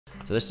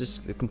So let's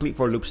just complete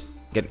 4 loops.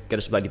 Get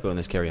a supply depot and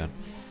let's carry on.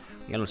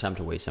 We got no time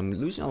to waste. I'm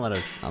losing a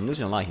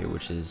lot here,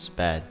 which is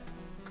bad.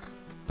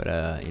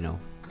 But you know,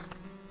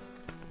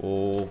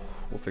 we'll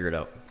figure it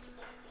out.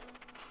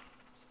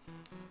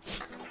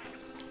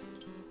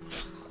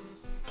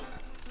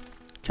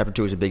 Chapter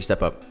 2 is a big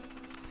step up.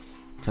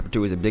 Chapter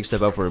 2 is a big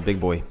step up for a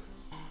big boy.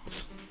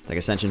 Like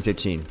Ascension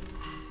 15.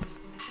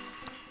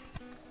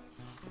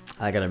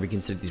 I gotta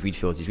reconsider these wheat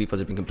fields. These wheat fields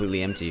have been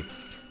completely empty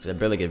because I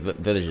barely get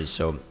villages,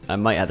 so I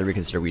might have to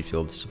reconsider wheat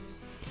fields.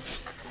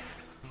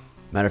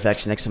 Matter of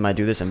fact, next time I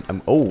do this,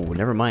 oh,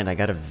 never mind. I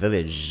got a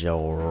village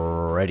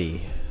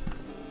already.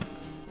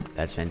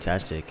 That's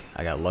fantastic.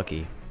 I got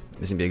lucky.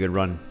 This is gonna be a good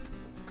run.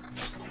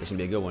 This is gonna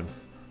be a good one.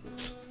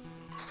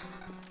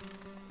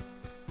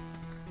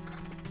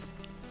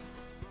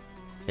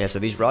 Yeah, so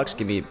these rocks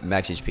give me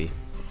max HP.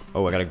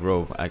 Oh, I got a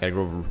grove.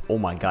 Oh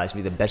my god, it's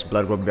gonna be the best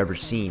blood grove I've ever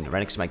seen. Right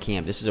next to my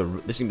camp. This is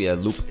gonna be a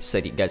loop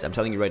city, guys. I'm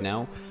telling you right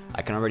now.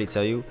 I can already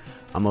tell you,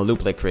 I'm gonna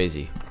loop like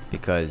crazy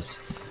because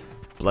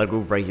blood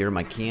grove right here in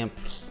my camp.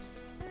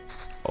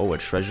 Oh, a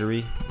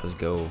treasury. Let's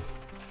go.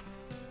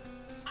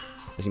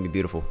 It's gonna be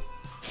beautiful.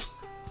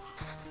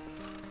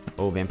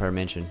 Oh, vampire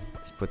mansion.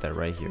 Let's put that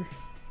right here.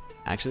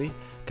 Actually,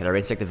 can I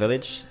ransack the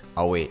village?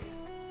 I'll wait.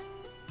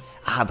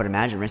 Ah, but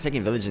imagine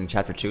ransacking village in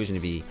chapter 2 is gonna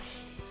be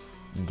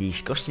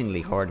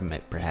disgustingly hard,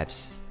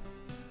 perhaps.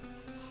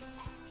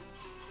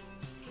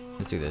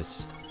 Let's do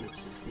this.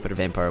 Put a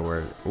vampire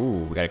where.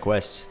 Ooh, we got a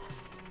quest.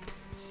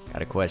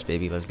 Got a quest,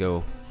 baby. Let's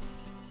go.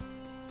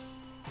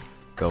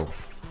 Go.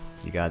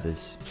 You got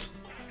this.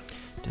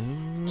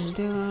 Dun,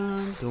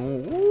 dun,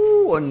 dun.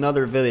 Ooh,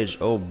 another village.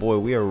 Oh boy,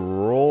 we are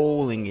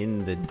rolling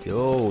in the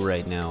dough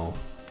right now.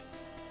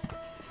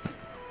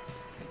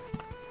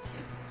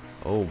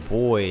 Oh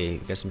boy, we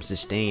got some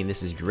sustain.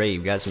 This is great.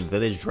 We got some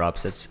village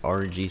drops. That's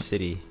RNG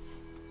City.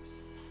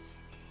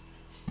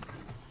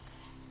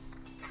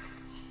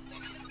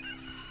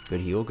 Good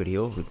heal, good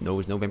heal.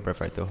 No vampire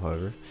fight though,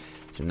 however.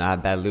 So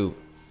not bad loot.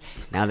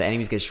 Now the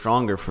enemies get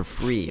stronger for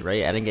free,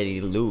 right? I didn't get any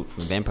loot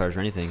from vampires or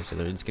anything, so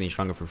they're just getting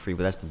stronger for free.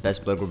 But that's the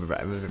best blood grove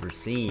I've ever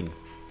seen.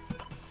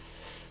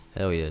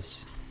 Hell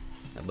yes.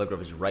 That blood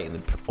grove is right in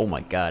the. Oh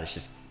my god, it's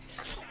just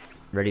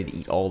ready to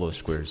eat all those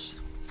squares.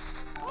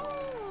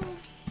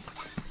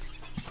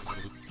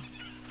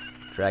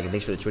 Dragon,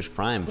 thanks for the Twitch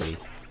Prime, buddy.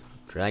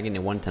 Dragon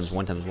and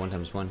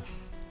 1x1x1x1.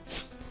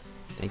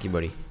 Thank you,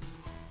 buddy.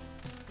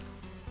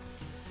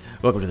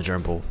 Welcome to the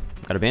germ pool.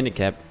 Got a bandit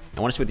cap.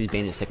 I want to see what these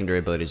bandit secondary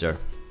abilities are.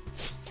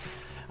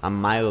 I'm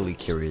mildly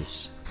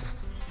curious.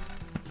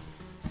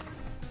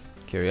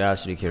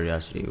 Curiosity,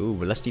 curiosity. Ooh,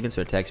 but less defense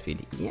or attack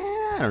speed. Yeah,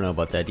 I don't know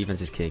about that.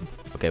 Defense is king.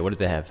 Okay, what did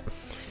they have?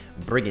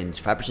 Brigands,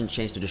 5%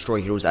 chance to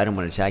destroy hero's item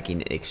when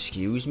attacking.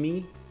 Excuse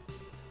me?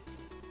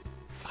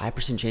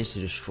 5% chance to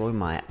destroy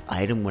my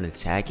item when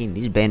attacking?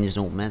 These bandits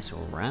don't mess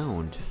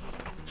around.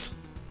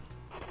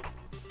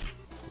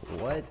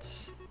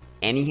 What?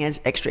 And he has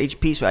extra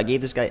HP, so I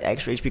gave this guy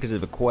extra HP because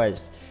of a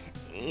quest.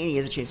 And he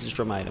has a chance to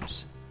destroy my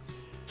items.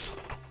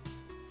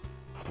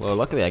 Well,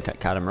 luckily I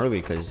caught him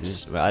early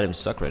because my items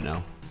suck right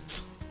now.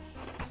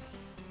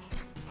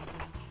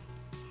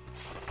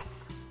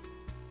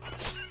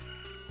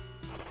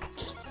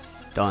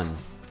 Done.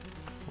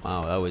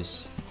 Wow, that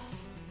was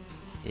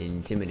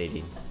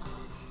intimidating.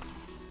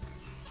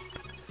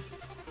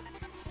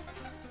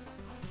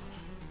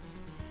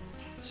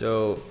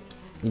 So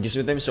you just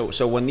with them.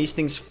 So when these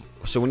things,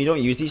 when you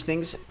don't use these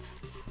things,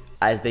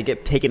 as they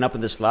get taken up in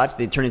the slots,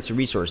 they turn into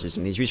resources,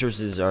 and these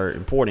resources are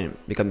important,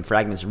 become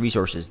fragments of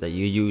resources that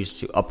you use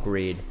to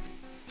upgrade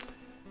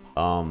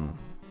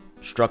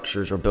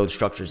structures or build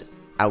structures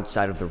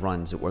outside of the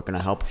runs that are going to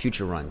help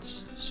future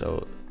runs.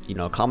 So you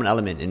know, a common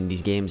element in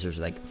these games is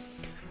like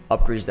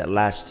upgrades that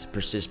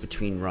persist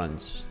between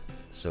runs.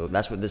 So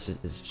that's what this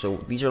is. So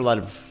these are a lot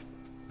of,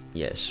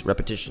 yes,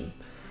 repetition.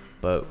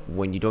 But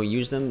when you don't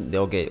use them,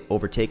 they'll get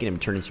overtaken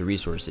and turn into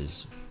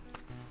resources.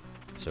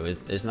 So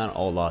it's not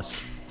all lost.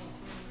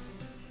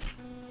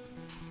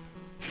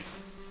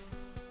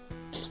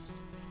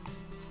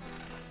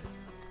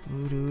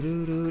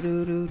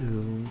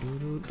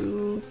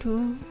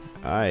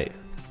 Alright.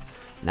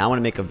 Now I want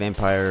to make a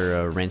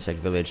vampire ransack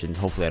village, and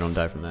hopefully I don't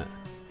die from that.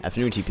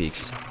 Afternoon tea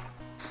peaks.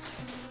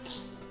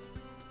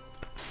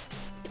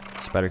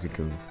 Spider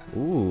cocoon.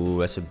 Ooh,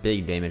 that's a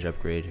big damage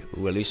upgrade.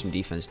 Ooh, at least some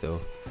defense though.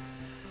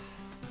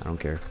 I don't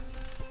care.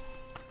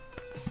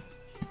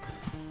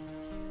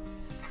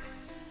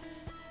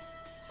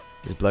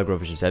 This blood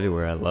grove is just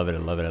everywhere. I love it, I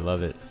love it, I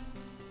love it.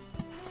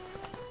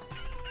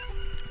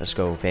 Let's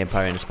go.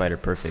 Vampire and a spider.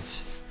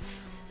 Perfect.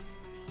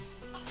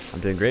 I'm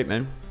doing great,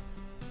 man.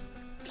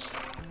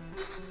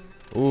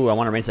 Ooh, I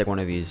want to ransack one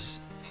of these.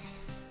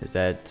 Is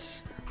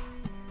that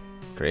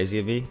crazy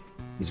of me?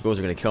 These ghouls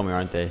are going to kill me,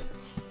 aren't they?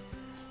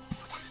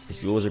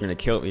 These ghouls are going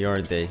to kill me,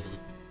 aren't they?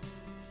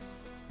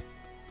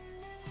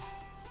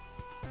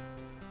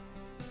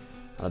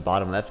 On the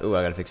bottom left. Ooh,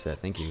 I got to fix that.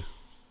 Thank you.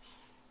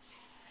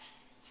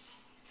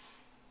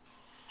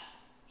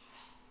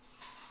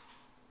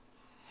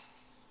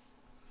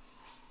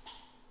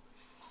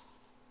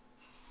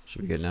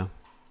 Should be good now.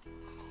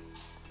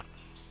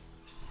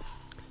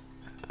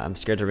 I'm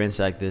scared to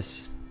ransack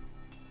this.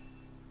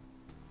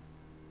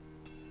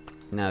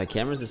 Now the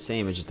camera's the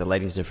same, it's just the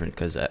lighting's different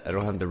because I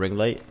don't have the ring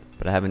light,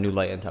 but I have a new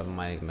light on top of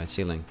my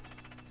ceiling.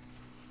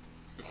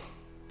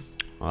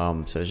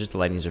 So it's just the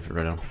lighting's different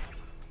right now.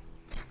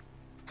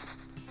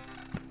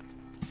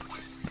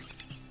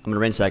 I'm gonna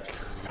ransack.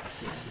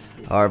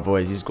 Alright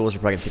boys, these goals are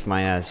probably gonna kick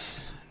my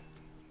ass.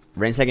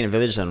 Ransacking a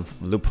village on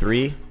loop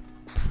 3,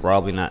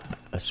 probably not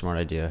a smart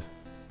idea.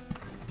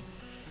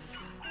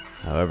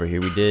 However, here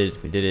we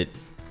did it.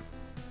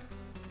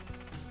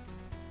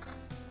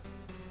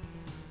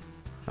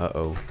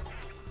 Uh-oh.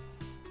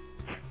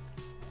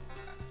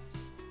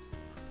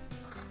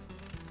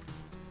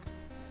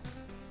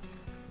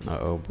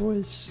 Uh-oh,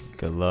 boys.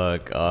 Good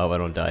luck. Oh, I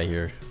don't die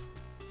here.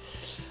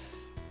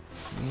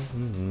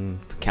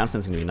 Count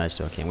stand's gonna be nice,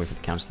 though. I can't wait for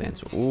the count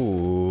stands.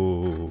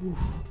 Ooh.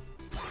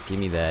 Give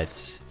me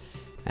that.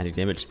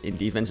 Anti-damage in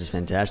defense is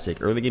fantastic.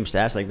 Early game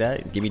stats like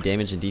that, give me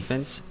damage in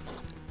defense.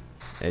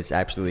 It's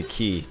absolutely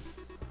key.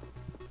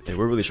 And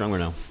we're really strong right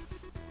now.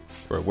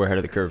 We're ahead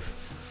of the curve.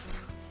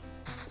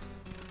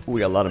 Ooh,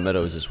 we got a lot of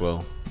meadows as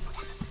well.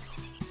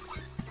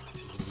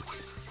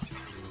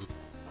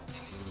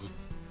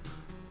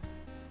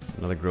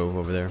 Another grove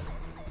over there.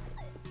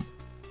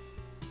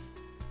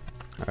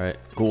 Alright,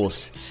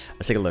 ghouls.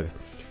 Let's take a look.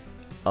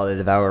 Oh, they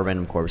devour a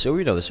random corpse. So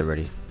we know this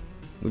already.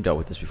 We've dealt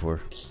with this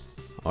before.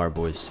 Alright,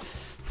 boys.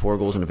 4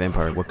 ghouls and a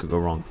vampire. What could go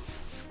wrong?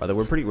 By the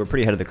way, we're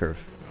pretty ahead of the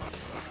curve.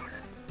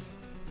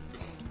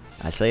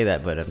 I say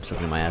that, but I'm still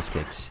getting my ass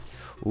kicked.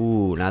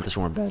 Ooh, not the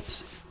swarm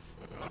bats.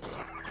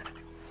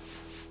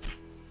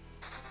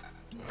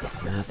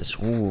 Not the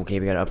swarm. Okay,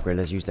 we gotta upgrade.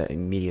 Let's use that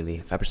immediately.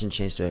 5%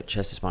 chance to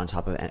chest to spawn on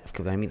top of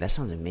kill the enemy. That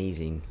sounds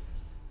amazing.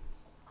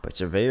 But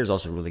surveyor is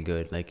also really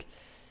good. Like,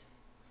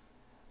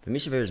 for me,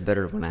 surveyor is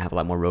better when I have a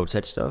lot more road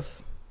set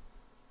stuff.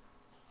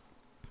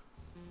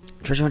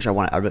 Treasure hunter,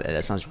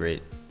 that sounds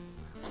great.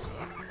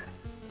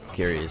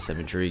 Curious, I'm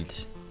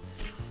intrigued.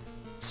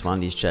 Spawn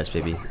these chests,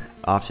 baby.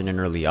 Often and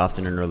early,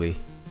 often and early.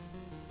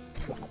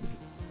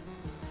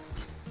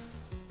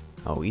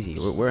 Oh, easy.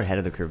 We're ahead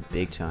of the curve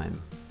big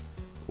time.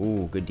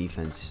 Ooh, good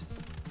defense.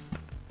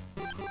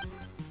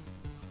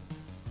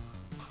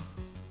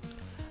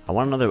 I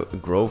want another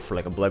grove for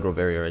like a blood grove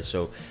area, right?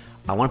 So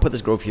I want to put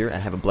this grove here and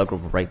have a blood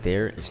grove right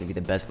there. It's gonna be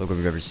the best blood grove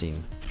you've ever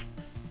seen.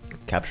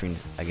 Capturing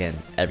again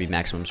every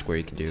maximum square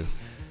you can do.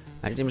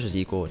 Magic damage is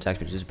equal. Attack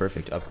speed is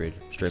perfect. Upgrade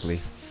strictly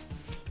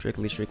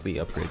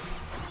upgrade.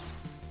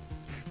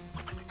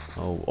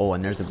 Oh,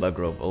 and there's the blood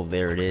grove. Oh,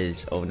 there it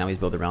is. Oh, now he's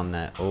built around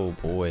that. Oh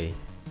boy.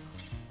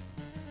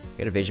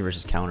 Get evasion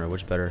versus counter.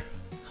 Which better?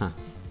 Huh.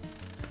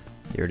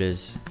 Here it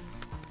is.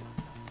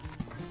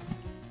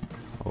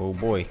 Oh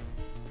boy.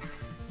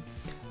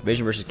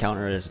 Evasion versus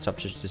counter is a tough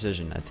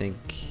decision. I think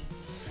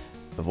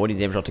avoiding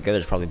damage altogether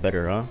is probably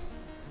better, huh?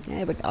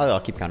 Yeah, but I'll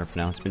keep counter for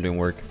now. It's been doing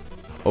work.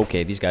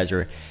 Okay, these guys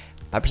are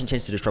 5%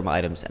 chance to destroy my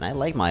items, and I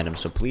like my items,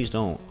 so please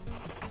don't.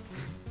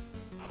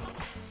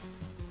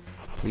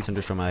 Please don't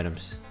destroy my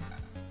items.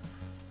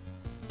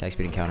 Attack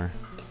speed and counter.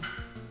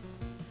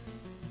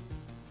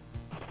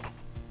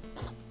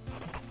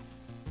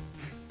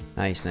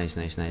 Nice.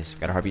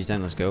 Got our harpies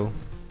done. Let's go.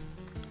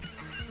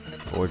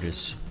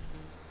 Gorgeous.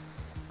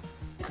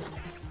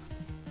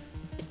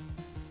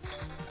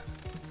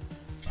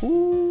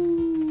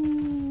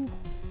 Woo.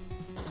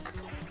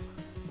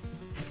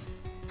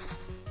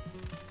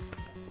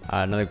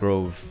 Another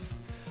grove.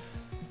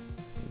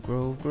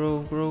 Grove.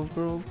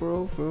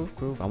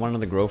 I want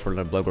another grove for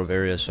the blood grove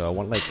area, so I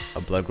want like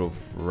a blood grove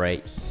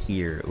right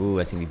here. Ooh,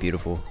 that's gonna be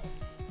beautiful.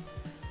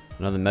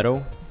 Another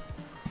meadow.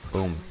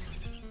 Boom.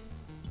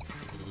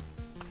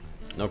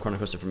 No Chrono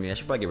Crystal for me. I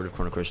should probably get rid of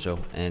Chrono Crystal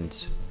and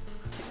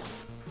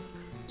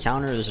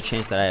counter. There's a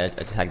chance that I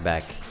attack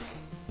back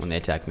when they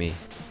attack me.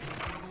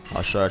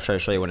 I'll try to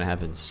show you when it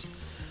happens.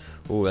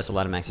 Ooh, that's a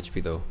lot of max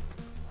HP though.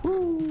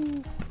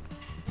 Woo.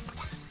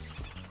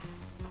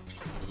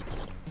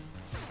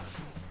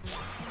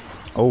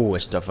 Oh, a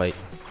stuff fight.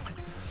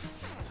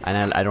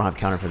 And I don't have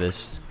counter for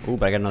this. Ooh,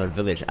 but I got another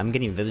village. I'm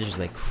getting villages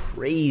like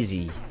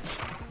crazy.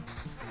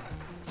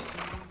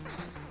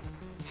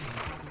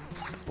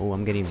 Oh,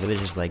 I'm getting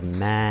villages like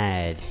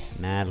mad.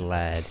 Mad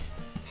lad.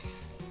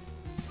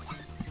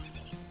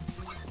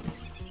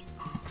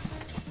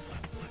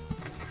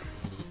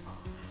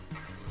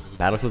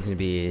 Battlefield's gonna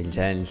be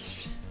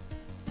intense.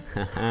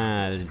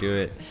 Haha, let's do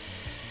it.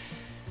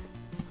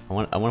 I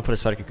want to put a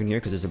spider cocoon here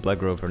because there's a blood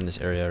grove in this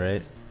area,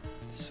 right?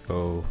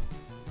 So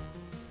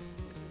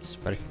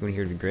spider cocoon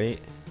here would be great.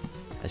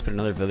 Let's put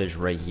another village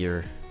right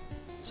here.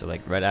 So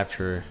like right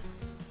after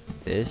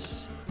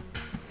this.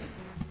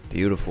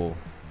 Beautiful.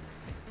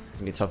 It's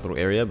gonna be a tough little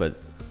area, but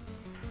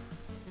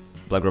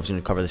blood grove's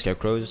gonna cover the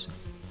scarecrows.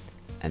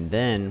 And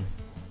then,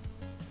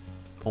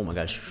 oh my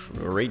gosh,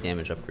 great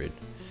damage upgrade.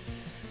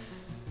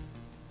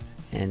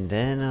 And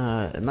then,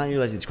 I'm not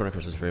utilizing these Chrono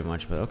Crystals very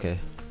much, but okay.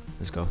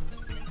 Let's go.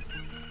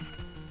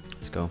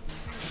 Let's go.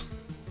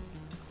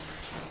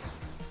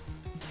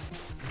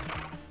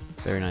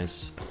 Very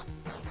nice.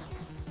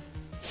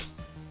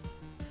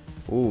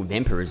 Ooh,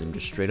 vampirism,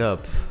 just straight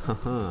up.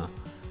 Haha.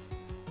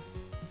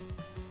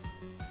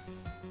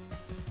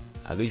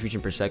 I lose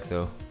reaching per sec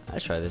though.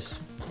 Let's try this.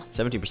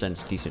 17%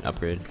 is decent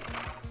upgrade.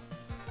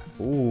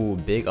 Ooh,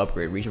 big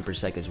upgrade, reaching per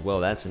sec as well.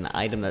 That's an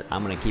item that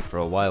I'm gonna keep for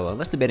a while,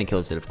 unless the baiting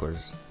kills it, of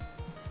course.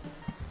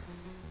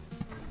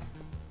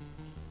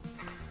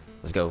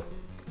 Let's go.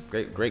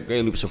 Great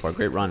loop so far.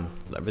 Great run.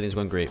 Everything's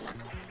going great.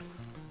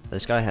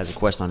 This guy has a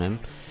quest on him,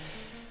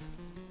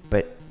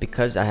 but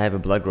because I have a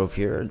blood growth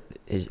here,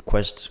 his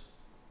quest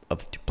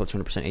of plus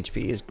 200%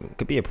 HP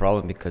could be a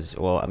problem because,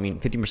 well, I mean,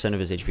 50% of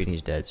his HP and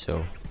he's dead.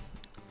 So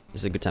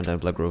this is a good time to have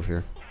blood growth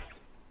here.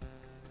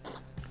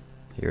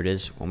 Here it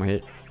is. One more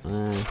hit.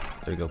 There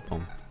we go.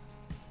 Boom.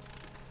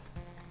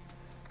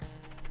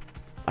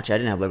 Actually, I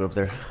didn't have blood growth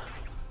there,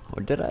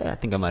 or did I? I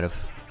think I might have.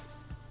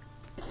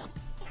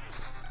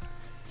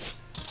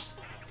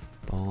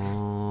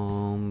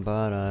 Boom,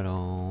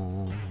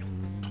 ba-da-dum.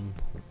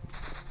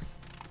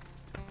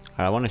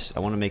 I want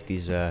to make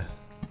these. I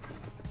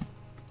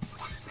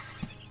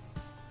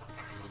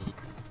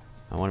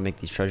want to make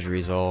these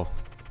treasuries all.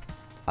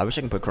 I wish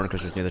I can put chrono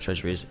crystals near the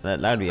treasuries. That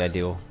would be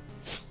ideal.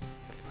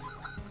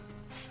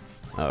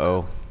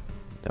 Uh-oh.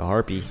 The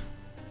harpy.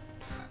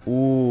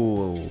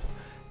 Ooh.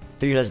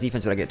 3 less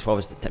defense, but I get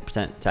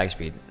 12% attack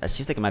speed. That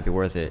seems like it might be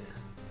worth it.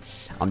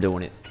 I'm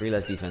doing it. 3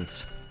 less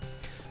defense.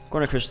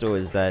 Chrono crystal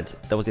is that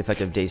doubles the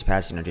effect of days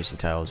passing on adjacent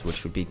tiles,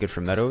 which would be good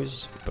for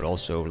meadows, but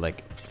also,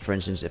 like, for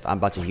instance, if I'm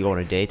about to heal on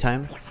a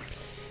daytime,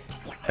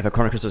 if a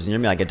chrono crystal is near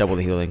me, I get double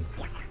the healing.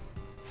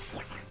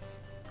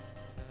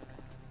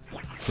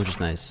 Which is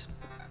nice.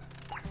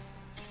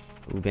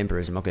 Ooh,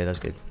 vampirism. Okay, that's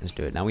good. Let's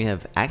do it. Now we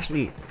have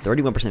actually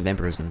 31%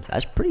 vampirism.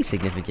 That's pretty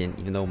significant,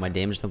 even though my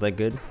damage is not that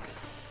good.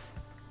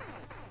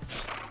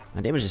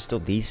 My damage is still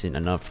decent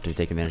enough to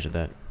take advantage of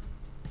that.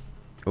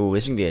 Oh,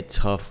 this is gonna be a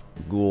tough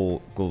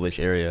ghoulish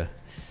area.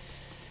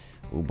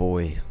 Oh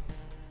boy.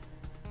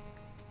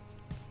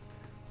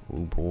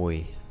 Oh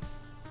boy.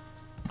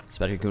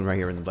 Spider Cocoon right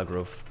here in the blood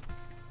growth.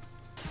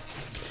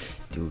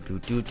 We're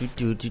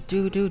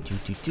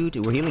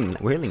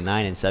healing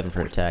 9 and 7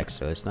 for attack,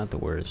 so it's not the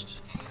worst.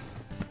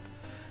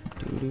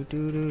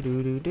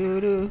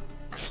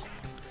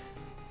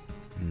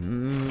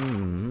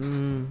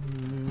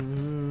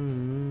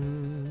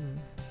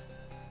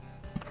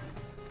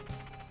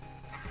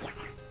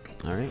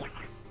 Alright.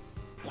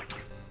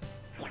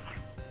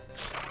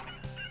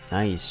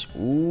 Nice.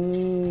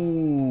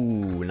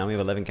 Ooh. Now we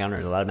have 11 counter,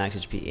 a lot of max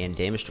HP, and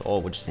damage to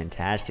all, which is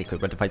fantastic. We're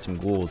about to fight some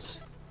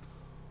ghouls.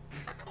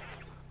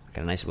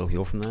 Got a nice little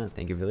heal from that.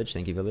 Thank you, village.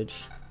 Thank you,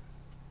 village.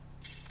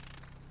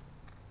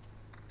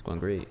 It's going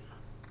great.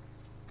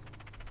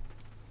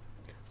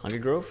 Hunger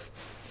growth?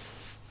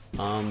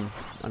 Not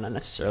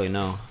necessarily,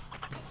 no.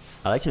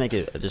 I like to make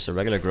it just a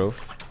regular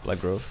growth, blood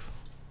growth.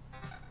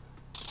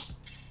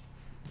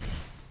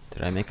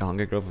 Did I make a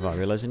hunger growth without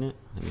realizing it?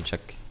 Let me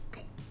check.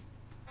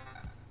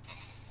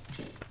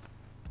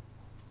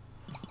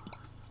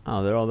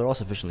 Oh, they're all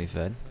sufficiently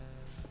fed.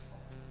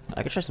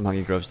 I could try some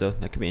hunger growths though.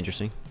 That could be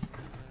interesting.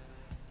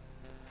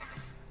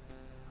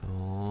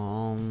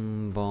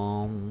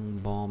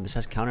 Boom. This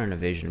has counter and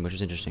evasion, which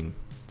is interesting.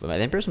 But my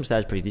vampirism stat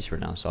is pretty decent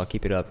right now, so I'll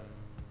keep it up.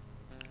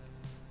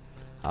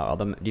 All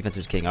the defense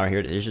is king. Alright,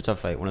 here's your tough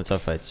fight. One of the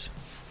tough fights.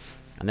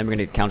 And then we're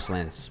gonna get Count's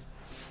Lance.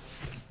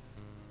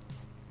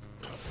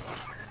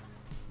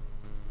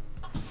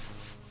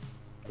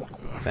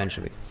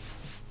 Eventually.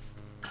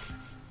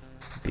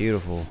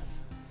 Beautiful.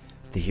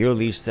 The hero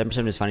leaves 7%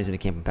 of his findings in the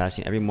camp and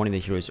passing. Every morning the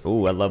hero is...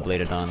 Ooh, I love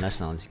Bladed On. That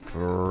sounds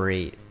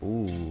great.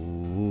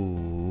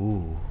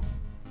 Ooh.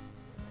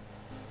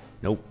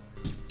 Nope.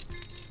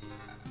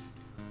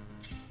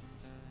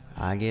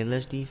 I get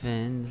less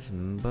defense,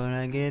 but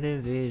I get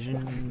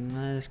evasion.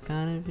 That's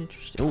kind of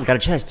interesting. Ooh, we got a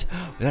chest.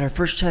 We got our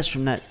first chest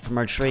from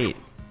our trait.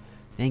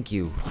 Thank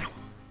you.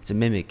 It's a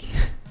mimic.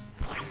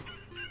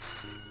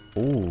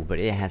 Ooh, but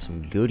it has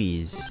some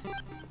goodies.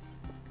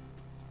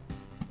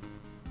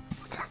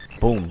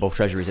 Boom, both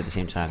treasuries at the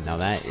same time. Now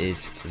that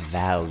is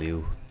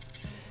value.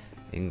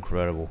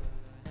 Incredible.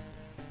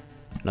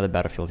 Another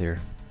battlefield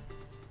here.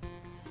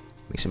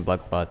 Make some blood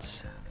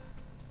clots.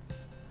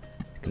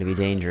 It's gonna be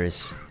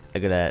dangerous.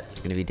 Look at that. It's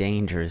gonna be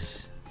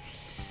dangerous.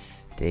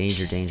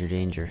 Danger.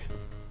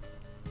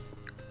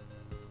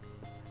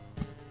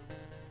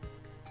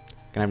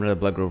 Gonna have another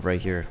blood grove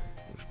right here,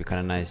 which would be kind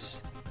of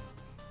nice.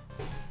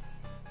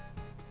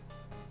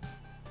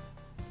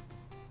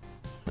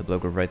 The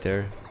blood grove right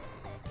there.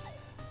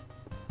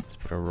 Let's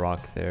put a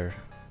rock there.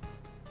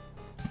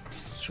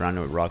 Surround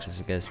it with rocks,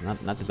 I guess. Not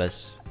the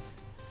best.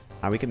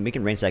 We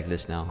can ransack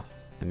this now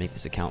and make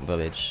this a count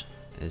village.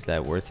 Is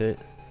that worth it?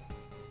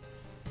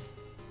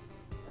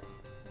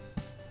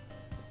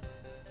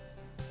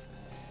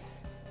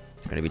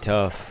 It's gonna be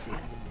tough.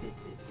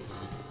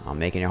 I'm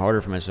making it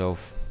harder for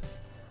myself.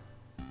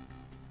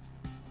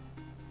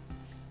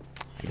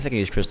 I guess I can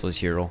use crystals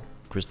here.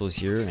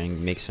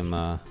 And make some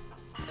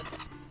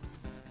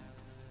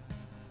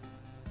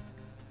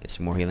get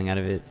some more healing out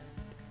of it.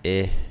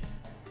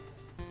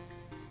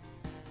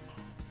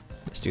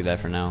 Let's do that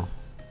for now.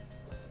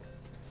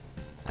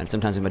 And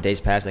sometimes in my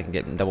days pass, I can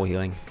get double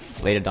healing.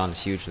 Late at dawn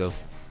is huge though.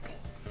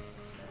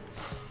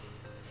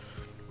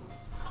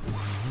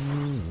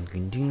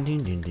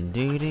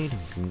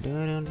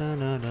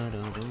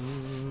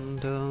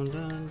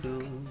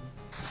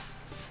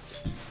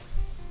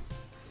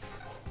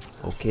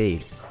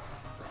 Okay.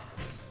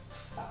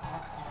 I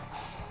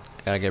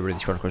gotta get rid of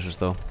these card crushers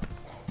though.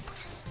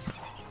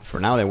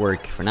 For now they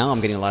work. For now I'm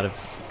getting a lot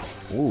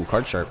of... Ooh,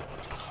 card sharp.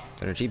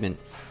 Got an achievement.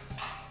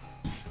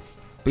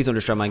 Please don't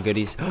destroy my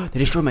goodies. They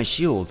destroyed my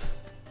shield.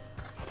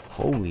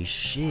 Holy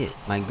shit.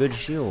 My good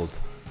shield.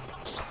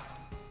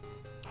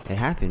 It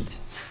happened.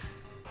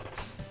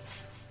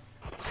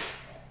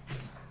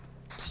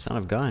 Son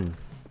of gun.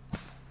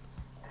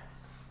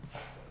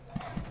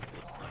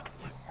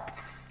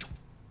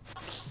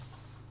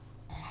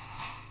 If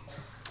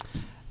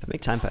I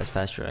make time pass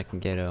faster, I can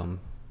get 2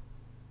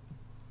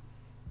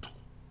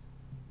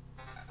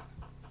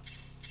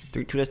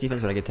 less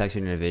defense, but I get attack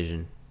speed and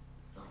evasion.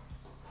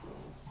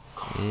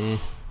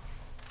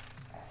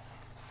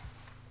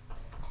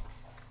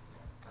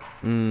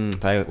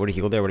 If I were to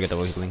heal there, I would get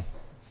double healing.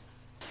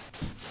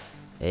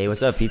 Hey,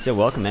 what's up, Pizza?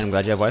 Welcome, man. I'm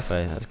glad you have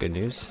Wi-Fi. That's good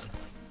news.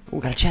 Oh,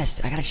 got a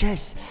chest. I got a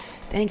chest.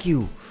 Thank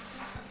you.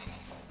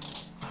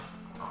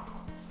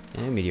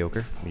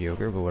 Mediocre.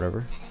 Mediocre, but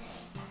whatever.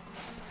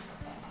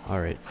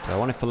 Alright. So I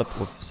want to fill up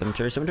with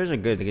cemeteries. Cemeteries are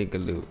good. They get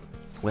good loot.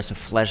 What's a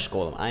flesh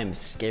golem? I am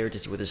scared to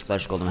see what this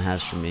flesh golem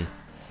has for me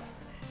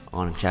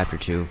on chapter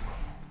 2.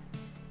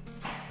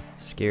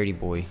 Scaredy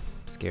boy.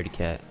 Scaredy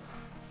cat.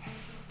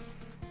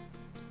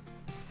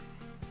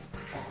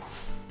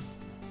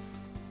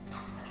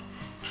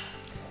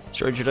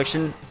 Short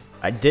introduction.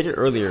 I did it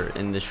earlier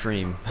in the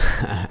stream.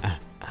 I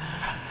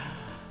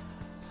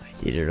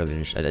did it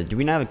earlier. Do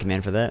we not have a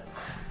command for that?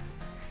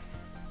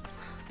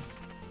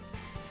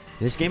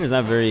 This game is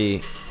not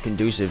very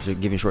conducive to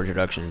giving short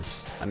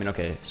introductions. I mean,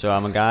 okay, so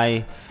I'm a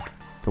guy.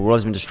 The world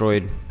has been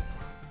destroyed.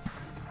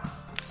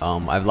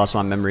 I've lost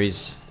my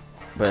memories,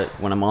 but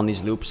when I'm on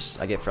these loops,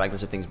 I get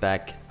fragments of things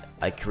back.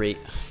 I create.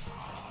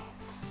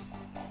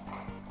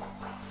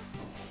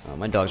 Oh,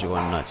 my dogs are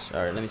going nuts.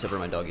 All right, let me separate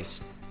my doggies.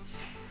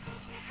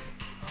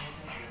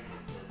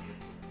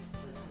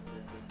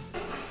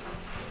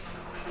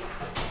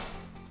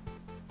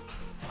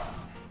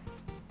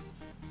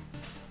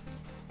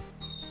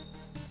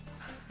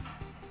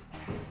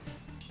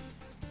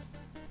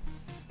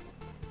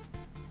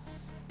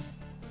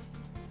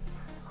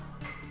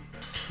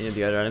 Any of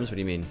the other items? What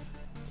do you mean?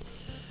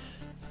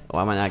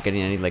 Why am I not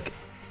getting any like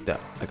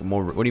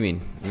more? What do you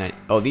mean?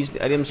 Oh, these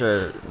items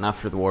are not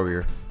for the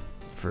warrior.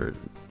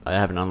 I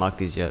haven't unlocked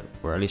these yet,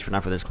 or at least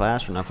not for this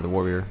class, or not for the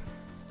warrior.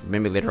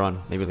 Maybe later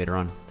on. Maybe later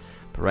on.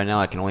 But right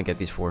now, I can only get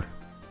these 4.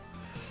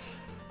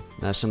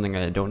 That's something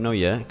I don't know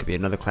yet. It could be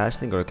another class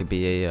thing, or it could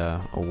be a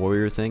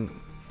warrior thing,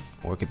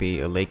 or it could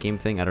be a late game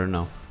thing. I don't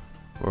know.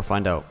 We'll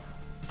find out.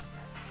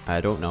 I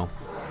don't know.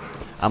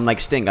 I'm like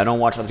Sting. I don't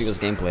watch other people's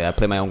gameplay. I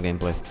play my own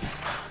gameplay.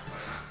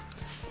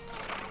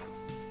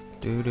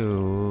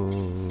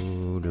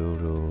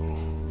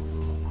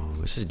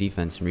 This is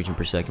defense and region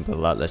per second, but a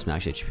lot less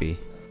max HP.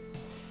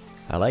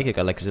 I like it.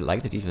 I like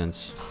the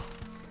defense.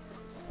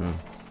 All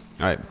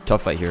right,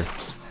 tough fight here.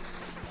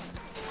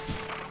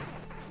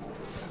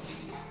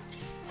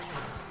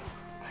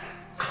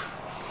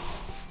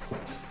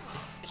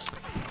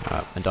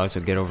 My dogs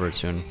will get over it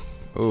soon.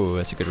 Ooh,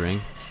 that's a good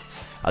ring.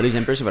 I'll lose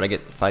in person, but I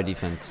get 5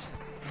 defense.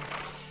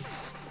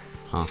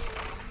 Huh.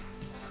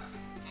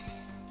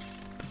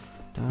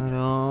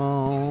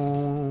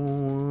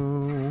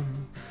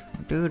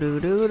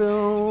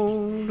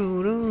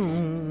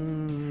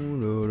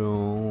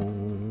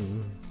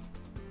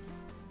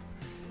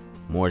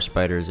 More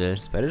spiders, eh?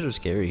 Spiders are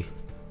scary.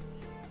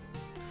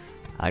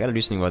 I gotta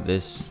do something about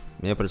this.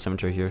 Maybe I'll put a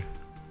cemetery here.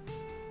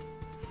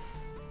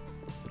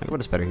 I can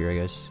put a spider here, I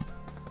guess.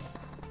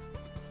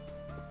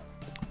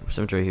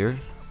 Cemetery here.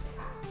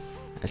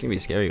 That's gonna be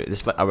scary.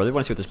 I really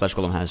want to see what this flesh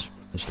golem has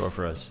in store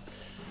for us.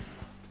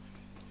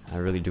 I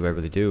really do.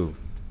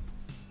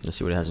 Let's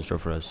see what it has in store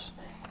for us.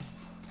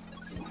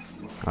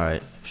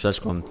 Alright, flesh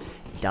golem.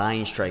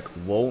 Dying strike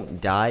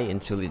won't die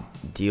until it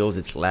deals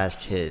its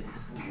last hit.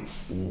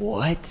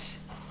 What?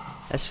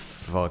 That's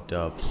fucked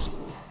up.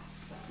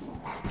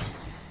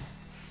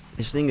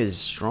 This thing is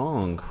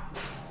strong.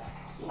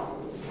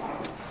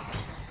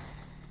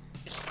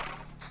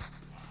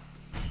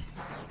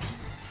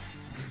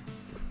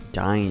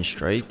 Dying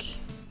strike?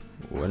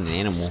 What an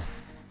animal.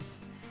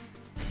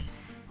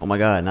 Oh my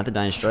god, not the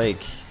dying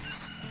strike.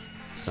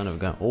 Son of a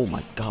gun. Oh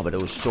my god, but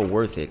it was so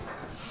worth it.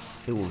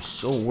 It was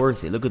so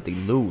worth it. Look at the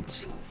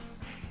loot.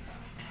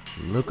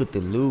 Look at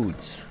the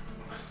loot.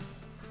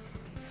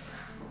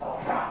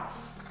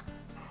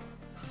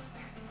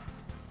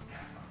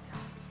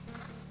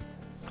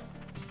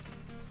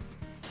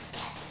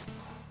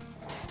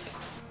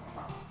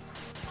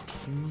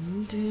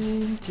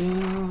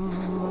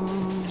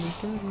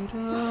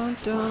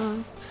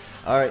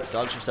 Alright,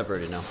 dogs are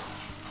separated now.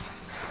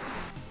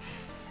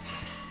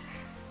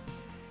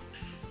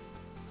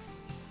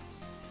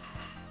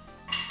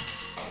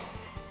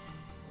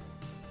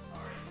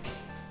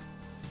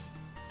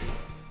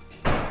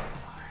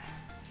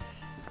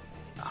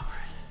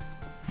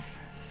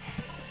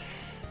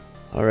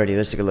 Alrighty,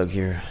 let's take a look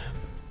here.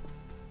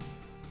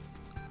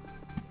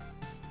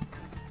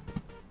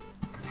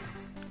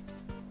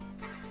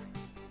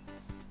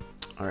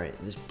 Alright,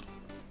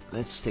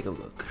 let's take a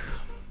look.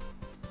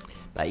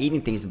 By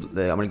eating things, I'm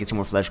gonna get some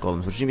more flesh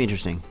golems, which should be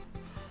interesting.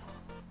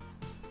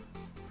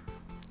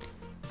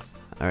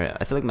 Alright,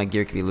 I feel like my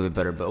gear could be a little bit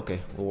better, but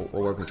okay, we'll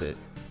work with it.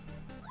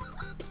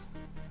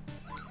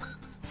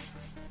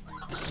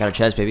 Got a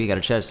chest, baby, got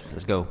a chest.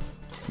 Let's go.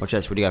 More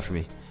chest, what do you got for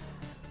me?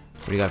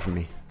 What do you got for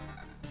me?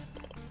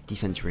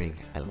 Defense ring.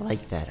 I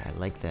like that, I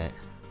like that.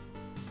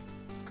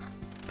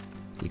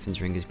 Defense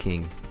ring is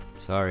king.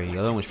 Sorry, the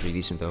other one was pretty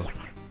decent though.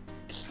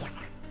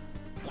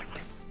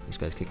 This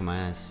guy's kicking my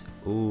ass.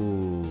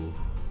 Ooh,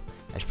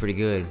 that's pretty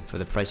good. For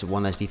the price of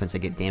one less defense, I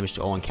get damage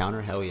to all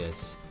encounter? Hell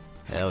yes.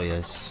 Hell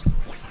yes.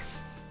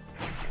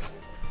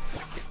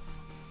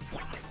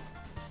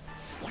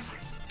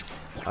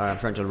 Alright, I'm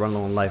trying to run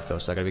low on life though,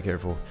 so I gotta be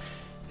careful.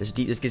 This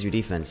gives you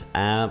defense.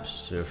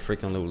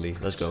 Absolutely.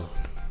 Let's go.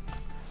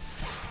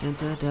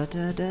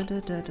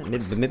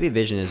 Maybe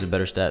vision is a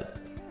better stat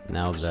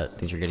now that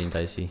things are getting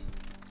dicey.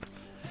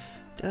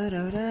 These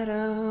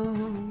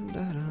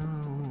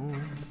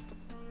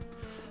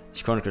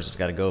Chrono Crystals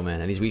gotta go, man,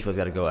 and these refills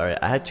gotta go. Alright,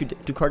 I had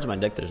two cards in my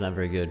deck that is not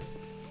very good.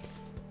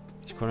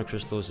 These Chrono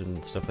Crystals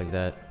and stuff like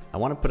that. I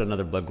want to put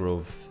another Blood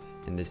Grove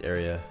in this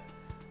area.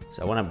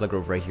 So I want to have Blood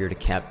Grove right here to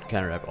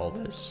counteract all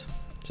this.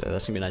 So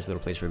that's gonna be a nice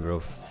little place for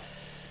growth.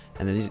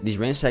 And then these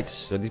ransacs,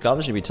 so these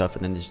goblins are gonna be tough,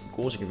 and then these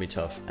ghouls are gonna be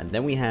tough. And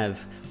then we have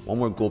one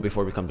more ghoul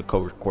before we come to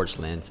Quartz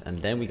Lands, and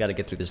then we gotta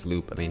get through this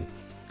loop. I mean,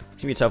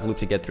 it's gonna be a tough loop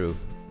to get through.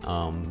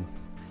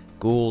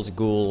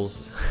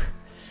 Ghouls,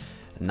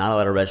 not a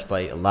lot of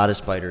respite, a lot of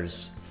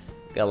spiders.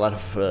 Got a lot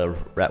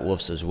of rat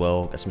wolves as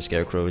well. Got some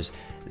scarecrows.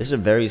 This is a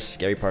very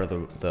scary part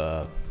of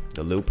the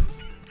loop.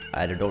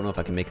 I don't know if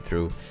I can make it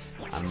through.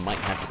 I might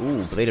have to.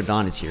 Ooh, Blade of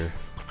Dawn is here.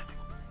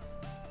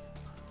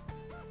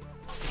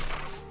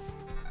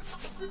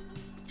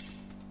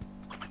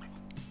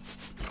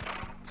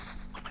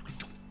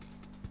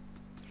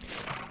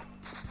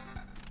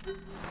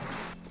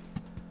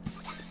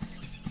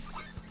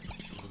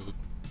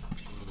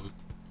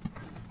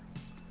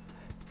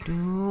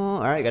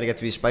 Alright, gotta get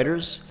through these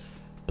spiders.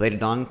 Blade of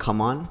Dawn,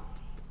 come on.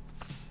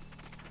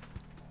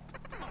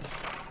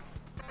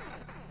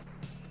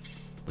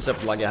 What's up,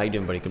 Vloggy? How you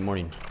doing, buddy? Good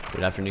morning.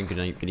 Good afternoon, good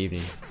night, good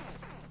evening.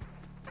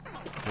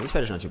 Oh, these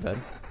spiders are not too bad.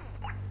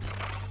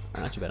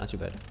 Not too bad, not too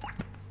bad.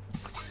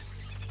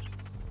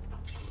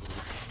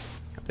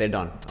 Blade of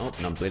Dawn. Oh,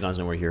 no, Blade of Dawn's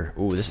nowhere here.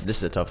 Ooh, this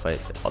is a tough fight.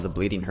 All the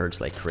bleeding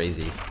hurts like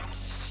crazy.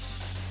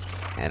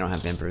 I don't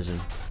have vampirism.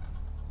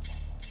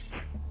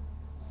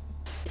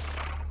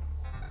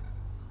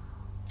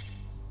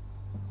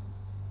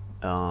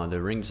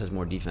 The ring just has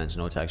more defense,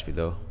 no attack speed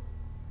though.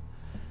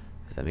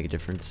 Does that make a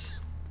difference?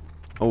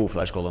 Oh,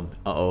 flash golem.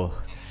 Uh-oh.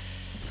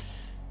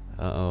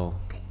 Uh-oh.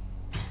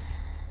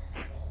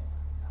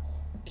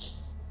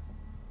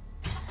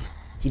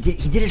 He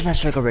did his last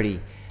strike already.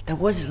 That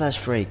was his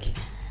last strike.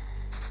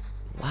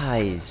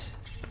 Lies.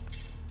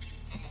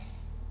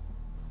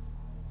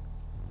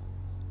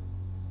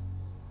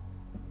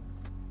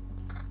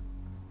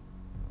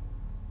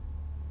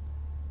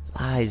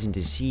 Lies and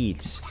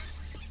deceits.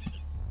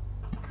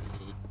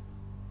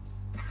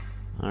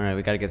 Alright,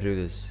 we gotta get through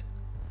this.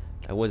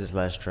 That was his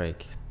last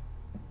strike.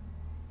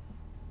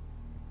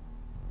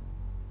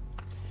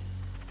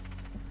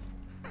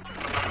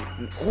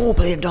 Oh,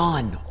 Blade of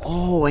Dawn!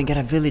 Oh, I got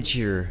a village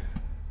here.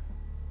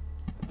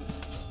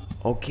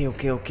 Okay,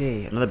 okay,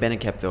 okay. Another bandit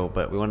cap though,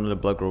 but we want another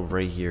Blood Grove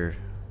right here.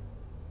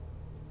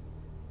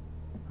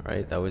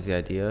 Alright, that was the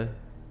idea.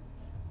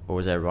 Or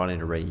was I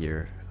wanting it right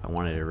here? I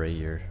wanted it right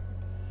here.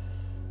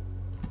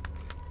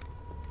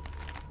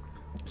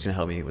 It's gonna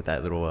help me with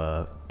that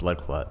little blood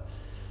clot.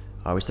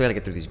 We still gotta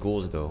get through these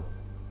ghouls though.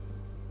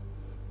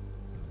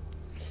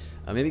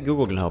 Maybe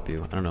Google can help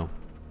you. I don't know.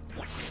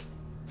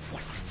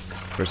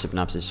 First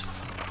synopsis.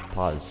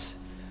 Pause.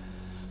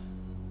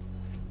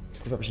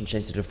 55%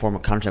 chance to perform a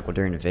counterattack while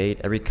during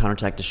evade. Every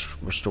counterattack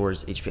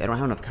restores HP. I don't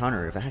have enough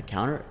counter. If I had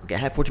counter, okay, I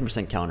had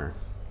 14% counter.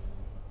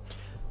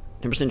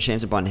 10%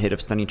 chance upon hit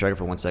of stunning target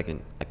for 1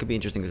 second. That could be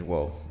interesting as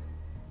well.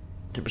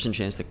 10%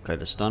 chance to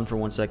cut a stun for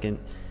 1 second.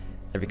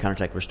 Every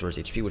counterattack restores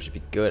HP, which would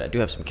be good. I do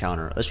have some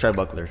counter. Let's try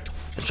Buckler.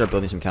 Let's start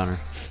building some counter.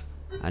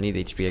 I need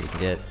the HP I can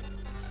get.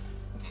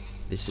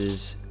 This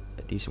is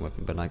a decent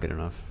weapon, but not good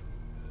enough.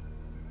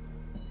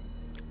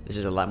 This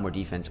is a lot more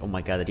defense. Oh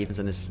my god, the defense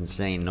on this is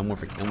insane. No more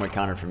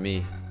counter for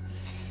me.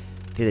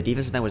 Dude, the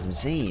defense on that was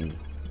insane.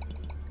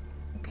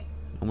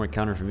 No more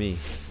counter for me.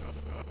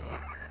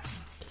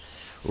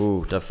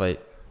 Ooh, tough fight.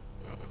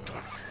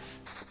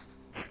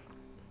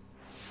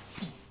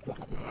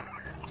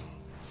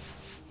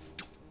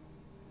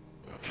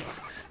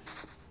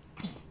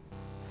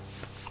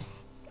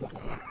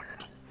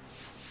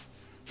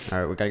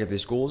 Alright, we gotta get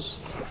these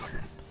schools.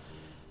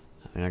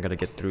 And I gotta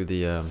get through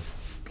the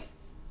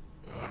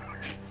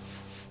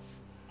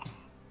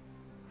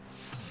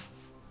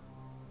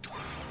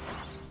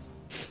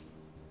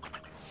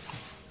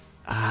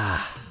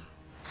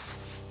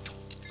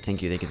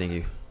Thank you, thank you, thank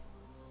you.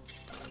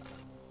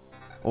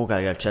 Oh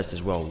god, I got a chest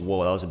as well.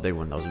 Whoa, that was a big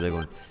one. That was a big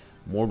one.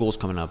 More goals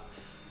coming up.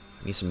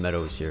 I need some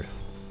meadows here.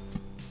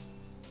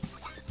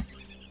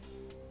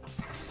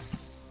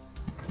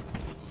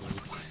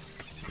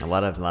 A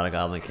lot of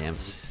goblin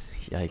camps.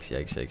 Yikes,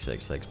 yikes, yikes,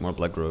 yikes, yikes. More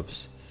blood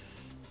groves.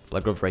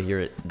 Blood grove right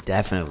here.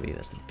 Definitely.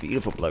 That's the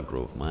beautiful blood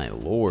grove. My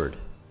lord.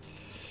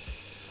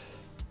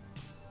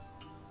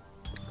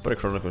 Put a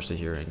chrono coaster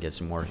here and get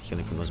some more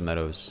healing from those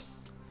meadows.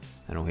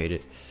 I don't hate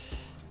it.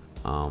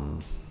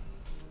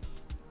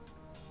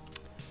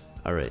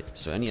 Alright,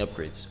 so any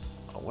upgrades?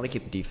 I want to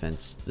keep the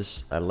defense.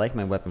 This, I like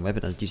my weapon.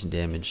 Weapon has decent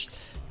damage.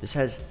 This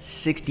has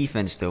 6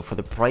 defense though. For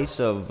the price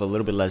of a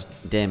little bit less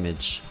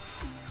damage,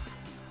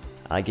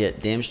 I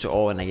get damage to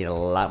all and I get a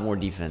lot more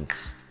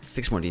defense.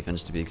 6 more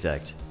defense to be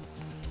exact.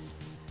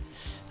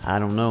 I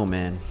don't know,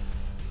 man.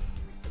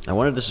 I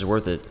wonder if this is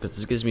worth it, because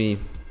this gives me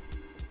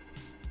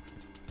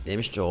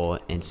damage to all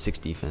and 6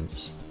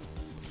 defense.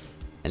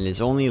 And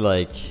it's only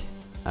like,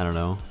 I don't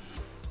know,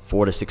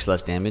 4 to 6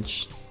 less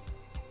damage.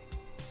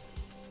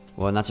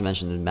 Well, not to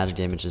mention the magic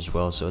damage as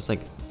well, so it's like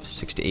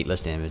 6 to 8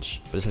 less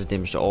damage. But it has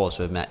damage to all,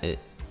 so it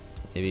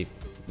maybe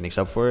makes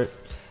up for it.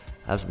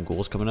 I have some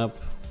goals coming up.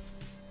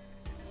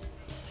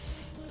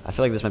 I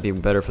feel like this might be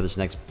better for this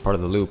next part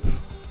of the loop,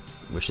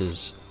 which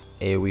is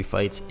AoE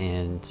fights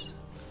and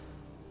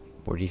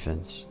more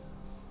defense.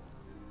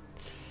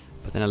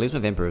 But then I lose my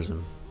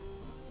vampirism.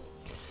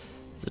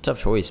 It's a tough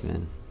choice,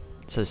 man.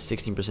 It says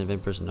 16%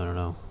 vampirism.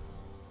 No.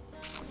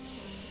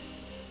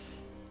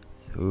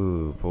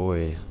 Ooh,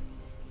 boy.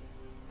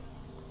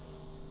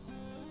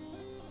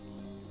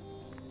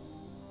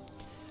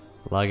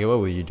 Laggy, what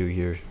would you do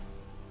here?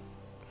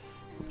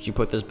 Would you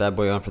put this bad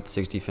boy on for the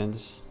 6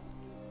 defense?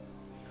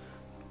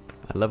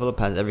 I level up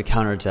past every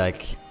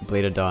counterattack,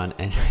 Blade of Dawn,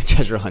 and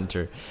Treasure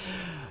Hunter.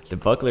 The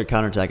Buckler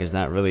counterattack is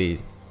not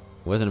really,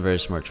 wasn't a very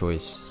smart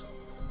choice.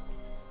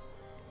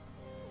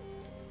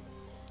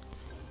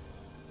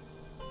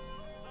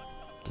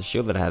 The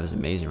shield that I have is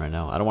amazing right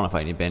now. I don't want to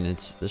fight any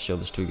bandits. This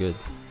shield is too good.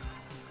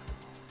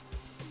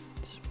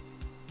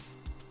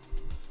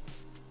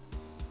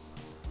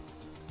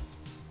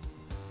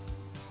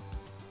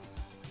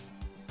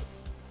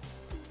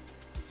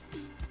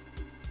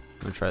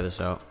 I'm gonna try this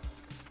out.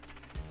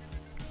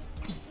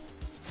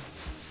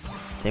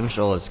 Damage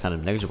roll is kind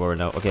of negligible right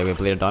now. Okay, we have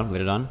Blade of Dawn,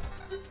 Blade of Dawn.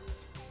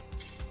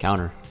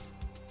 Counter.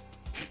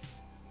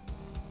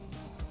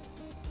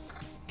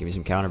 Give me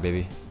some counter,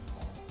 baby.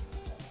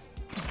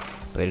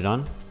 Blade of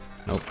Dawn?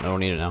 Nope, I don't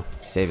need it now.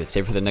 Save it.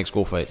 Save it for the next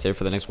goal fight. Save it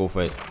for the next goal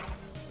fight.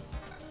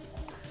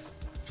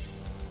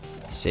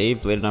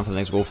 Save Blade of Dawn for the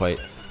next goal fight.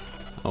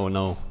 Oh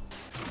no.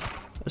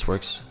 This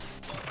works.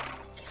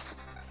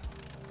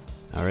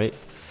 Alright.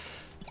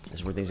 This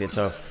is where things get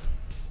tough.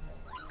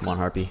 Come on,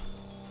 Harpy.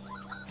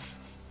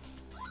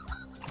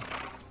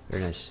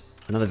 Very nice.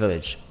 Another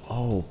village.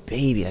 Oh,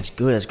 baby. That's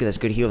good. That's good. That's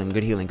good healing.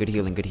 Good healing. Good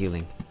healing. Good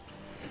healing.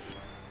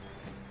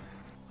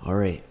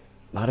 Alright.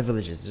 A lot of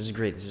villages. This is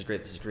great. This is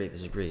great. This is great.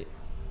 This is great.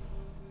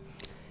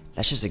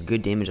 That's just a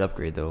good damage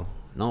upgrade, though.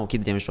 No,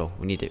 keep the damage roll.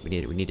 We need it. We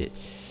need it. We need it.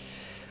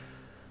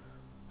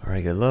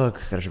 Alright, good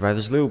luck. Gotta survive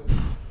this loop.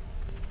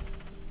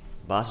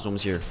 Boss is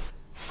almost here.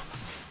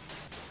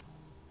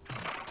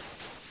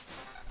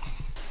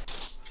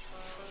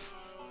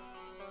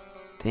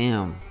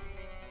 Damn.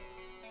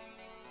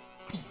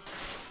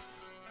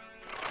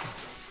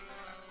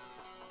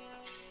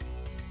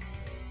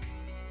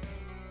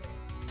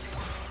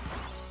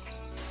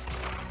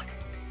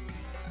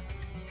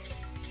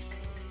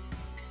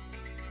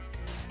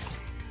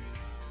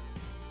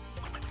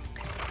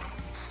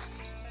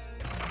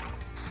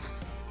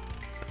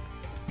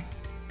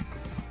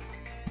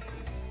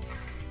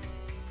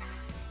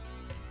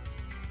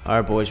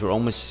 Alright, boys, we're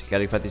almost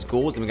gotta fight these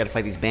ghouls, then we gotta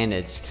fight these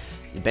bandits.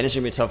 The bandits are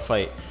gonna be a tough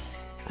fight.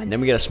 And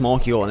then we get a small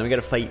heal, and then we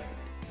gotta fight.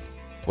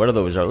 What are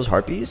those? Are those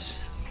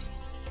harpies?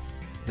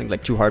 I think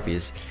like 2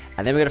 harpies.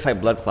 And then we gotta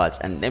fight blood clots,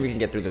 and then we can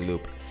get through the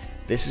loop.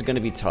 This is gonna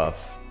be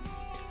tough.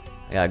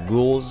 I got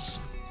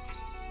ghouls,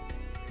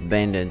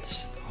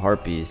 bandits,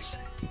 harpies,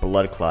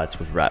 blood clots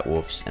with rat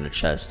wolves, and a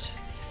chest.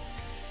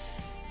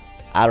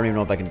 I don't even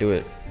know if I can do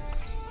it.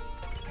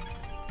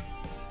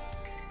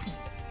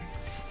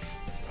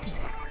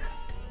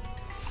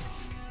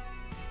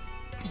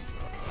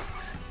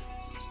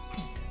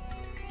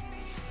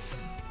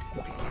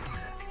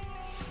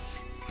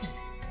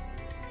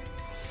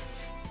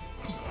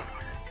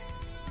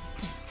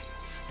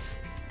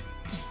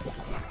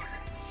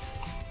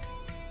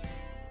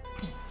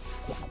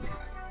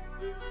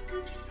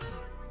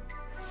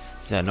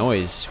 That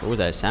noise, what was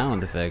that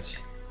sound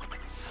effect?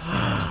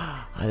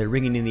 They're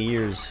ringing in the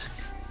ears.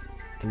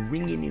 They're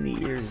ringing in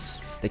the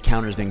ears. The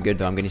counter's been good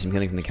though. I'm getting some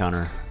healing from the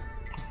counter.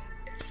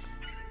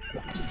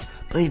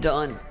 Blade of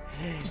Dawn.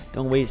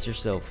 Don't waste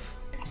yourself.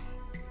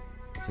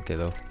 It's okay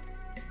though.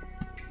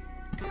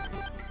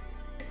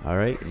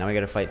 Alright, now we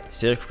gotta fight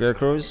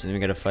scarecrows, and then we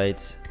gotta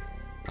fight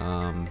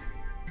the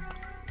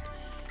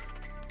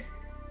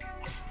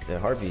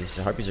harpies.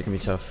 The harpies are gonna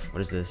be tough. What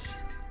is this?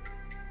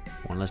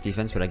 1 less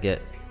defense, but I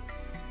get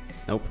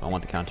Nope, I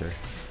want the counter.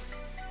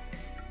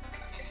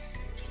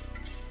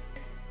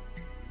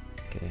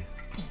 Okay.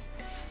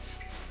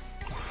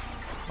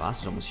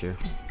 Boss is almost here.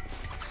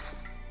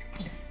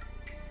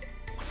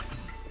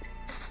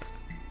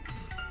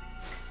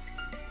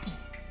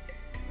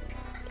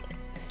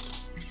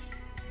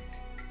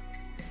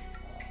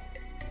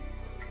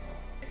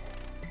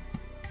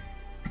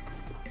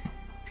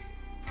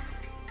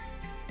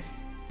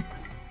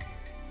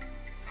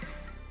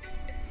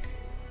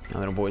 My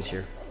little boy's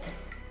here.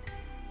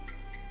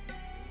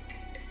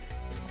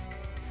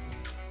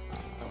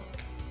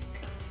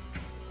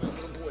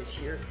 Little boy's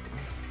here.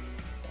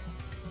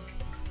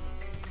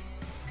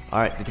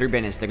 Alright, the 3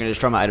 bandits, they're gonna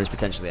destroy my items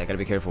potentially. I gotta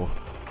be careful.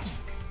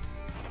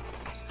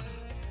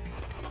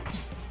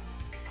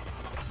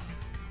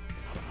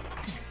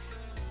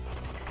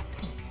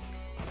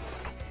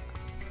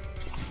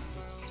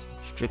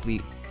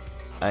 Strictly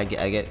I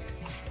get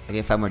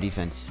 5 more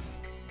defense.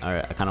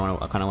 Alright, I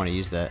kinda wanna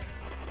use that.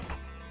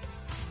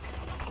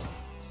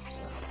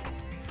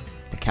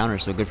 Counter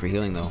is so good for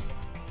healing though.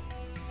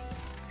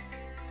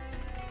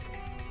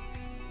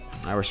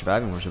 Alright, we're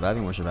surviving.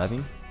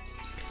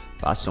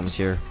 Boss is almost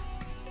here.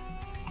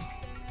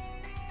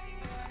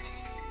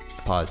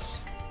 Pause.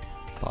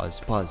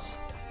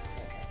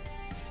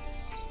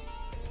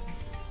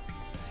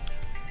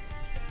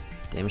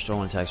 Damage throw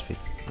on attack speed.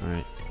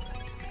 Alright.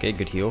 Okay,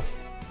 good heal.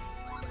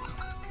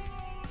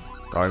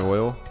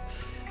 Gargoyle.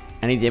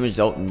 Any damage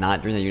dealt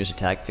not during the unit's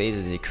attack phase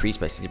is decreased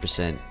by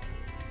 60%.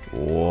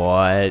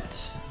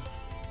 What?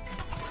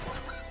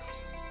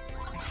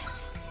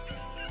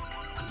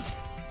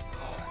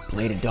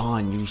 Blade of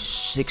Dawn, you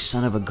sick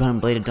son of a gun.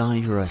 Blade of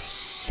Dawn, you're a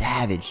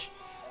savage.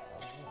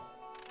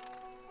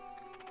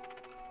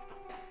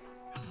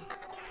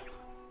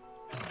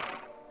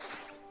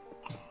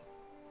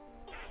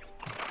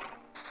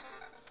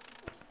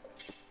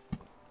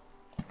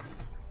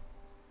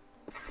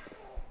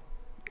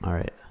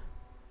 Alright.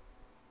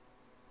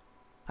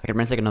 I could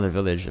ransack another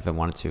village if I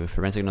wanted to. If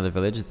I ransack another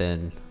village,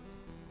 then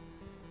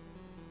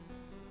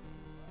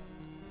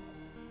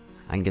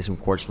I can get some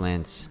quartz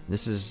lands.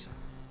 This is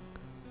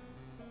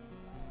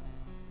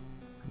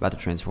about to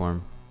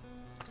transform.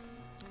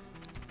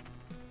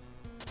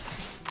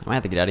 I might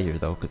have to get out of here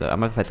though, because I'm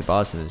gonna fight the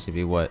boss and it's gonna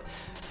be what?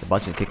 The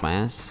boss gonna kick my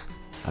ass?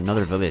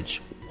 Another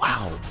village.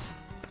 Wow.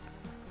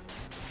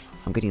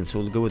 I'm getting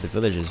so good with the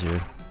villages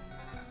here.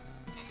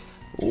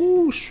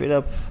 Ooh, straight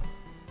up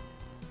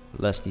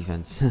less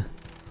defense.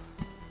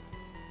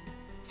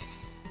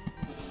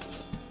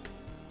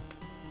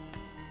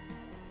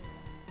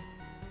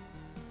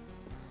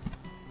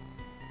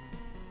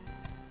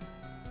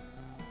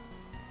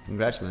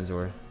 Congrats,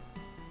 Lenzor.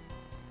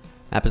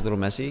 Map is a little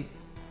messy.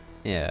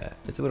 Yeah,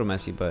 it's a little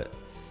messy, but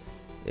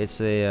it's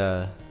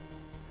a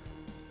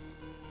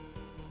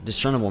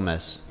discernible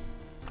mess.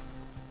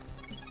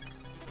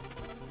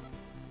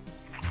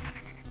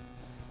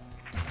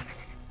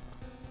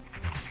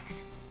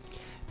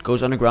 It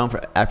goes underground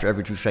for after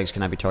every 2 strikes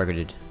cannot be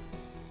targeted.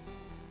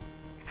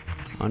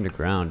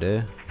 Underground,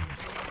 eh?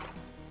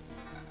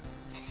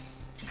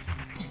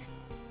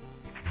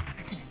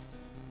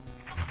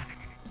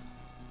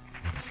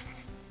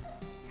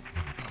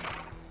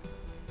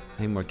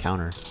 I need more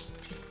counter.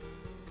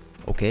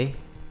 Okay.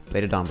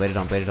 Blade of Dawn, Blade of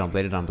Dawn, Blade of Dawn,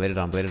 Blade of Dawn, Blade of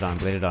Dawn, Blade of Dawn,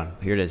 Blade of Dawn.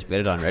 Here it is, Blade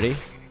of Dawn, ready?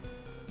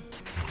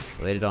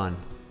 Blade of Dawn.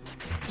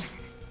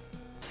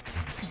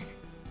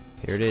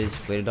 Here it is,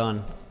 Blade of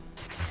Dawn.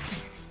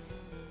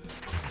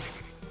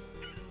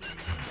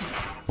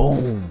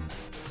 Boom!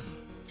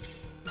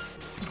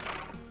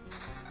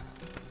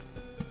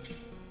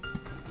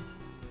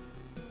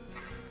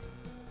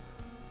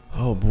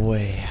 Oh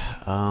boy.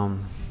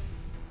 I'm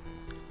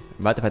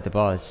about to fight the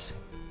boss.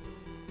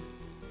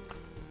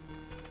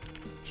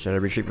 Should I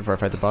retreat before I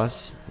fight the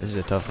boss? This is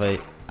a tough fight.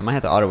 I might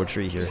have to auto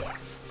retreat here.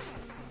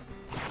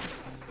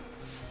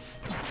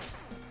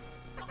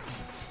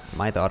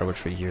 I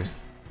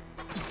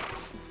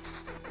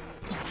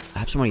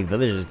have so many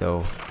villages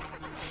though.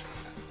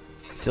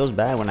 Feels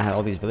bad when I have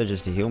all these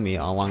villages to heal me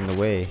along the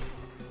way.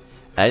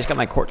 I just got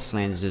my quartz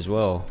lands as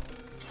well.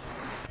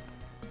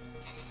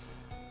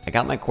 I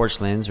got my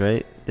quartz lands,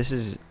 right? This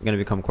is gonna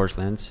become quartz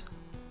lands.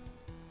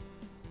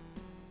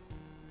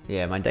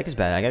 Yeah, my deck is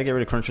bad. I gotta get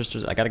rid of chrono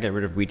crystals. I gotta get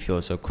rid of wheat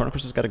fields. So chrono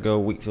crystals gotta go.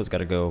 Wheat fields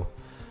gotta go.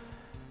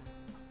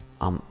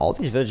 All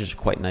these villages are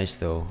quite nice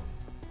though.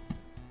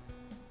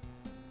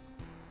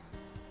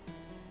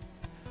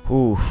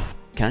 Ooh,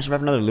 can I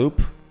survive another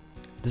loop?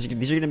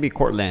 These are gonna be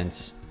court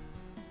lands.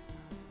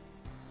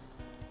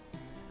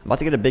 I'm about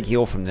to get a big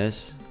heal from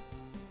this.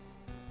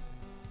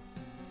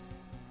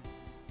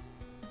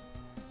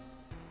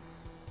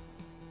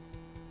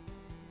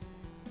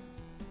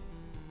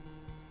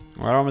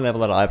 Well, I don't really have a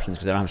lot of options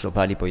because I don't have Soul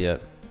Padipo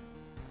yet.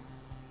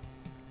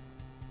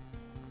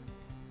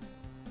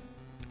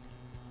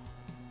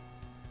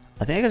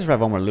 I think I can survive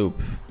one more loop,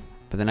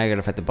 but then I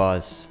gotta fight the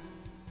boss.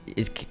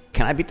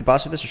 Can I beat the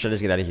boss with this, or should I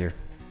just get out of here?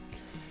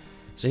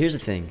 So here's the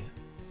thing.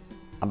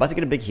 I'm about to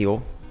get a big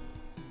heal.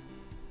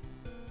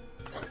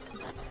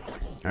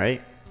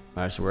 Alright,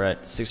 so we're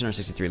at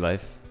 663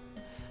 life.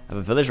 have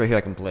a village right here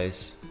I can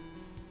place.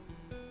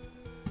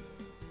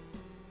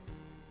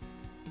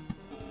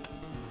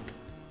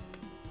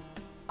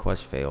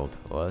 Quest failed.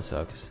 Well, that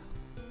sucks.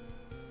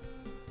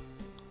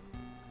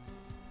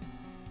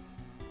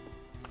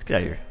 Let's get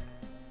out of here.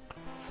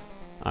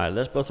 Alright,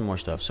 let's build some more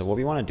stuff. So what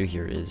we want to do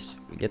here is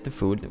we get the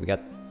food. We got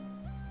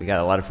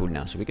a lot of food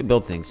now, so we can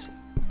build things.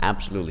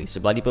 Absolutely.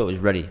 Supply depot is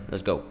ready.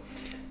 Let's go.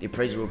 The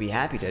appraiser will be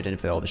happy to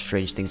identify all the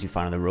strange things we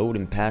find on the road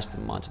and pass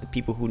them on to the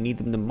people who need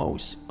them the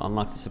most.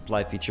 Unlock the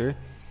supply feature.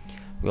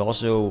 We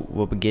also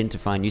will begin to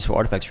find useful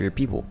artifacts for your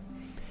people.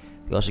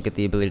 You also get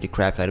the ability to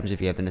craft items if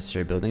you have the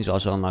necessary buildings. It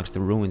also unlocks the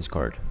ruins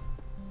card.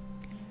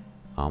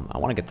 I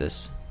want to get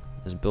this.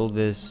 Let's build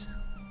this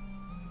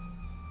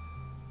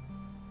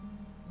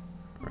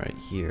right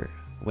here.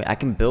 Wait, I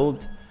can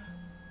build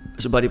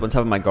somebody on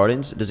top of my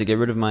gardens. Does it get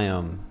rid of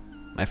my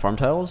my farm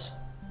tiles?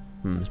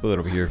 Let's build it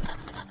over here.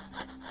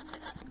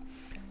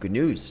 Good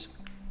news.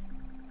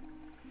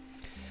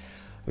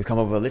 We've come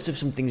up with a list of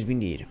some things we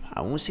need.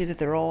 I won't say that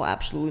they're all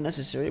absolutely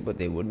necessary, but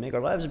they would make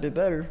our lives a bit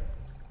better.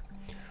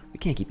 We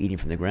can't keep eating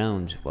from the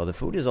ground. Well, the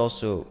food is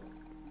also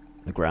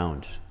the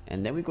ground.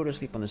 And then we go to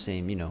sleep on the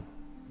same, you know,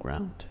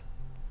 ground.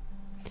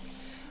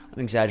 I'm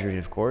exaggerating,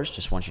 of course.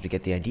 Just want you to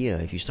get the idea.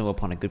 If you stumble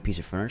upon a good piece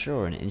of furniture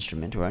or an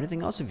instrument or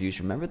anything else of use,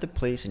 remember the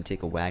place and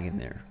take a wagon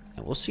there.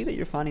 And we'll see that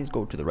your findings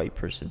go to the right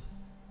person.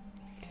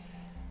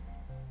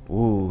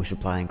 Ooh,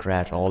 supply and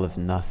craft all of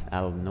nothing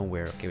out of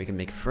nowhere. Okay, we can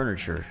make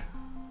furniture.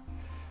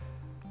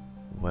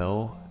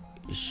 Well,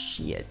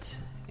 shit.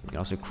 We can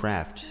also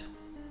craft.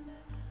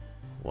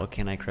 What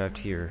can I craft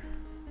here?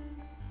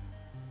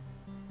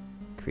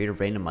 Create a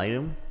random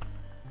item?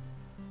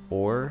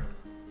 Or,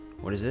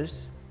 what is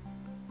this?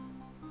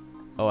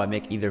 Oh, I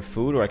make either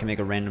food or I can make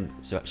a random...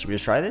 So, should we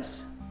just try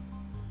this?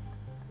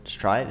 Just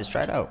try it? Let's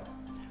try it out.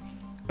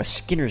 A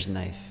skinner's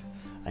knife.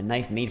 A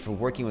knife made for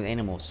working with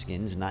animal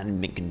skins, not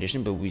in mint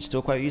condition, but will be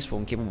still quite useful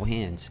in capable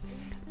hands.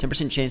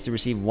 10% chance to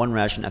receive 1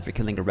 ration after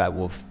killing a rat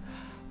wolf.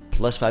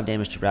 Plus 5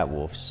 damage to rat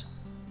wolves.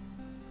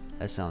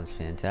 That sounds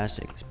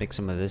fantastic. Let's make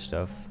some of this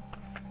stuff.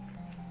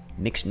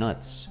 Mixed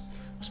nuts.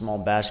 A small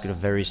basket of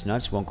various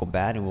nuts won't go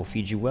bad and will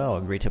feed you well.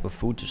 A great type of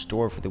food to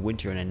store for the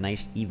winter and a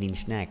nice evening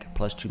snack.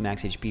 Plus 2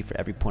 max HP for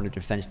every point of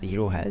defense the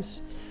hero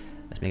has.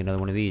 Let's make another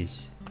one of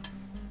these.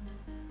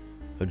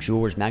 A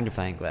jeweler's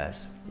magnifying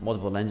glass.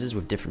 Multiple lenses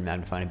with different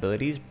magnifying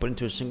abilities put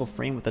into a single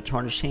frame with a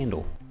tarnished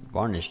handle.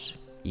 Varnished,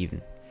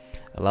 even.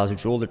 Allows a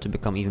jeweler to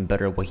become even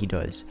better at what he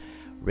does.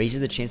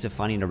 Raises the chance of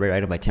finding a rare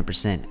item by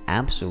 10%.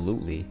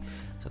 Absolutely.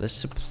 So let's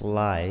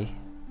supply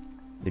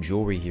the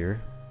jewelry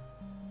here.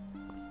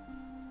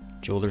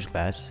 Jeweler's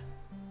glass.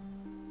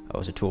 Oh,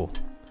 it's a tool.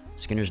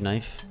 Skinner's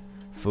knife.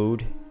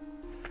 Food.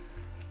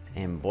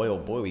 And boy, oh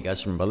boy, we got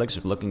some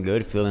relics. Looking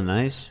good, feeling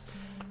nice.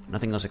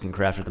 Nothing else I can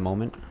craft at the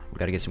moment. We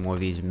gotta get some more of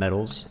these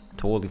metals.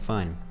 Totally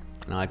fine.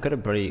 Now I could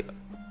have pretty...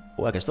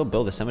 Oh, I can still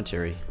build a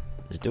cemetery.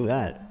 Let's do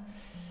that.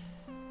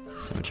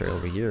 Cemetery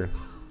over here.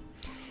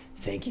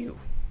 Thank you.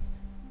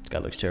 This guy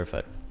looks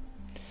terrified.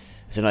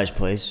 It's a nice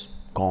place.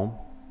 Calm.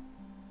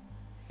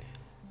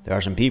 There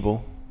are some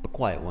people, but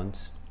quiet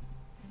ones.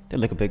 They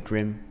look a bit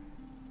grim,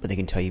 but they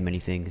can tell you many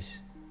things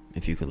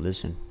if you can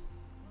listen.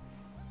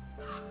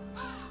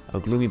 A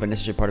gloomy but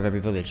necessary part of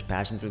every village.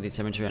 Passing through the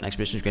cemetery on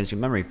expeditions grants you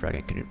a memory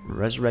fragment. Can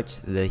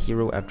resurrect the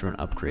hero after an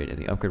upgrade, and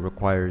the upgrade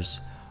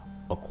requires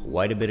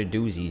quite a bit of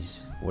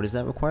doozies. What does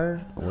that require?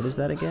 What is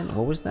that again?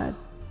 What was that?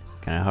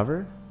 Can I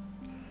hover?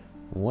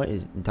 What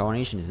is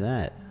incarnation is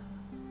that?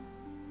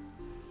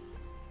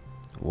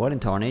 What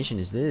incarnation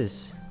is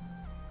this?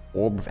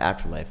 Orb of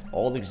Afterlife.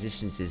 All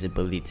existence's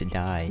ability to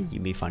die.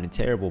 You may find it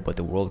terrible, but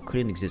the world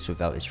couldn't exist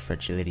without its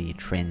fragility and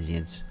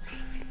transience.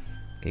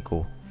 Okay,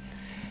 cool.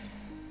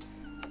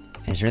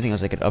 Is there anything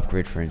else I could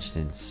upgrade, for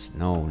instance?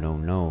 No.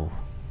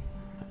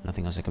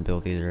 Nothing else I can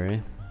build either, eh?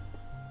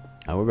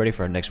 We're ready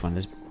for our next one.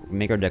 Let's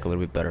make our deck a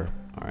little bit better,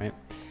 alright?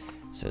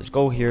 So let's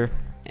go here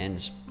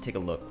and take a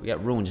look. We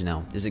got ruins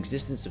now. This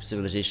existence of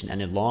civilization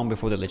ended long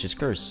before the Lich's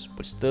curse,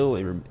 but still,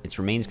 its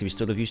remains can be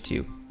still of use to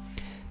you.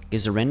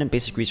 Gives a random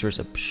basic resource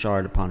a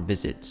shard upon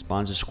visit.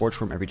 Spawns a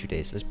scorch worm every 2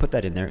 days. Let's put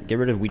that in there. Get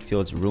rid of wheat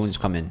fields. Ruins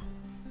come in.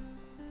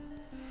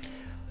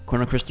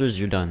 Corner crystals,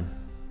 you're done.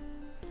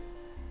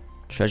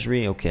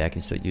 Treasury, okay, I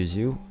can still use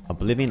you.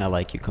 Oblivion, I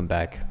like you, come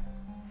back.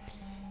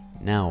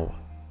 Now,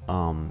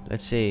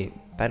 let's say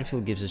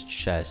Battlefield gives us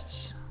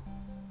chests,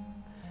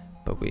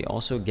 but we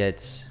also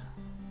get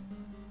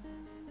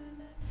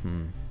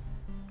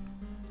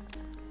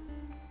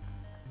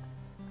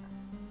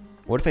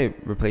what if I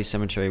replace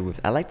cemetery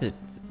with... I like the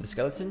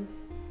skeleton.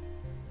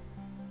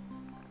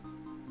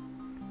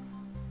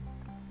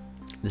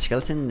 The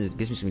skeleton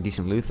gives me some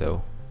decent loot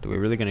though. Are we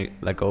really gonna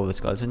let go of the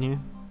skeleton here?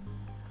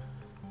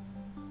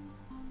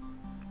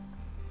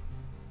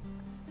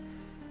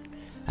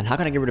 And how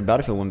can I get rid of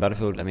Battlefield when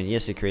Battlefield, I mean,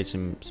 yes, it creates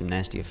some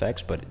nasty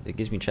effects, but it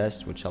gives me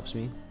chests, which helps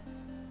me.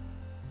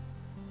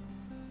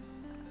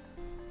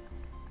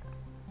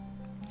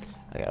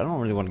 I don't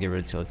really want to get rid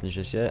of skeletons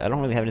just yet. I don't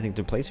really have anything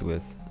to replace it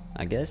with.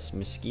 I guess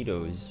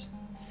mosquitoes.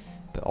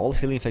 But all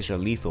healing effects are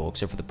lethal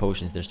except for the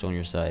potions. They're still on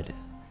your side.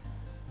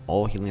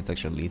 All healing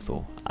effects are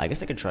lethal. I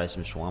guess I could try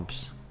some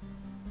swamps.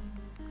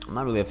 I'm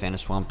not really a fan of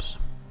swamps,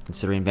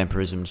 considering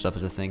vampirism and stuff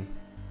is a thing.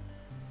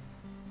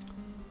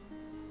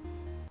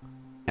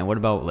 And what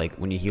about like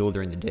when you heal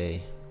during the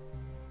day?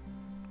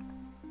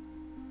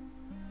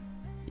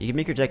 You can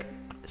make your deck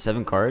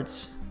 7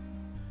 cards.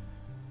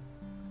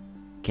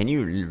 Can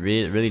you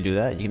really do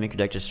that? You can make your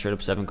deck just straight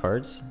up 7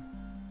 cards?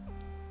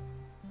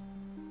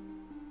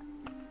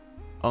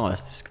 Oh,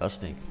 that's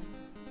disgusting.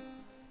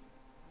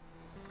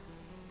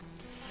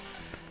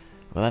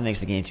 Well, that makes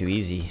the game too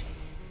easy.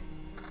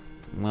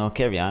 Well,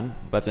 carry on.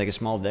 About to make a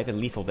small deck, a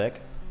lethal deck.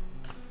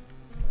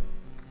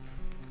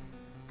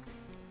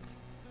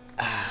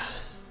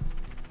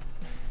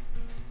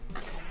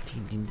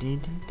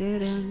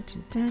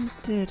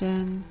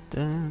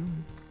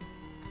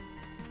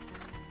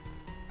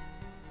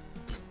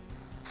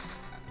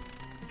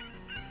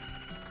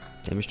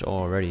 Damage to all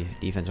already.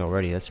 Defense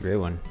already. That's a great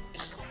one.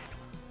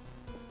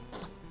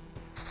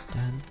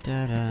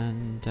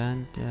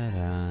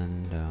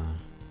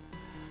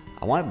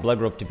 I want Blood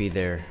Growth to be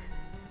there.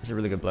 That's a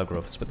really good Blood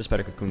Growth. Let's put the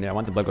Spider Cocoon there. I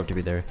want the Blood Growth to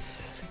be there.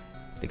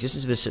 The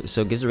existence of this,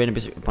 so it gives a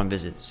random upon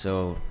visit.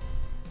 So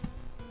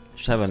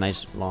just have a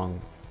nice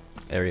long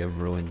area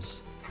of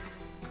ruins.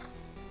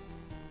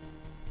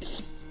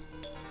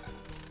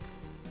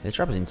 This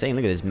drop is insane.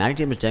 Look at this.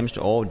 Magic damage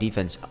to all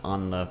defense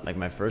on the like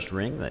my first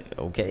ring. Like,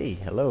 okay,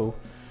 hello.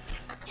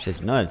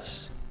 Shit's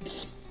nuts.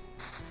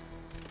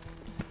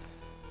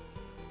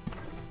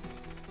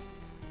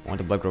 I want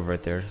the Blood Grove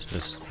right there. So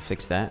let's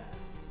fix that.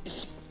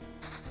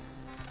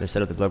 Let's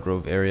set up the Blood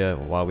Grove area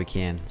while we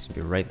can. It's gonna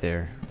be right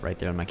there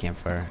on my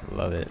campfire.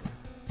 Love it.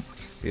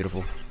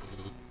 Beautiful.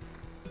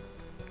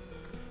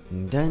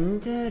 Dun,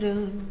 dun,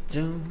 dun,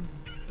 dun.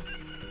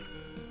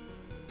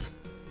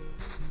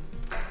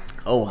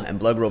 Oh, and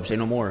Blood Grove, say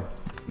no more.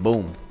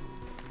 Boom.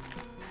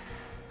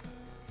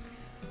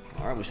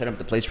 Alright, we set up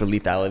the place for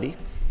lethality.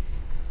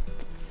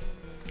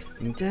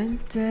 Dun,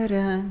 dun,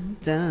 dun,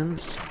 dun.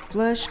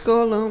 Flesh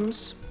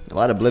golems. A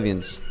lot of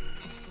oblivions.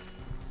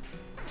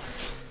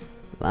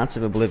 Lots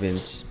of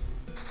oblivions.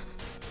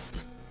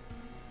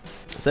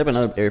 Let's set up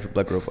another area for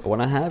Blood Grove. What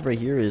I have right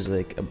here is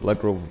like a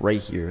Blood Grove right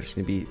here. It's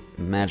gonna be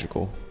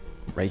magical.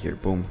 Right here,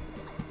 boom.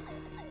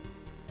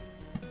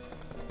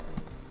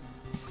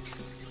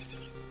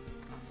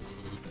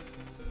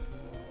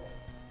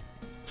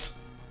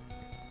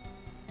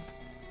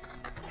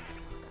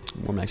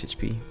 More max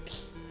HP.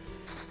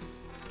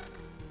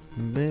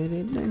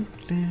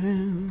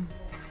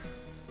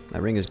 My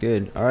ring is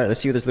good. Alright, let's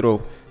see what this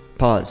little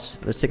pause.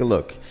 Let's take a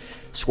look.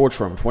 Scorch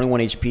Worm, 21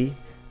 HP.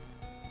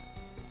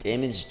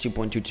 Damage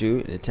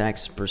 2.22. It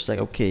attacks per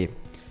second. Okay.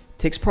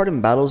 Takes part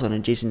in battles on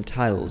adjacent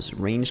tiles.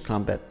 Ranged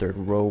combat third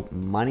row.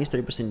 Minus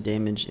 30%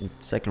 damage in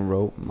second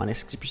row.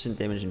 Minus 60%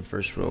 damage in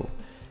first row.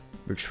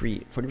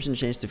 Retreat. 40%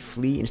 chance to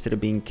flee instead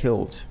of being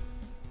killed.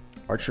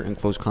 Archer in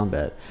close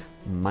combat.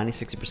 Minus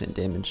 60%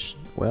 damage.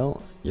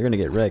 Well, you're gonna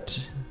get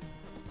wrecked.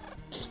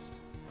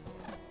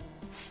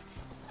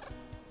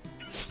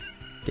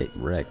 Get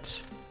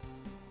wrecked.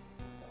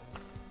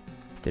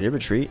 Did it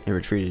retreat? It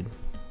retreated.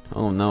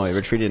 Oh no, it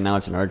retreated. Now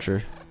it's an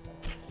archer.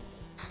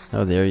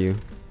 How dare you?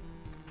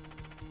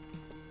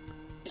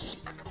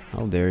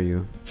 How dare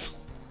you?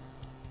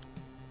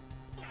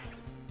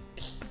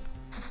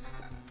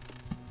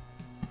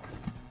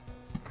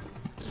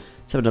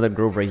 Let's have another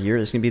grove right here.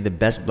 This is going to be the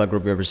best Blood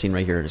Grove we've ever seen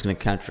right here. It's going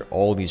to capture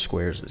all these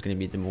squares. It's going to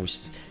be the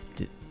most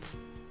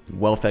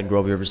well-fed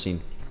grove we've ever seen.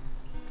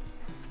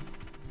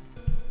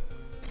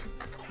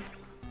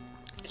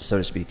 So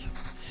to speak.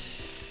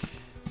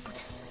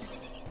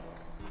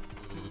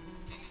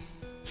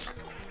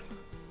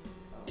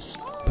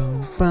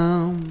 Boom,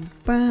 boom,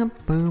 boom,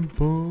 boom,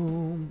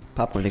 boom.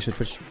 Popcorn, thanks for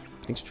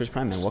Twitch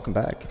Prime, man. Welcome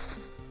back.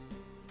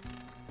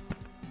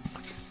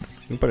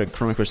 You can put a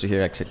chroma crystal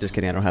here. Just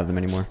kidding, I don't have them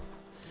anymore.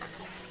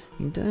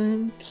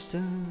 Dun,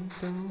 dun,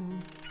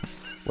 dun.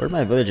 Where are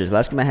my villages?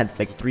 Last game I had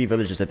like 3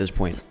 villages at this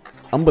point.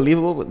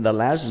 Unbelievable. The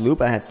last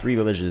loop I had 3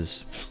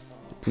 villages.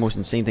 Most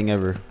insane thing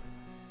ever.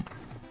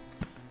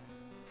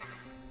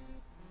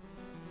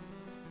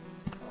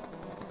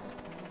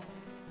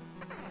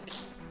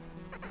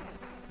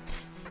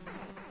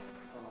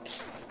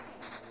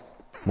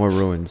 More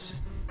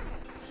ruins.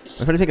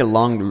 I'm trying to pick a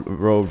long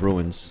row of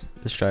ruins.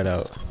 Let's try it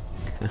out.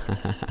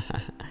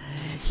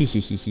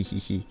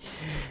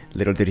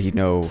 Little did he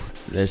know,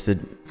 there's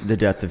the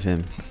death of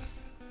him.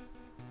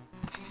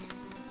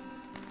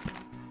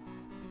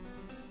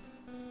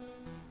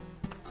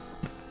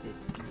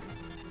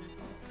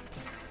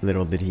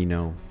 Little did he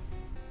know.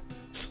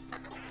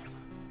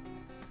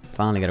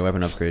 Finally got a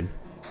weapon upgrade.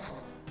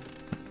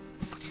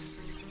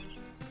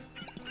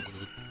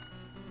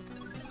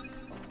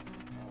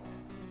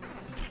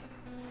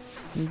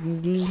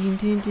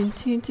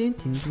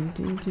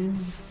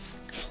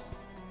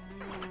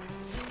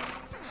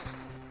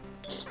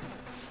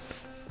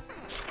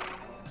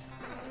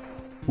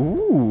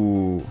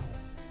 Ooh.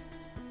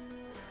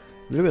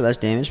 little bit less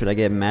damage, but I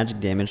get magic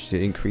damage to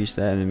increase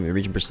that and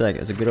region per sec.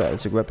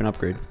 It's a weapon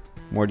upgrade.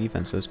 More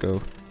defense. Let's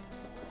go.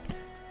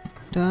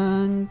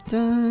 Dun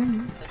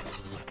dun.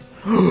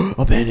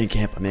 Abandoned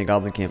camp. I mean,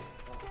 goblin camp.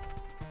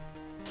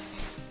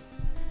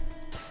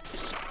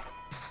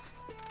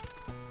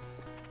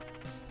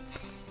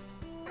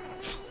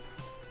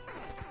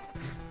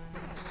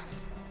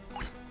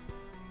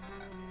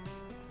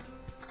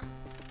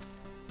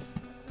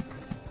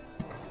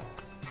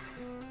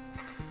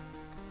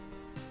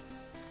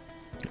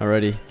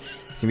 Alrighty,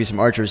 there's gonna be some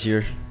archers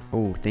here.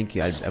 Oh, thank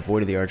you. I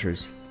avoided the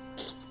archers,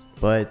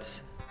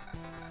 but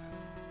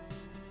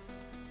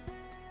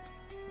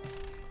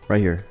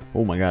right here.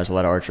 Oh my gosh, a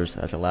lot of archers.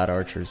 That's a lot of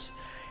archers.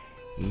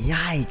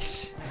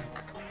 Yikes!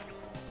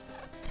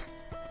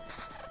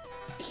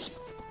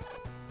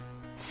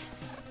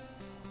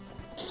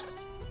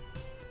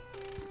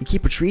 You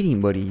keep retreating,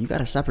 buddy. You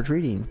gotta stop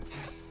retreating.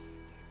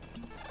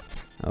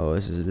 Oh,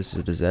 this is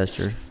a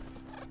disaster.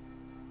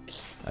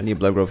 I need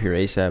blood growth here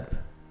ASAP.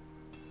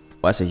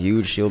 Well, that's a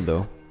huge shield,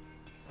 though.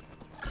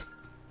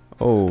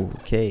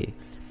 Okay.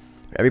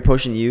 Every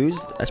potion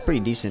used, that's pretty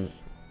decent.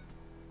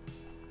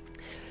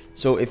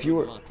 So if you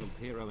were...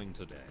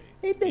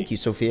 Hey, thank you,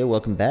 Sophia.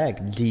 Welcome back.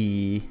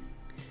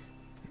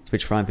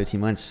 Twitch Prime, 15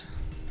 months.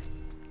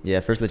 Yeah,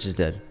 first Lich is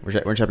dead. We're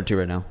in chapter 2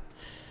 right now.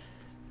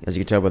 As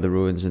you can tell by the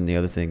ruins and the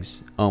other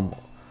things. 10%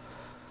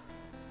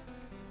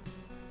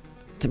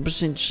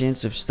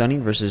 chance of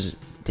stunning versus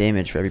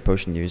damage for every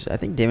potion used. I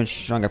think damage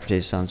strong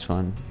aftertaste sounds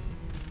fun.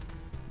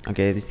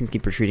 Okay, these things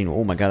keep retreating.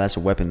 Oh my god, that's a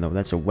weapon though.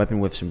 That's a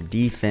weapon with some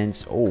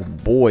defense. Oh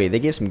boy, they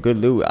gave some good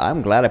loot.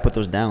 I'm glad I put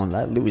those down.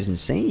 That loot is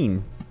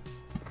insane.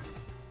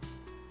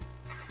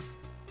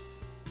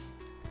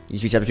 You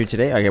beat chapter 2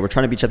 today? Okay, we're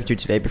trying to beat chapter 2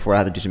 today before I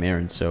have to do some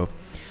errands. So,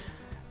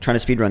 trying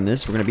to speedrun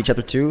this. We're going to beat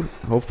chapter 2,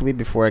 hopefully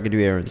before I can do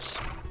errands.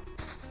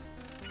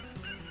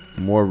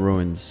 More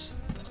ruins.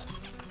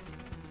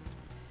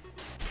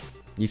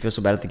 You feel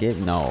so bad at the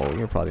game? No,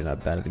 you're probably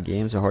not bad at the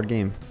game. It's a hard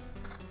game.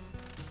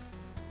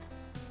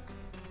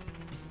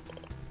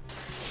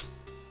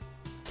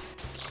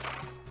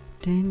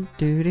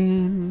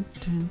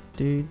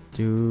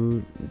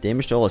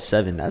 Damage to all is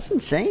 7. That's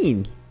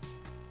insane.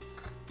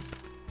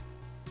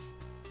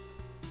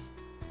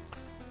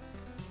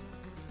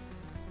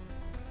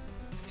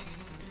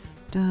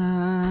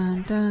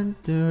 Dun, dun,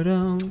 dun,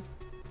 dun.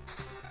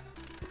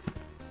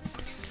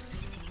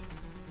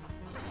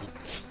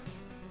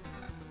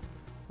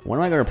 When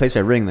am I going to replace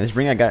my ring? This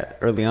ring I got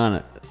early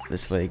on,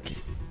 this like,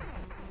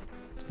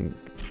 it's been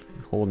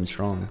holding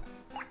strong.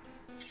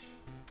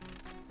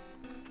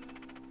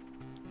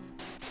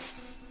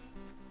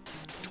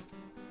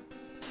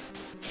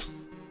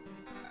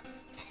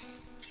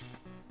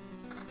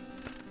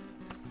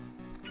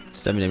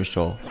 Seven damage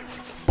toll.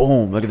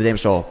 Boom! Look at the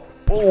damage toll.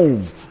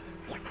 Boom!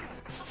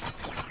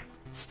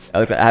 I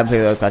haven't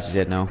played the other classes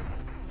yet. No.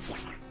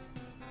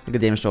 Look at the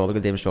damage toll. Look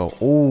at the damage toll.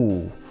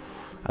 Ooh!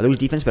 I lose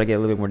defense, but I get a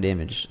little bit more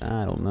damage.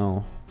 I don't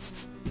know.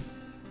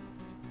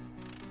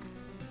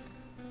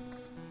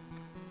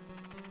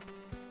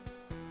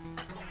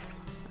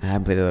 I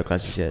haven't played the other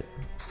classes yet.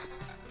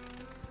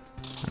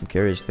 I'm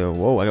curious though.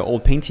 Whoa! I got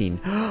old painting.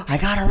 I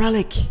got a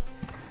relic.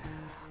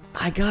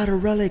 I got a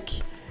relic.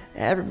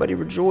 Everybody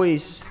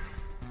rejoice.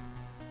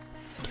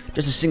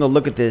 Just a single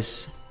look at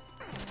this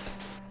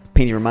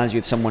painting reminds you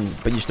of someone,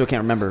 but you still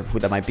can't remember who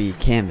that might be.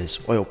 Canvas,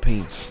 oil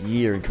paints,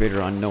 year, and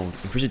creator unknown.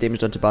 Increases damage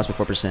done to boss by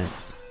 4%.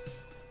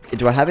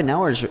 Do I have it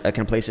now, or I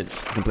can place it?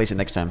 I can place it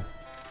next time.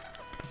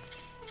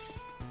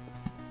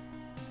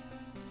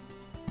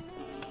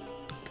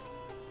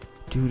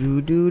 Do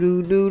do do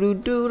do do do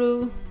do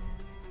do.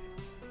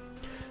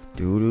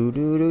 Do do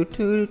do do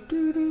do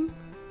do do.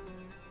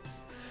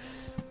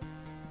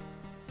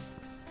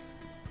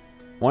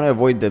 I want to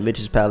avoid the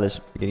Lich's Palace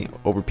getting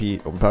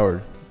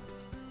overpowered.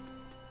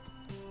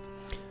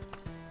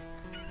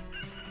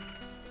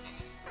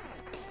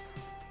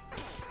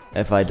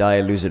 If I die,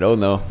 I lose it. Oh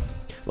no.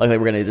 Luckily,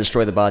 we're going to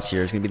destroy the boss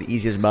here. It's going to be the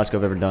easiest boss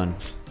I've ever done.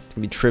 It's going to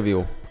be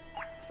trivial.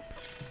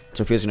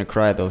 Sophia's going to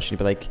cry though. She'll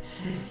be like,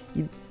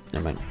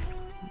 never mind.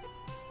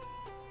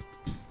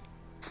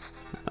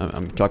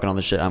 I'm talking on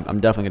the shit. I'm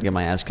definitely going to get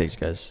my ass kicked,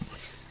 guys.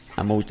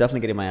 I'm most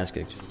definitely getting my ass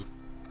kicked.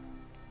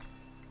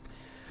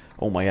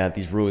 Oh my god,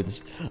 these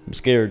ruins. I'm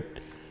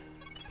scared.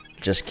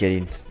 Just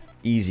kidding.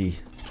 Easy.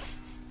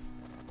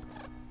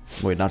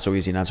 Wait, not so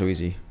easy, not so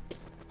easy.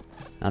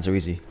 Not so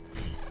easy.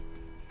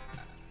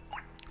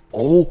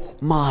 Oh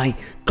my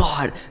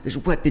god, this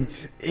weapon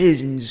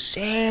is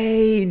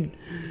insane.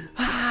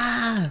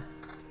 Ah!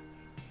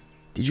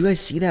 Did you guys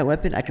see that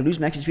weapon? I can lose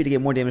max HP to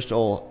get more damage to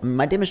all. I mean,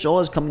 my damage to all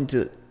is coming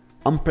to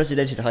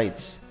unprecedented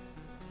heights.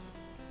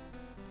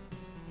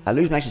 I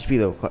lose max HP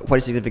though, quite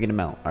a significant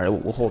amount. Alright,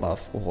 we'll hold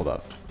off. We'll hold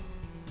off.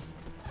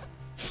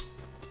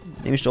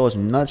 Damage to all is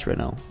nuts right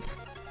now.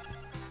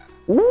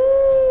 Ooh!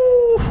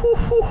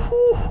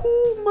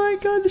 Oh my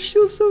god, the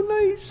shield's so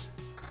nice.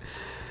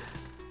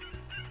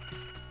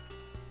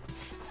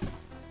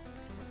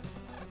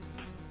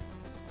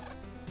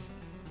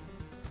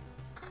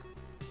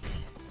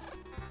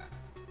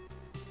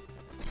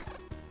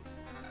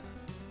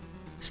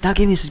 Stop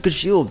giving me such good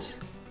shields.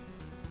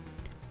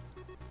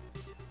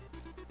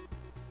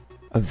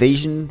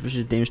 Evasion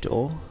versus damage to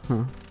all?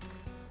 Huh.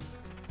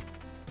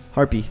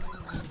 Harpy.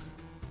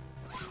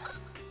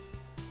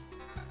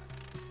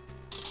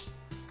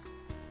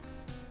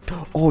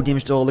 Oh,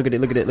 damage to all. Look at it,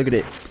 look at it, look at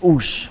it.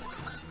 Oosh.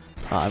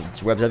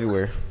 It's webs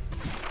everywhere.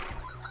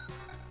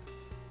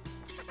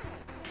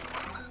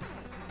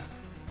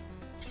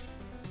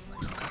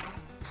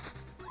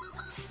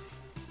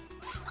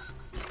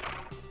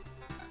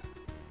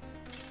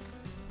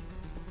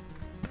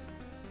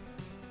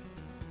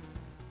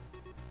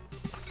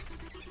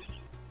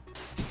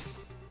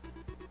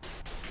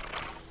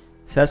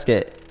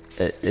 Sasuke,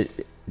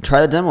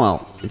 try the demo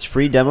out. It's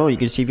free demo. You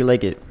can see if you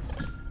like it.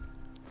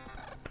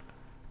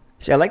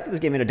 See, I like that this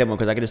game made a demo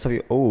because I can just tell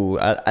you. Oh,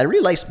 I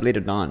really like Blade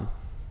of Dawn,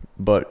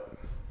 but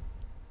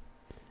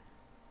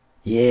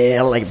yeah,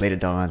 I like Blade of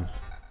Dawn.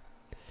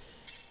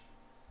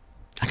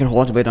 I can hold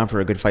on to Blade of Dawn for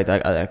a good fight.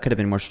 I could have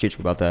been more strategic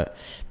about that.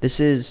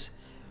 This is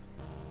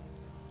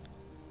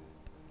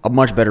a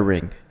much better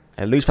ring.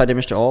 I lose 5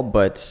 damage to all,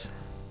 but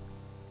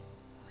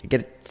I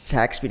get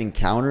attack speed and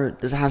counter.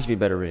 This has to be a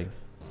better ring.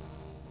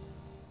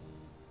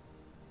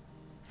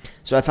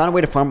 So I found a way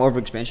to farm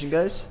overexpansion,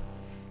 guys.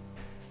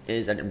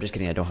 I'm just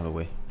kidding, I don't have a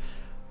way.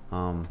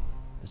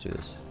 Let's do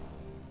this.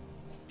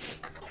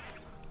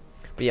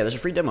 But yeah, there's a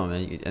free demo,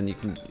 man, and you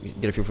can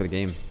get a feel for the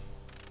game.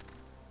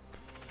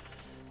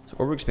 So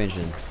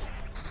overexpansion.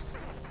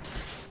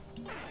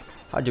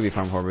 How do we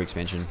farm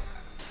overexpansion?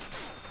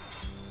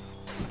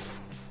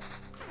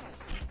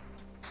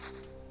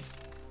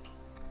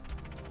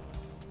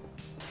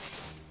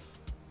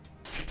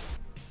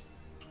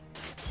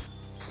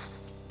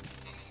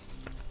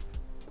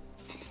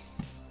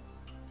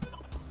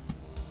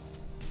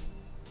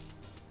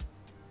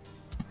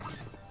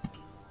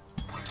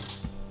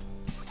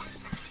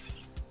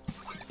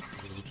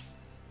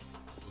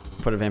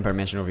 Put a vampire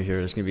mansion over here.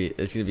 It's gonna be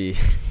it's gonna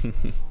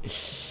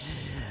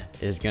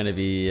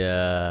be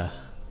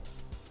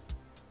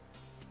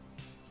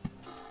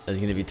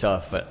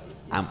tough, but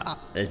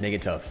let's make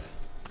it tough.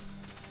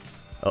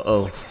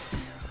 Uh-oh.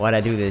 Why'd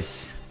I do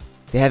this?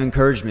 They have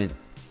encouragement.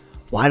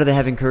 Why do they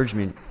have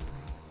encouragement?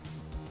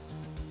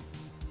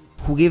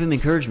 Who gave him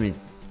encouragement?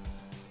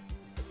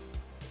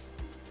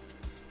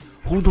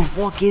 Who the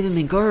fuck gave him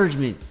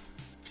encouragement?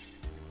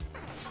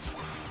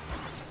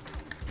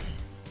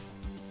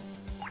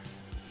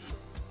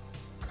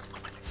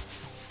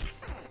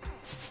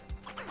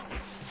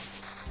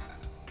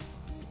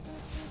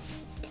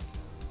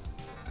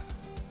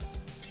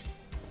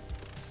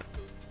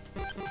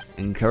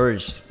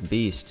 Encouraged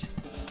beast.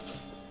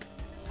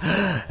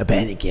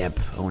 Abandoned camp.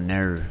 Oh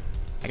no.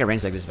 I could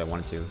range like this if I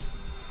wanted to.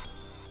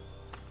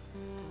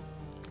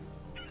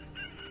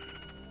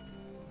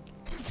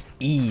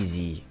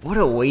 Easy. What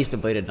a waste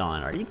of Blade of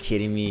Dawn. Are you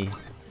kidding me?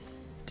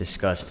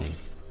 Disgusting.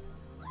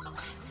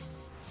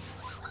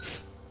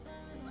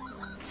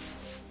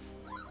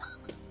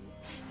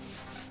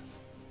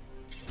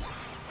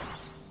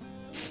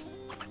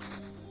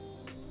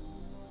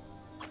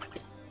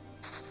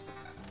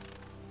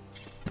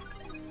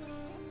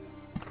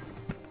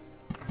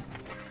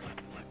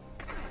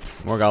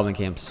 More goblin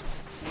camps.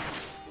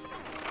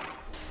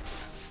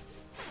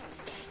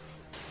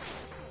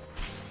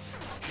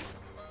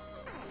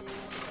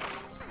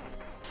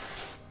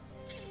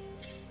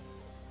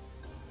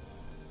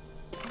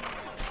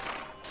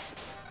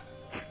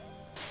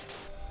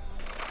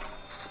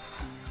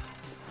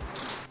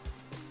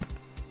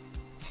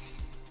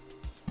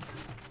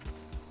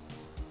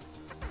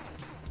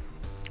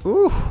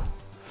 Ooh.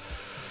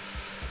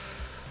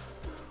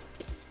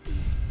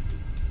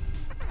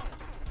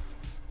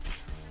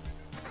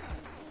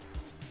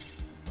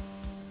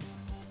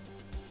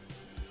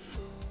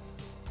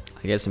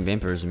 I get some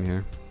vampirism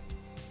here.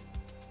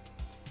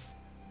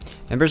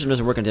 Vampirism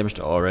doesn't work on damage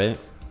to all, right?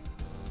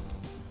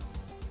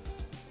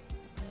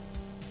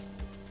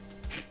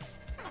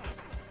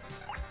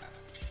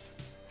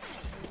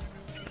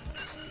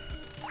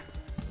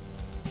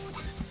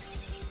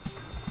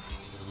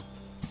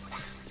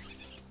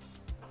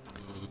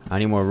 I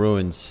need more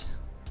ruins.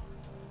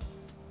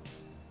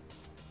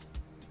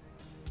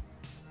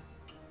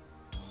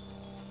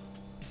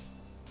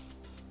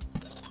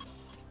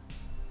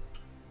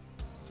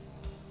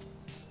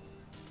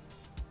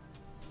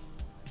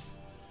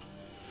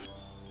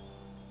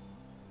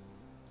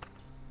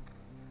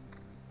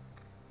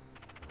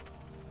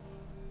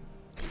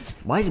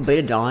 Why is Blade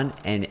of Dawn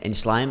and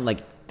Slime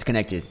like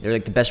connected? They're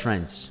like the best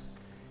friends.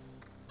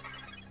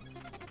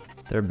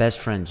 They're best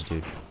friends,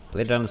 dude.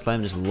 Blade of Dawn and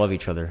Slime just love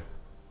each other.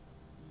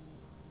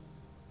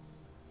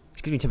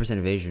 Just gives me 10%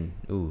 evasion.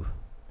 Ooh.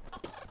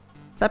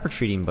 Stop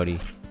retreating, buddy.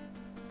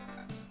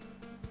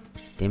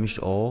 Damage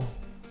to all.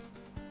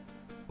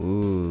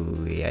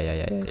 Ooh,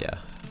 yeah.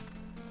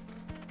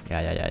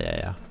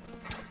 Yeah.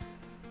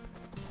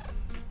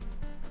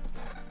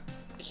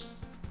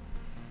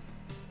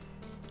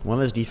 One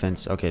less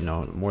defense. Okay,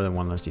 no, more than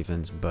one less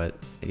defense, but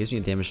it gives me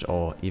damage to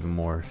all even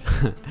more.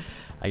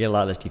 I get a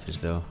lot less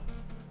defense though.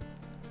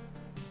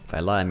 If I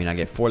lie, I mean I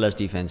get 4 less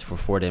defense for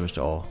 4 damage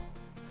to all.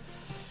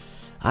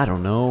 I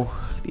don't know.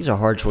 These are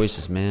hard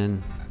choices,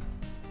 man.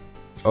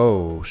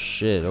 Oh,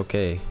 shit.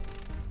 Okay.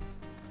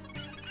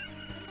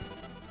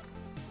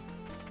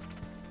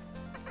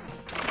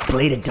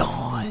 Blade of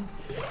Dawn.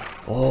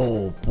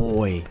 Oh,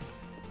 boy.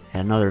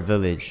 Another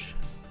village.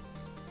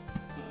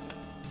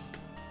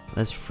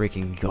 Let's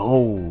freaking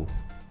go.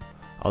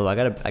 Although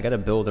I gotta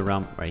build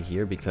around right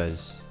here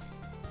because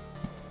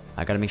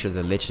I gotta make sure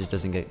the Lich just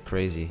doesn't get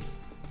crazy.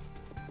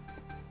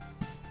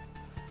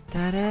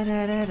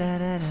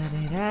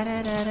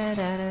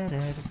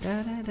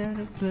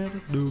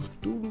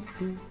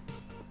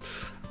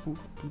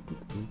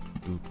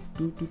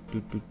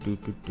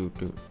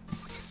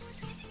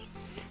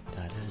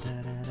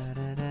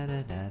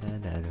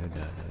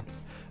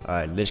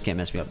 Alright, Lich can't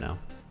mess me up now.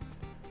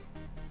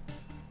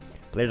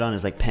 Blade on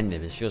is like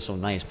Pendib. It feels so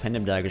nice.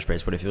 Pendib Dagger Spray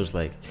is what it feels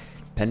like.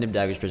 Pendib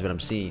Dagger Spray is what I'm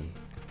seeing.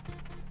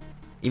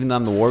 Even though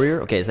I'm the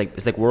warrior, okay,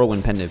 it's like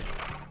Whirlwind Pendib.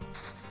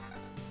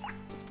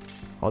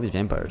 All these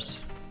vampires.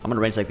 I'm gonna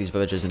range like these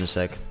villagers in a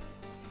sec.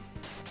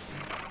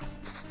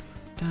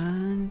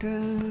 Dun,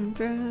 dun,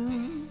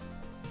 dun.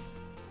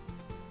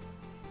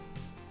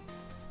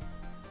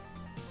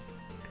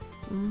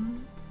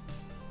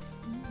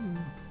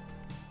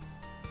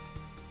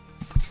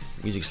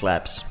 Music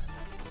slaps.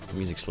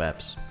 Music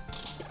slaps.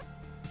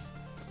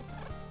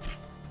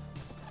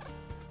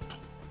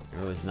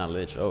 Oh, it's not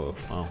Lich. Oh,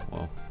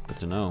 well, good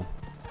to know.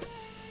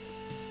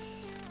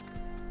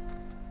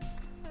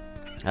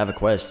 I have a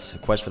quest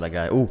for that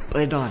guy. Ooh,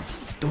 Blade of Dawn.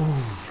 Dude,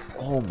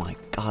 oh my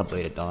god,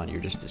 Blade of Dawn,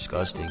 you're just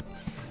disgusting.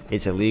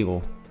 It's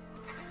illegal.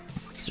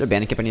 Is there a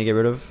bandit cap I need to get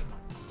rid of?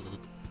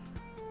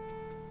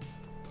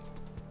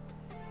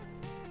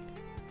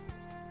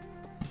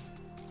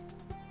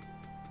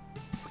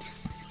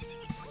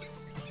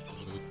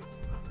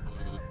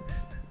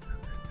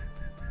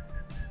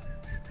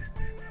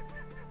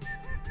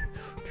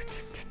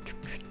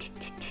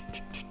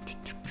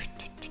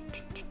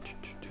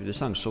 Dude, this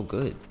song's so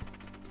good.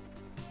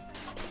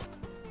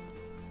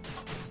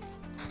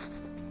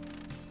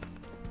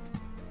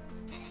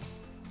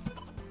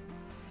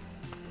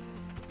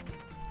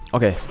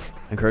 Okay,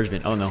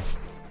 encouragement. Oh no.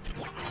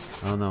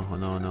 Oh no, oh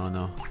no, no,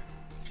 no.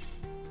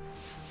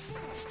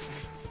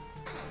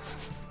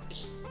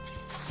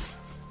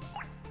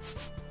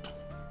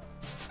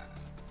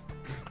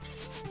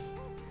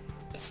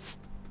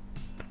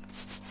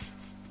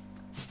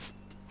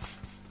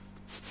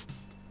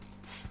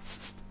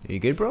 Are you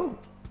good, bro?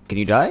 Can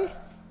you die?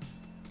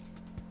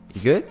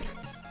 You good?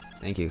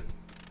 Thank you.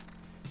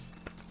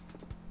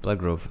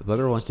 Bloodgrove.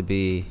 Bloodgrove wants to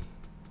be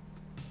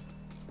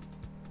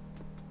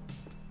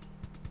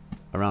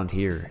around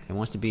here. It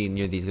wants to be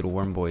near these little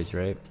worm boys,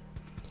 right?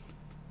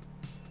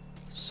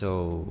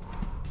 So,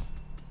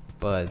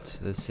 but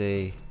let's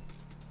say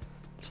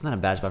it's not a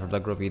bad spot for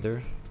Bloodgrove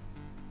either.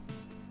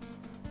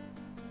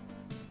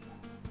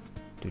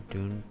 I'm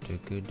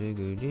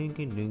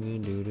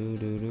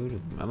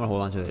gonna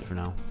hold on to it for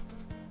now.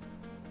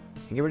 I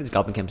can get rid of these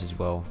goblin camps as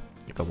well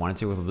if I wanted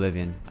to with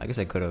Oblivion. I guess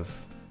I could have.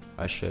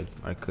 I should,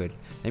 or I could.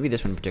 Maybe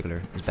this one in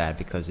particular is bad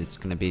because it's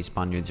gonna be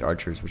spawned near these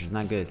archers, which is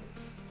not good.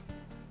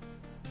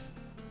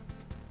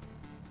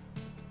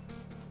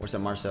 What's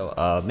up,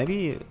 Marcel?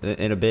 Maybe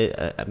in a bit.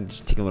 I'm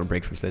just taking a little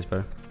break from Slay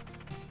Spire.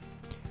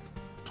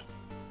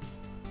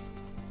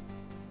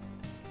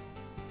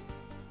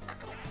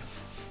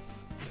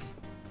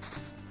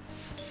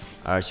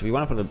 Alright, so we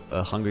want to put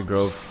a Hungry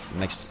Grove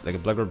next, like a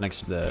Blood Grove next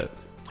to the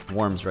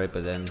worms, right?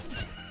 But then,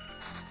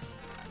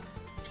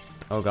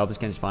 oh, goblins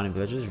can't spawn in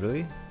villages,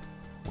 really?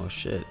 Well,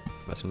 shit.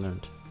 Lesson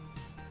learned.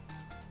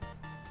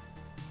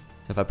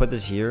 So if I put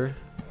this here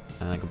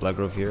and like a Blood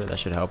Grove here, that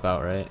should help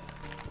out, right?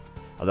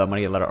 Although I'm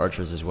gonna get a lot of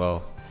archers as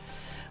well.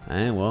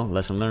 And well,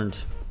 lesson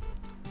learned.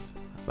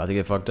 About to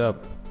get fucked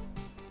up.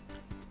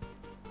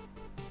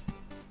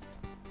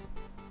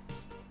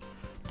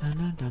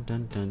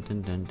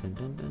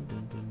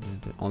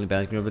 Only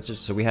bad villages.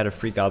 So we had a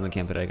free goblin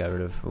camp that I got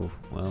rid of. Oh,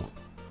 well.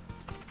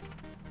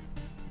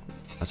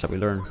 That's how we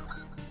learn.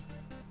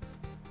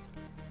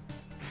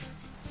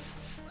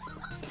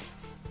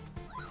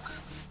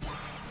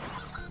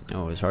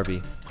 Oh, it's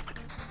Harpy.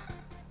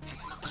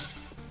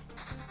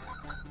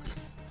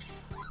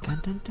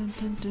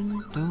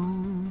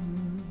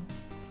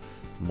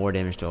 More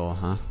damage to all,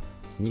 huh?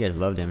 You guys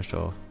love damage to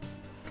all.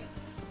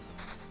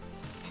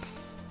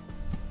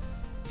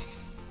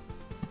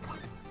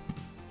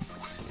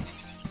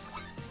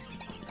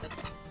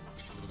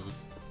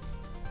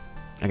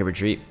 I can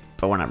retreat,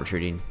 but we're not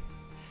retreating.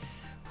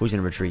 Who's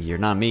gonna retreat here?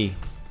 Not me.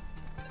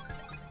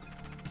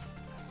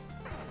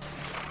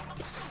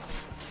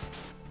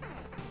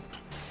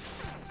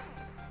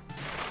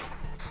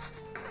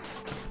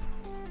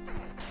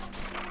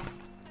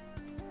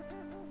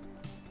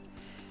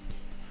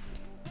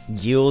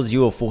 Deals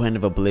you a full hand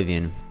of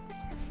Oblivion.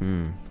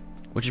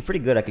 Which is pretty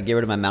good. I could get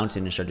rid of my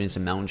mountain and start doing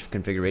some mountain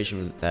configuration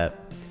with that.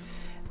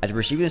 After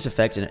receiving this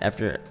effect and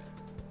after...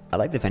 I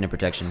like the Phantom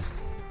Protection.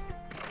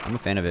 I'm a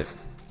fan of it.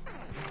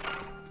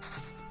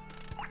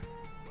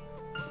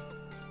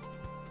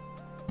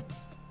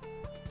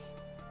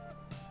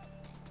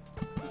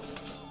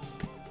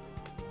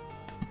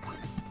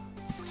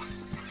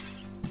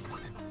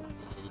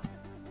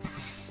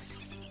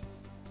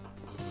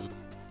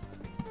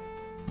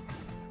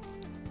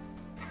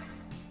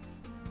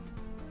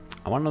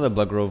 I want another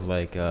blood grove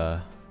like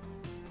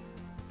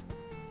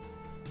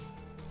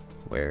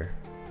where?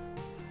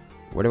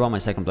 Where do I want my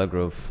second blood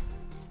grove?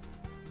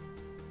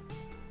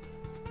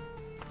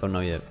 Don't know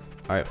yet.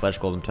 Alright, flash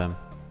golem time.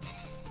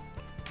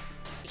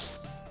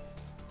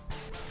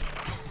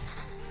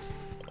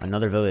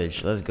 Another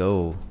village. Let's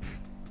go.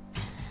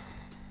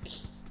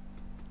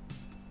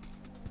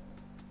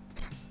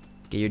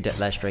 Get your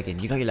last strike in.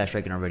 You got your last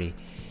strike in already.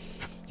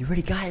 You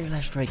already got your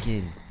last strike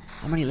in.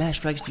 How many last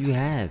strikes do you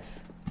have?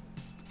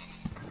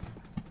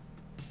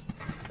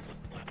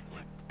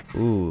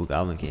 Ooh,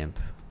 goblin camp.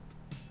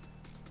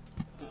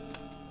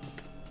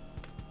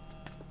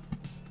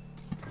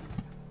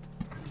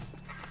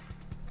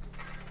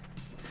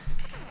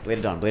 Blade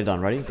it on,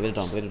 ready? Blade it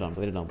on, blade it on,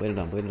 blade it on, blade it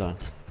on, blade it on.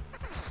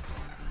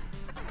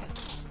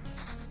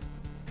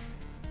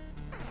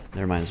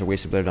 Never mind, it's a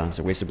wasted blade it on, it's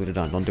a wasted blade it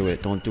on. Don't do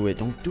it, don't do it,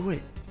 don't do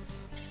it.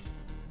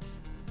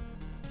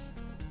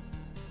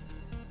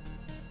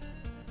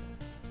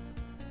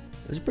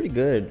 This is pretty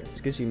good.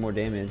 This gives me more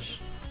damage.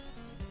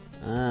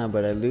 Ah,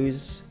 but I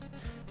lose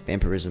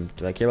vampirism.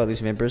 Do I care about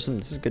losing vampirism?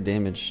 This is good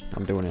damage.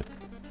 I'm doing it.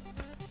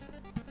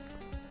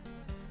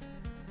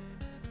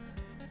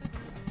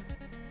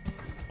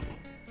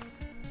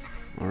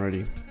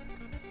 Alrighty.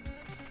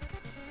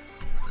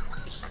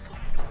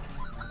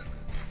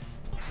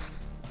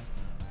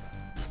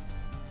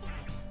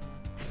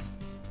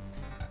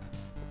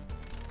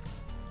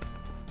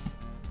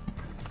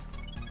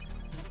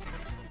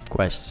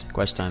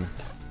 Quest time.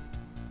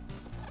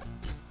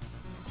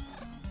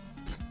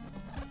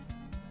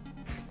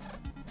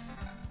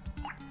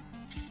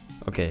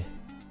 Okay.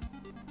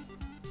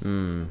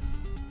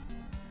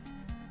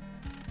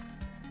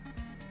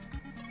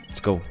 Let's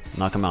go.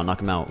 Knock him out, knock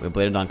him out. We have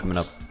Bladed Dawn coming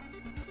up.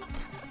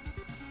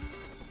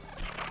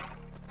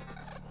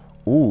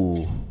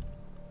 Ooh.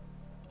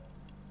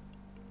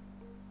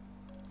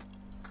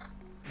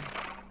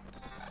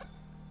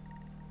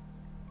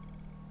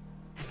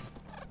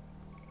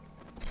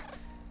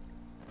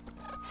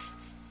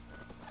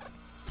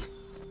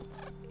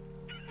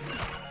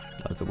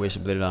 That was the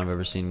worst Bladed Dawn I've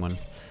ever seen one.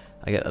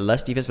 I get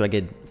less defense, but I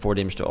get 4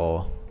 damage to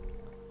all.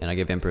 And I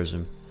get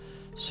Vampirism.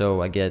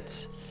 So I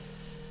get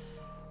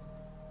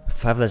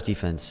 5 less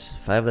defense.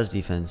 5 less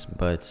defense,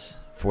 but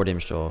 4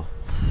 damage to all.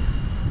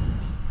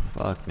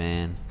 Fuck,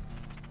 man.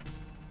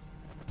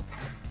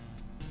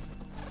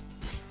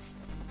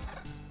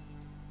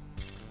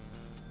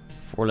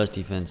 Four less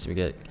defense, we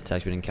get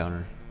attack speed and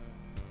counter.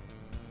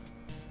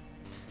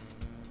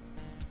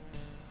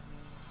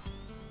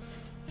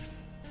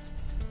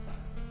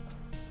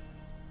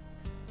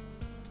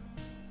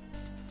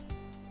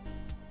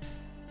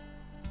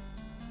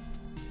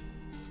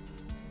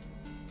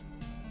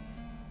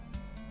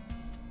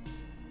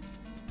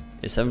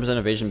 Is 7%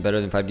 evasion better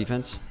than 5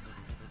 defense?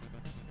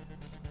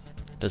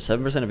 Does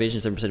 7% evasion,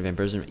 7%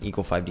 vampirism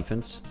equal 5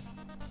 defense?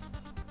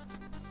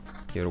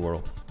 Give it a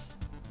whirl.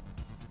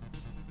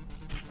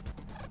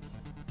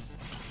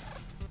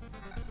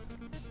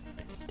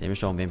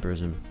 Damage on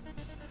vampirism.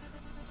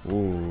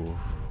 Ooh.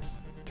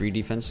 3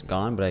 defense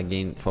gone, but I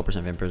gained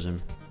 12%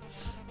 vampirism.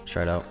 Let's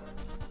try it out.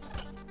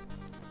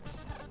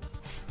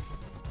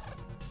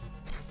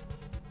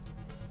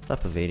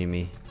 Stop evading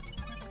me,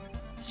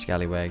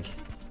 scallywag.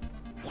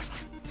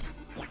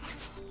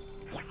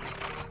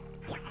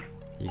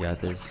 You got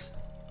this.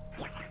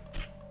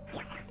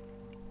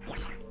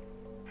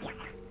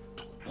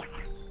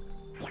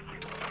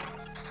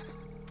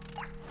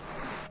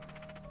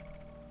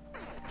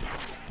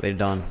 Laid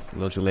it on, a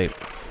little too late.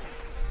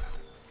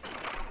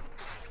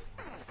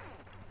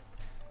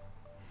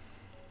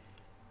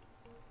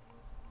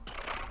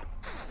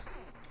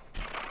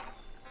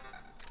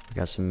 We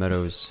got some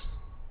meadows.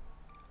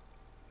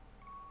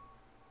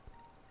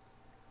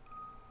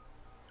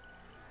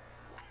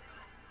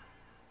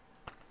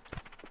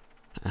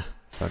 Ah,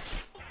 fuck.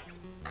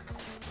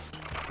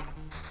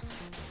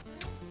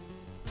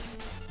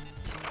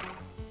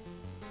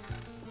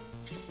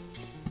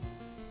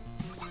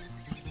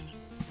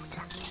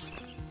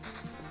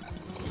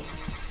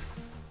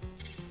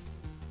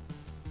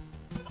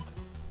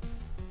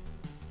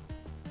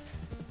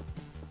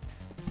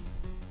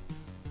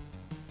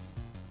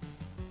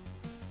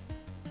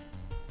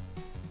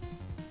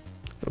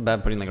 Feel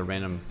bad putting like a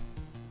random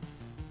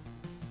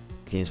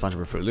game sponsored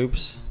for Fruit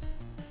Loops.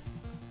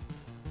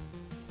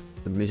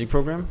 The music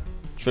program?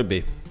 Should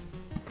be.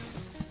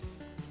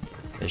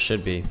 It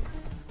should be.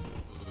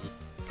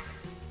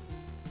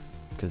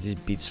 Because these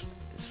beats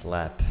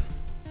slap.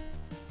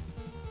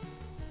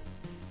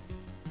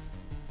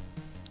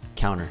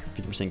 Counter.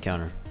 50%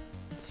 counter.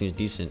 Seems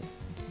decent.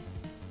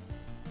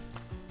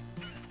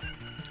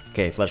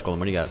 Okay, Flesh Golem,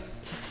 what do you got?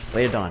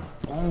 Lay it on.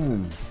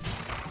 Boom!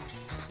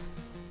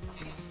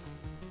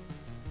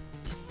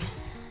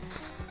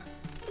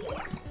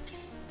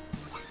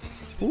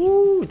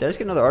 Ooh, did I just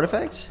get another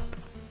artifact?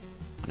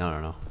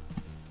 No.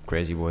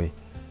 Crazy boy.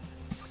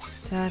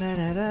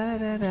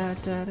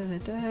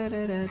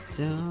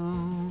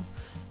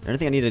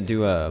 Anything I need to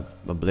do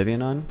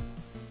Oblivion on?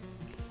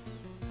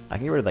 I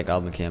can get rid of that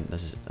Goblin Camp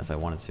if I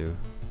wanted to.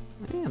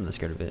 I'm not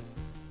scared of it.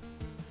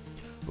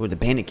 Oh, the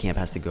bandit camp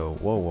has to go.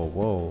 Whoa, whoa,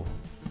 whoa.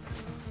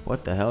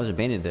 What the hell is a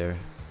bandit there?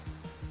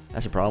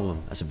 That's a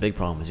problem. That's a big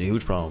problem. It's a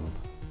huge problem.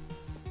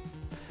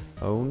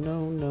 Oh,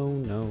 no, no,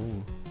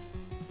 no.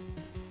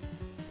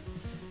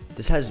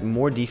 This has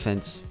more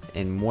defense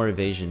and more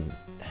evasion.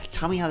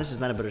 Tell me how this is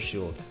not a better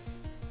shield.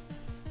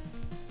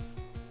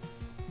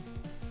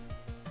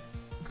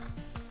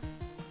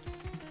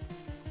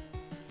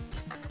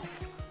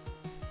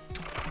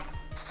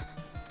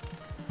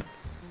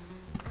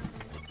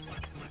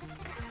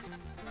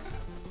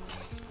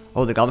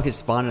 Oh, the goblin can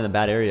spawn in a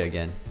bad area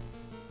again.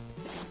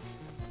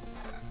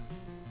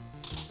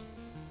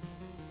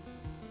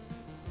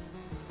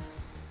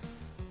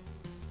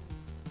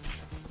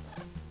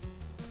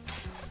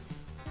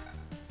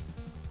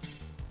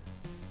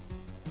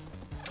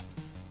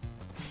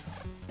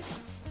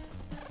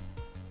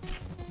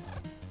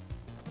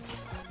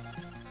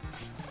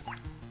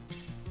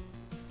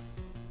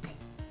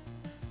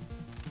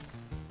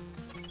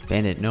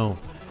 Bandit, no.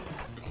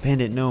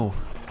 Bandit, no.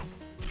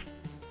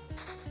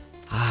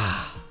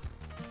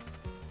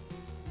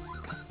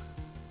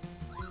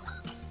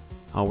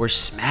 Oh, we're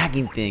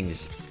smacking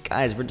things.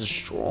 Guys, we're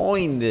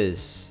destroying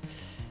this.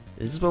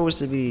 This is supposed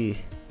to be...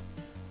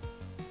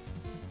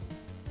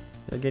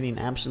 They're getting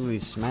absolutely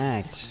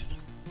smacked.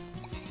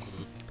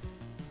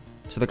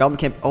 So the goblin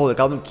can't... Oh, the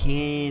goblin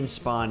can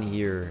spawn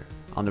here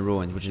on the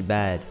ruins, which is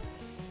bad.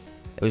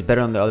 It was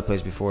better on the other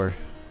place before.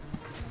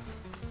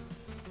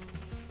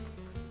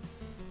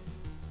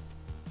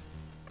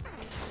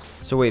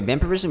 So wait,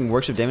 vampirism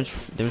works with damage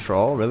for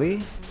all? Really?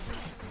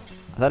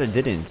 I thought it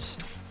didn't.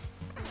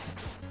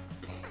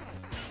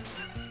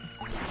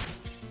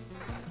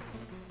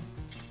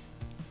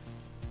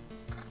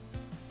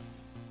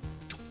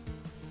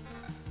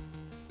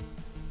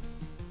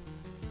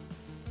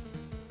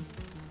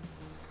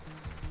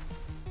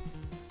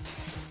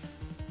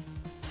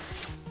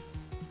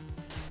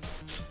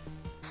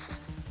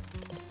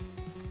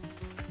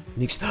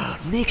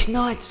 Mixed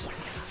nuts!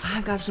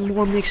 I've got some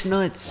more mixed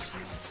nuts.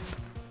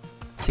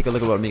 Take a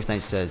look at what mixed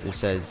nuts says. It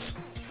says,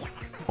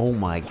 oh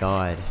my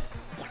god.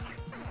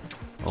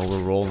 Oh,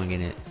 we're rolling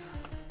in it.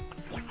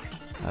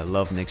 I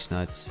love mixed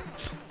nuts.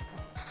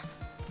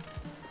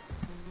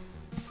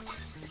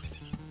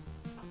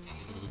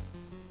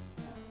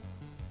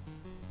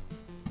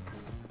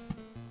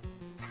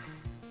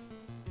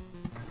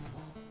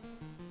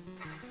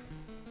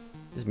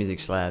 This music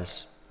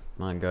slaps.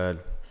 My god.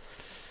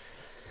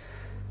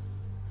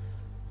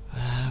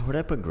 Where'd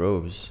I put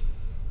groves?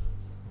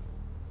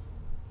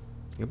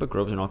 You put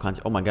groves in all kinds.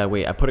 Oh my god,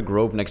 wait, I put a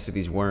grove next to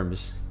these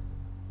worms.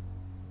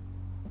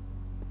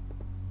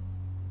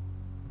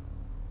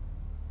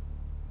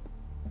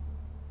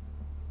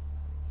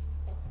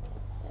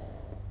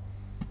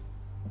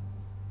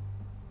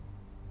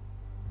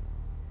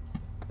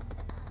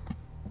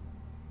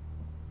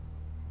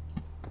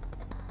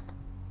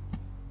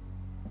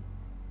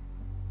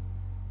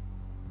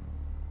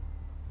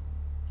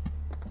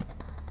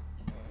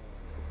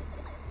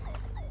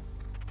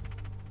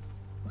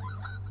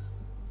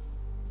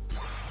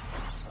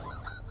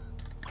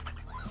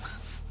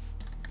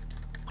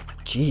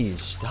 Jeez,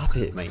 stop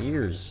it, my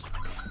ears.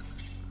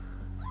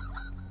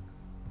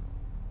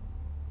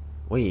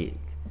 Wait,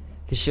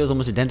 this shield's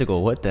almost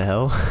identical. What the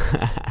hell?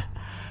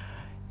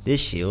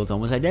 This shield's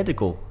almost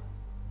identical.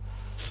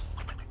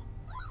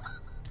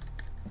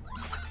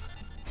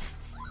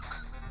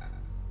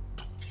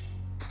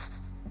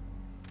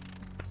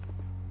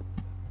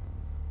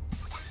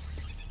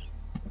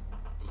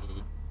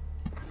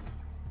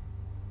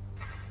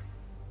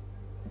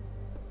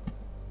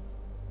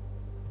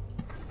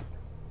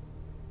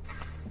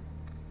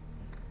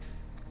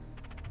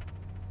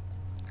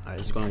 Alright,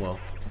 this is going well.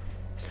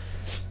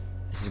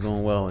 This is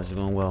going well. This is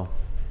going well.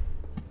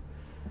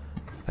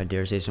 If I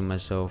dare say so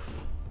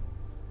myself.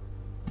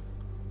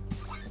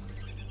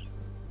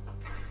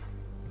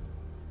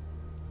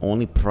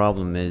 Only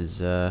problem is,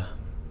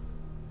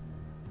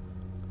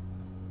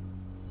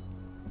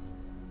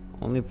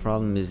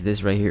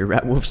 this right here.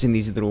 Rat wolves in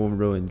these little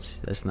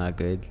ruins. That's not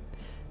good.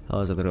 That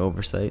was a little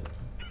oversight.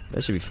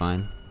 That should be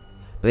fine.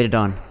 Blade of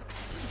Dawn.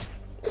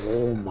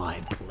 Oh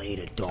my, Blade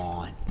of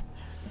Dawn.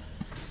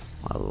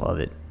 I love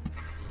it.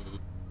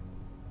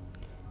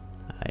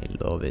 I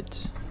love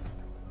it.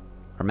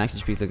 Our max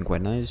HP is looking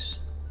quite nice.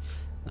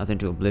 Nothing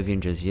to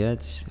oblivion just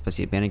yet. If I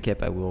see a bandit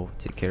cap, I will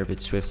take care of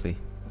it swiftly.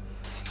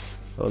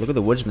 Oh, look at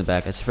the woods in the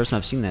back. That's the first time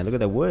I've seen that. Look at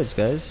that woods,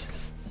 guys.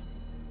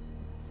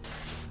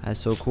 That's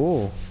so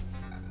cool.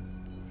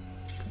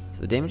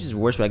 So the damage is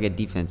worse, but I get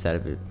defense out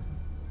of it.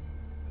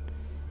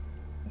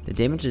 The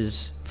damage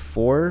is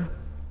 4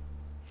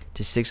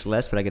 to 6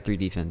 less, but I get 3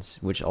 defense,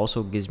 which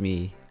also gives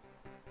me...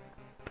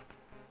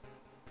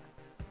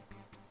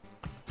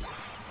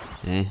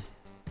 Eh.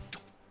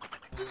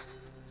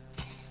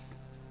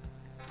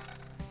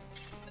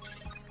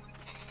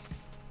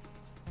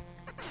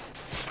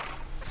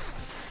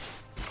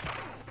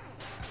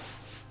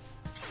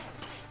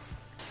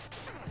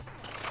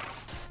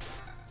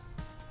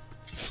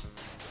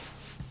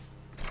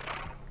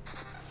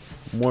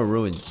 More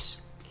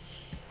ruins.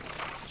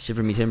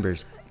 Shiver me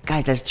timbers.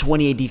 Guys, that's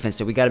 28 defense,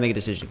 so we gotta make a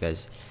decision,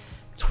 guys.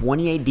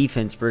 28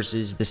 defense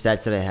versus the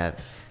stats that I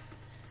have.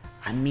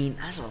 I mean,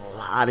 that's a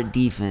lot of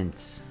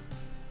defense.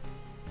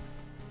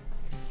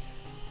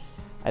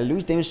 I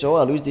lose damage to all,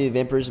 I lose the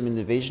vampirism and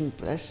the evasion,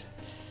 but that's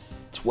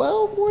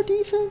 12 more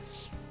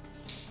defense.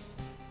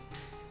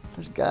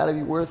 That's gotta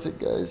be worth it,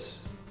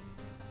 guys.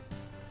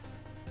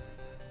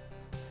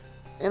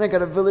 And I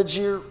got a village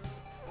here.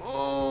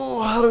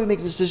 Oh, how do we make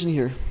a decision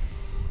here?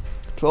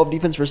 12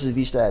 defense versus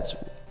these stats.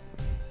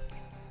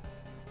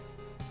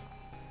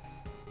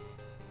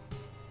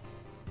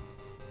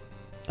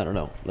 I don't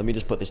know. Let me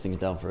just put these things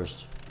down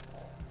first.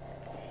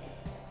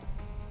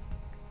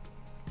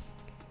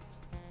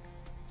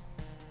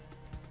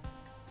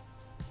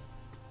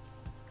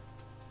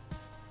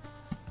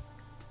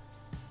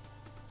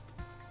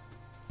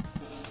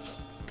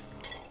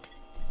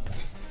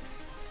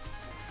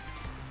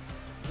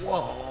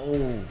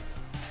 Whoa.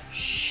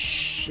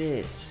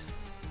 Shit.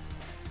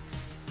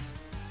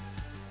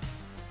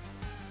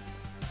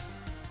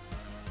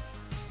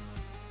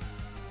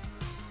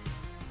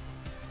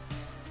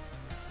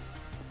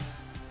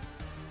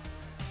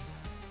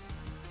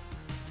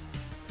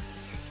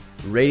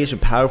 Radius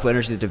of powerful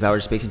energy that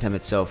devours space and time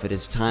itself. It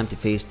is time to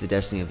face the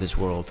destiny of this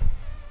world.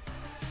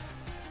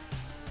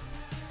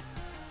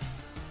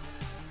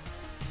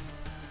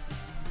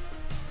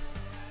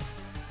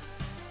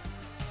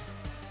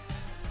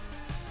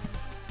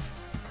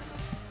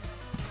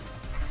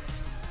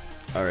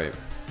 Alright.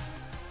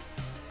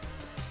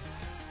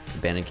 It's a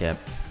bandit cap.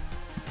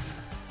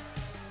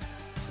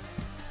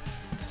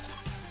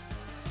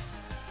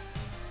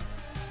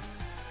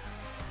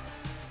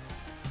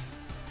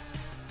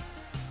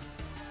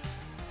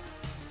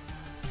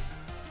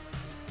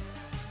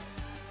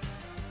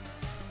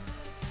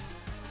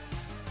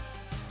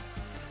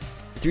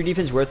 Three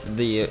defense worth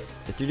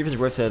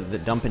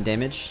the dump and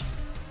damage.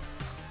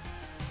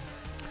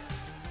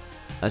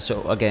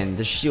 So again,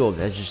 the shield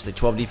has just the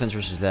 12 defense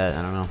versus that.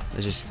 I don't know.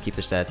 Let's just keep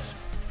the stats.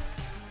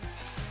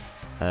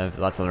 I have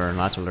lots to learn.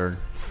 Lots to learn.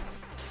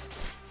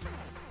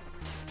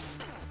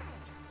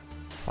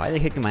 Why are they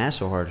kicking my ass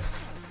so hard?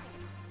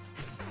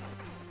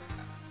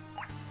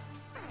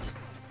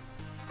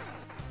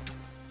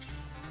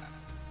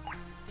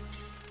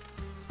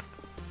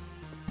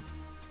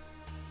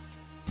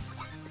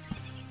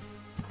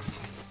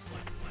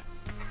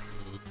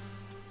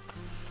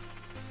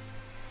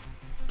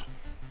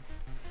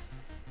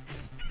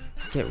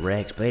 Get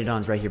Rex.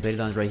 Bladedon's right here.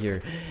 Bladedon's right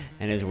here.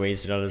 And it's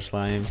wasted on the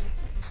slime.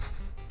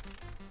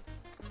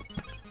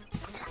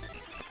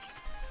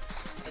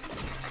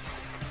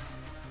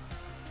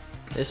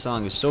 This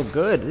song is so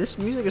good. This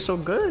music is so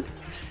good.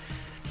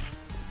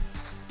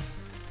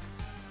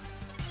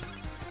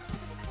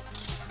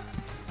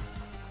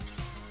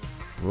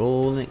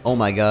 Rolling. Oh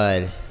my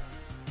god.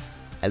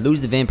 I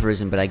lose the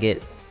vampirism, but I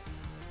get...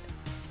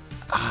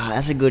 Ah,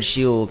 that's a good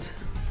shield.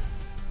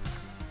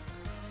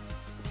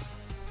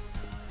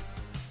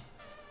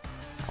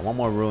 I want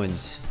more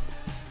ruins.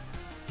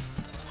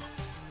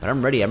 But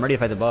I'm ready. I'm ready to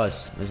fight the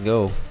boss. Let's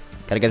go.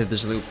 Gotta get through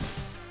this loop.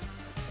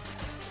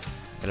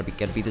 Gotta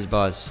beat this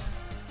boss.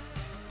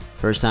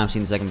 First time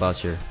seeing the second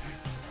boss here.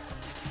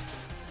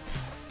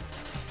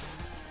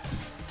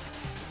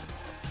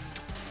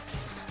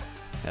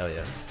 Hell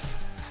yeah.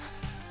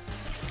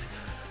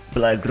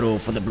 Blood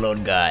grove for the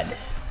blood god.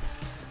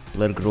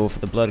 Blood grove for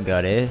the blood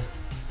god, eh?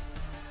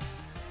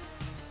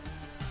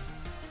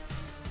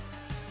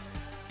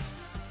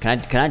 Can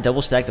I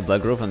double stack the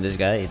blood growth on this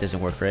guy? It doesn't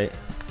work, right?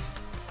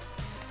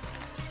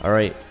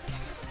 Alright.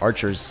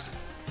 Archers.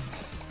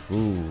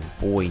 Ooh,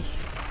 boy.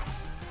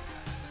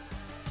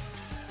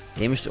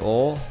 Damage to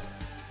all.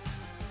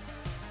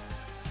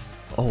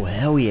 Oh,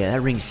 hell yeah.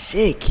 That ring's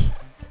sick.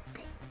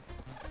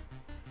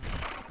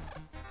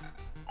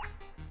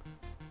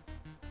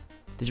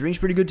 This ring's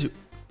pretty good too.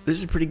 This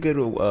is pretty good.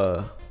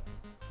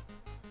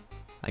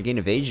 I gain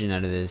evasion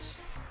out of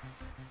this.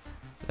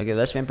 I get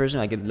less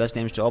vampirism, I get less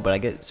damage to all, but I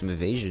get some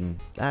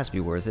evasion. That has to be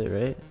worth it,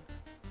 right?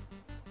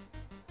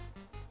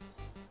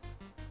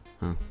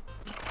 Huh.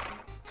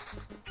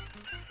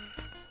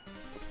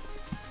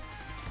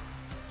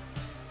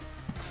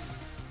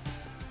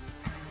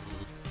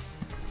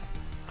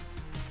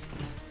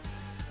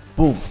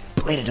 Boom!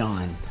 Bladed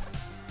on!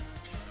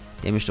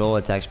 Damage to all,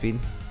 attack speed.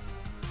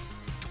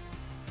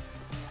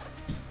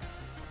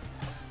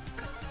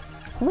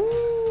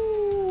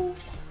 Woo!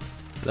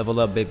 Level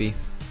up, baby.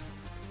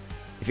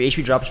 If your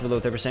HP drops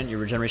below 30%, your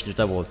regeneration is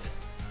doubled.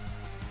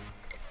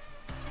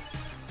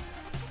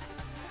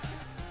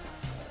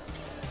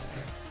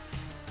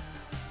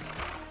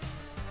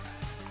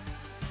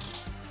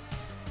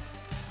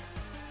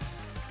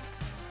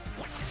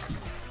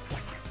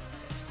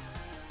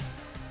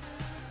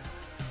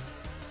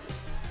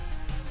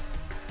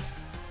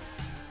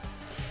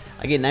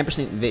 I get 9%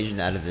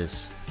 evasion out of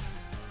this.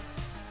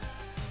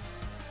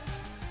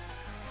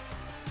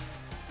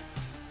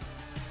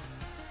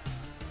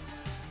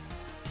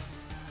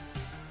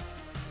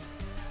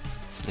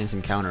 And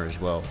some counter as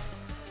well.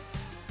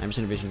 9%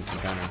 evasion is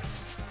encounter.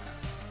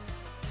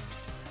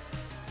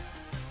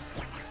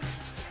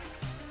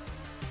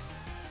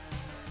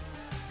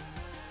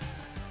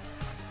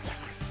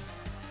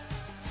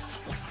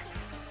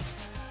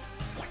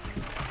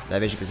 That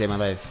evasion could save my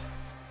life.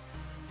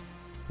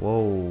 Whoa,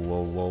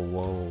 whoa, whoa,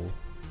 whoa.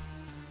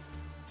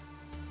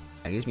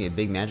 That gives me a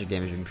big magic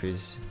damage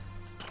increase.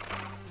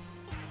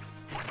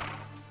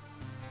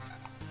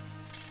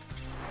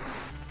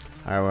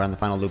 Alright, we're on the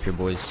final loop here,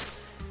 boys.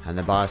 And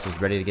the boss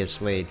is ready to get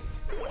slayed.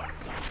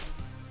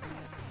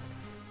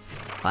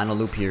 Final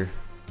loop here.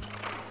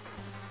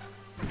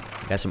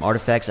 Got some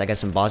artifacts, I got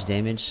some boss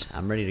damage.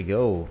 I'm ready to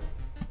go.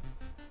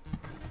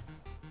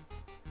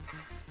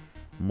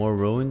 More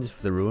ruins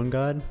for the Ruin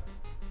God?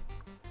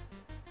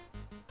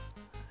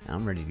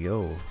 I'm ready to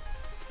go.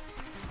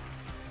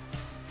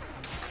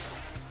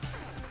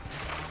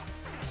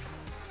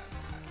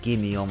 Give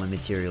me all my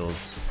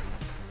materials.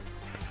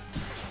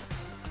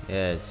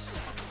 Yes.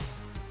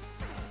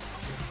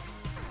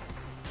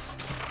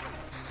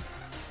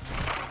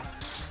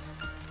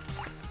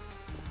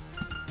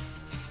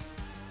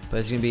 But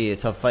it's gonna be a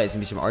tough fight. It's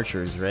gonna be some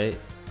archers, right?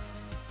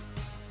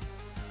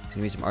 It's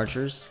gonna be some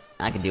archers.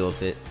 I can deal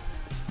with it.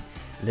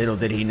 Little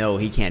did he know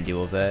he can't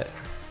deal with that.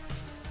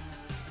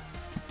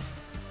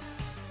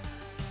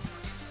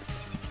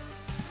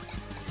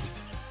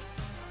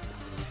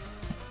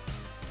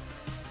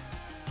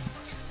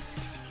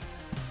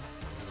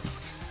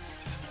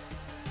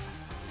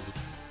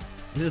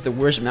 This is the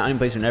worst mountain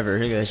placement ever.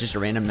 It's just a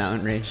random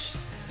mountain range.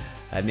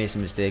 I've made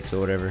some mistakes, but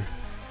whatever.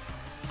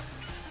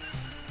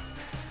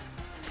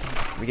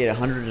 We get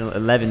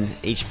 111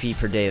 HP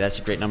per day. That's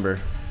a great number.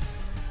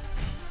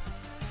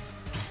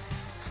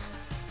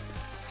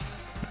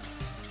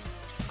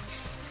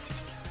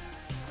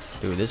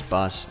 Dude, this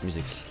boss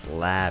music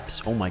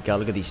slaps. Oh my god,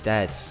 look at these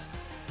stats.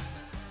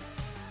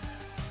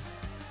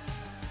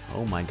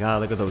 Oh my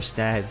god, look at those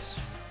stats.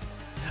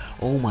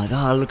 Oh my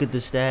god, look at the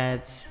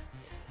stats.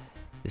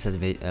 This has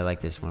made, I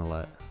like this one a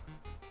lot.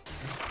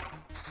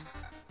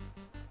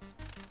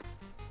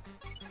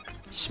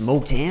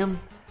 Smoked ham?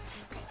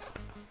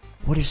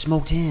 What is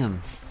smoked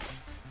ham?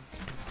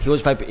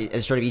 Heals 5 at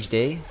the start of each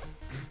day?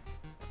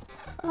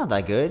 That's not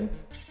that good.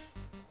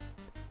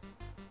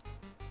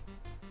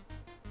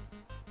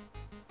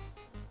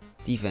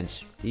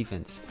 Defense.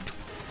 Defense.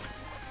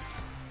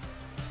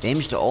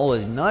 Damage to all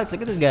is nuts.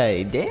 Look at this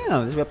guy.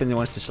 Damn, this weapon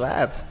wants to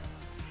slap.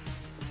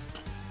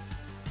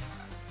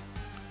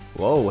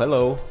 Whoa,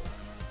 hello.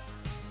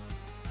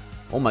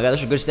 Oh my god,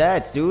 those are good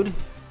stats, dude.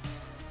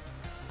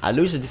 I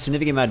lose a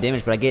significant amount of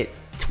damage, but I get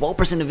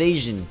 12%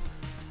 evasion.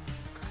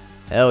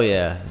 Hell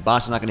yeah. The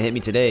boss is not gonna hit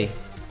me today.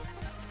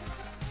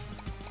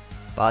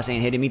 Boss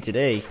ain't hitting me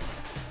today.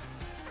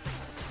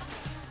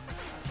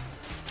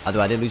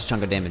 Although I did lose a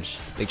chunk of damage.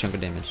 Big chunk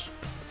of damage.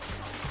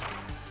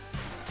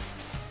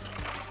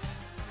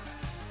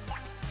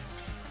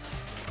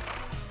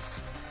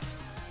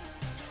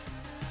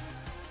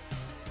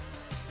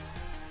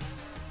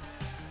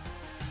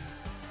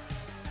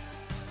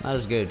 Not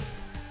as good.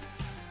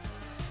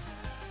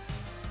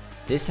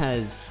 This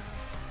has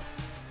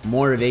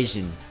more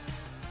evasion.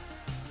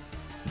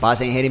 Boss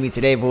ain't hitting me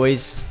today,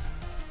 boys.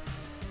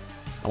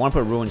 I want to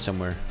put a ruin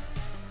somewhere.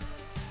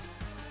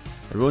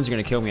 The ruins are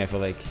gonna kill me, I feel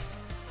like.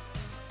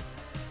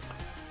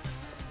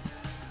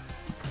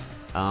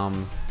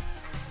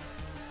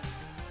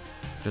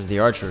 There's the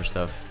archer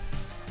stuff.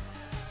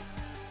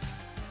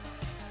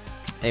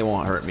 It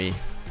won't hurt me.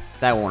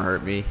 That won't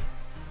hurt me.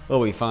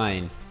 We'll be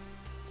fine.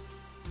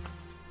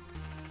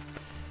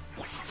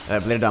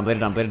 Blade it down, blade it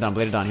down, blade it down,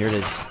 blade it down. Here it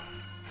is.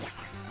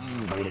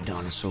 Blade it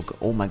down is so good.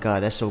 Oh my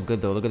god, that's so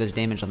good though. Look at this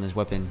damage on this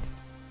weapon.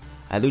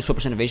 I lose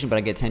 4% evasion, but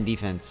I get 10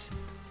 defense.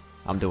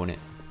 I'm doing it.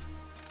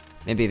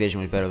 Maybe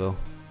evasion was better though.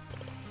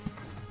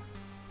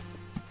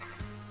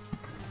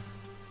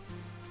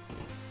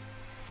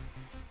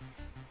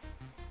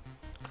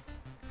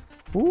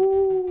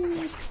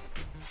 Woo!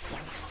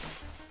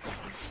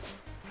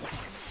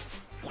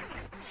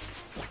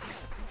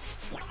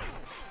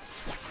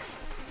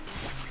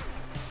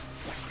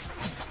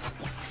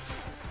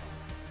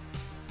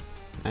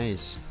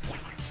 Nice.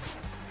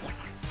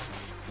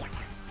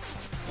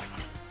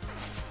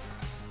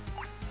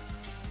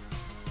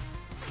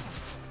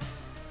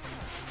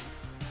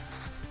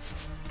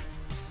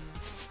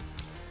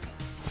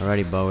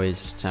 Alrighty,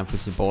 boys. Time for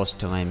some boss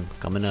time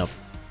coming up.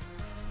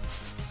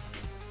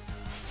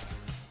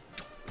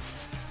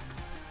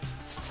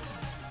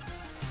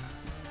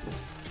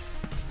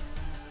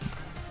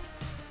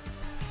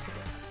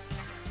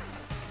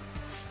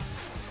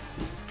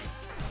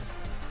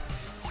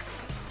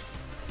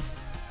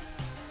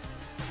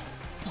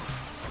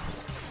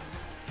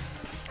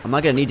 I'm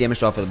not gonna need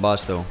damage off for the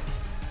boss though.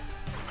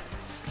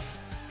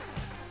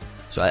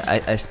 So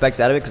I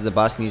spec'd out of it because the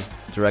boss needs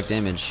direct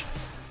damage.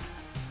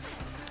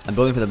 I'm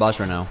building for the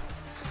boss right now.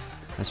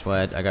 That's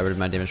why I got rid of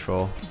my damage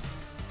roll.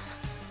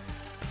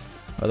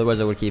 Otherwise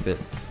I would keep it.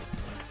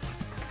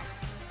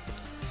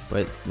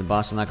 But the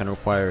boss is not gonna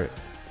require it.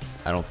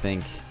 I don't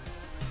think.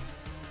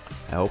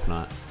 I hope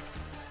not.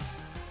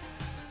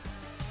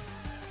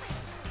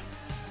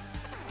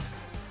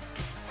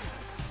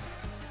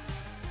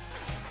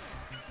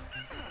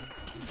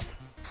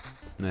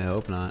 I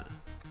hope not.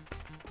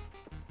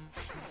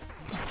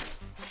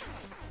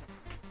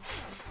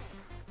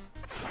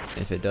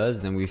 If it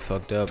does, then we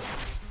fucked up.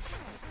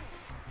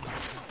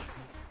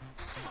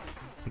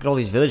 Look at all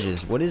these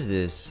villages. What is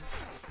this?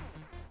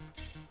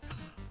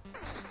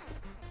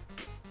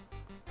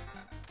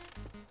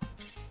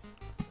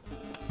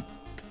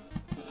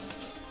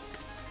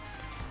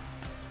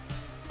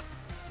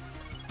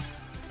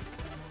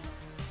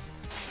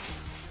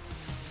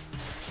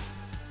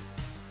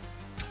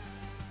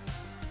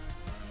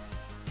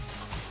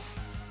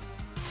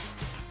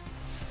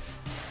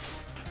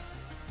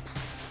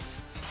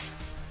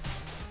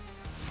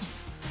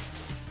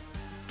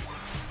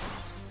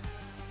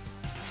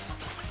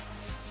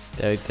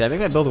 Did I make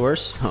my build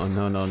worse? Oh,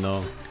 no, no,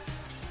 no.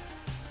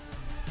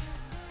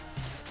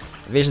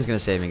 Evasion's gonna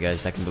save me,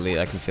 guys. I can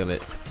feel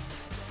it.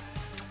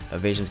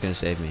 Evasion's gonna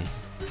save me.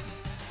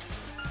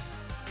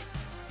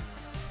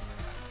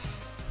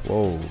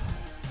 Whoa.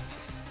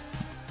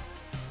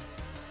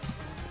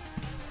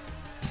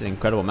 It's an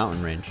incredible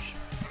mountain range.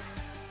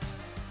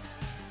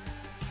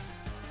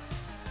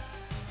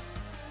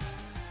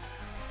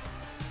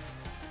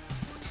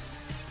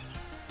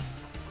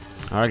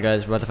 Alright,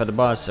 guys, we're about to fight the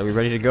boss. Are we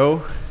ready to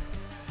go?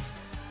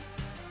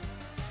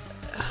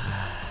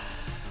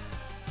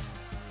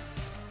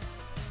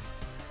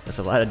 That's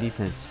a lot of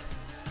defense.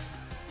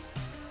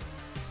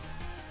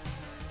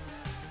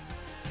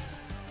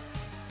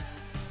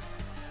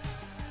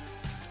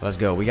 Let's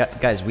go. We got,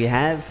 guys, we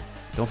have,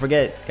 don't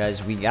forget,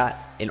 guys, we got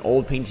an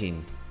old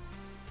painting.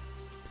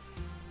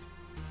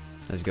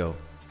 Let's go.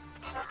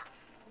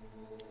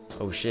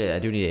 Oh shit, I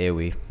do need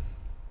AoE.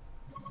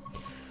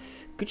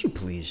 Could you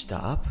please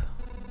stop?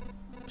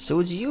 So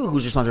it's you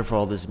who's responsible for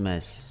all this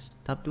mess.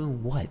 Stop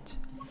doing what?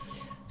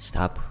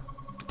 Stop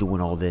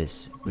doing all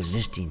this.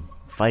 Resisting.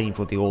 Fighting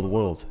for the old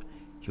world.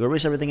 You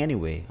erase everything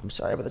anyway. I'm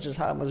sorry, but that's just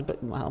how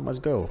it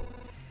must go.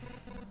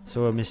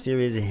 So a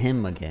mysterious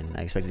him again.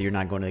 I expect that you're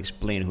not going to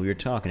explain who you're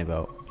talking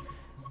about.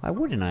 Why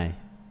wouldn't I?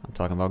 I'm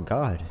talking about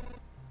God.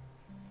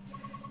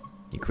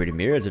 He created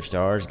myriads of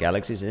stars,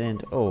 galaxies,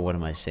 and... oh, what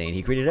am I saying?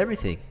 He created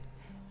everything.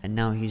 And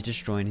now he's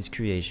destroying his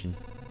creation.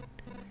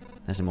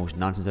 That's the most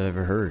nonsense I've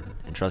ever heard.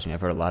 And trust me,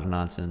 I've heard a lot of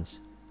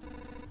nonsense.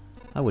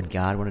 Why would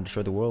God want to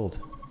destroy the world?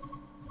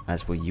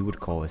 That's what you would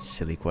call a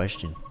silly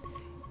question.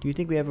 Do you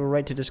think we have a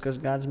right to discuss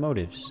God's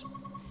motives?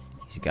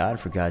 He's God,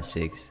 for God's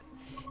sakes.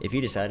 If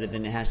he decided,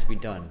 then it has to be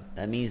done.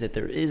 That means that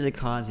there is a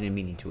cause and a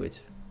meaning to it.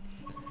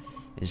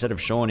 Instead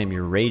of showing him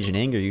your rage and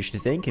anger, you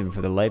should thank him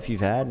for the life you've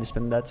had and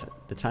spend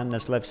the time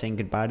that's left saying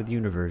goodbye to the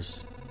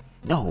universe.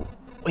 No,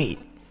 wait,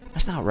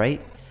 that's not right.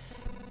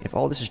 If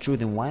all this is true,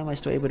 then why am I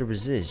still able to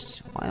resist?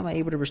 Why am I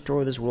able to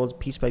restore this world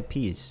piece by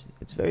piece?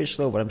 It's very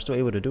slow, but I'm still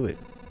able to do it.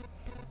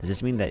 Does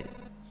this mean that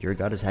your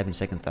God is having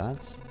second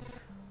thoughts?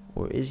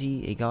 Or is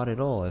he a God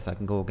at all if I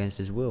can go against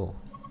his will?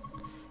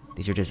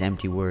 These are just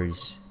empty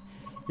words.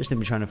 You're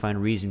simply trying to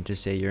find reason to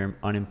say you're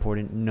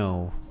unimportant.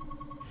 No.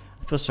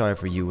 I feel sorry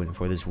for you and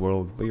for this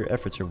world, but your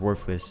efforts are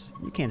worthless.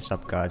 You can't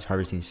stop God's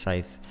harvesting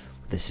scythe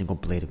with a single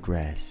blade of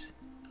grass.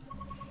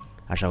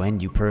 I shall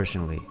end you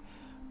personally,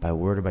 by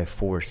word or by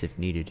force if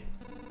needed.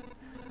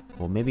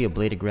 Well, maybe a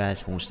blade of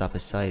grass won't stop a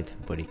scythe,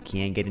 but it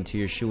can get into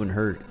your shoe and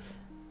hurt.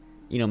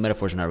 You know,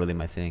 metaphors are not really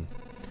my thing.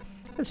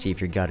 Let's see if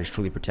your God is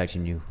truly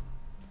protecting you.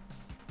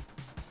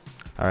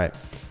 Alright,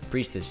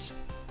 Priestess.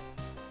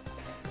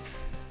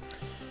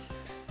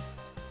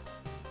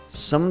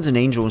 Summons an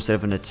angel instead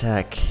of an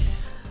attack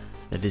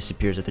that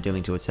disappears after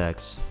dealing 2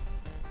 attacks.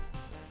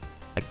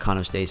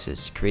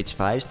 Iconostasis. Creates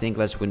 5 stained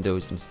glass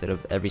windows instead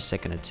of every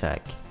second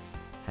attack.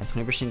 Has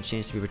 20%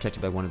 chance to be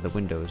protected by one of the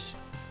windows.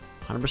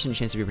 100%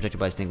 chance to be protected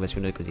by a stained glass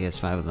window because he has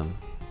 5 of them.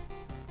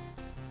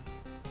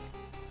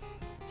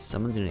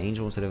 Summons an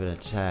angel instead of an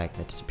attack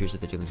that disappears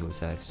after dealing 2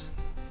 attacks.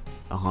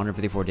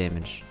 154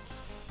 damage.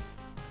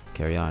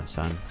 Carry on,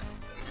 son.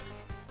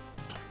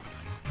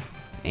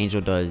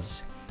 Angel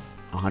does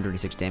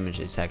 106 damage,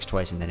 it attacks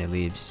twice and then it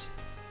leaves.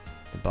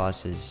 The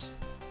boss is...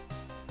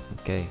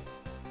 okay.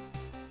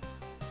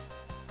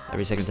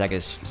 Every second attack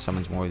is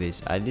summons more of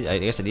these. I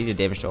guess I needed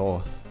damage to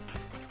all.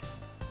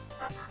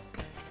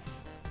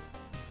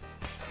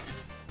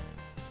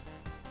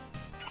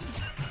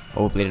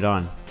 Oh, bladed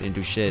on. Didn't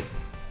do shit.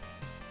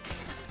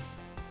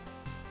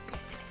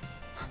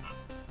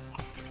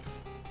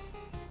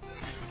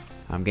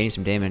 I'm getting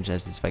some damage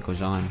as this fight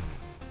goes on.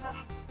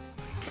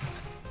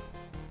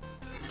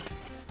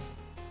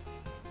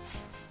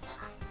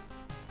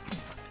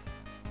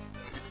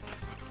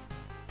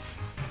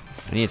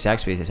 I need attack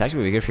speed. Attack speed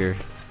would be good for here.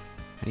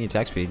 I need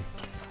attack speed.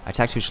 I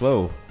attack too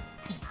slow.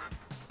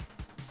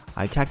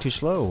 I attack too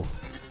slow.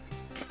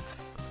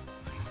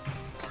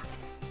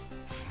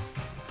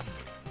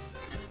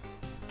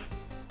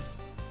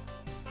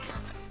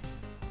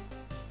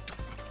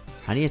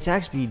 I need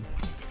attack speed.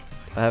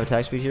 Do I have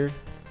attack speed here?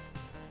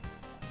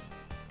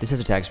 This has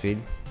attack speed.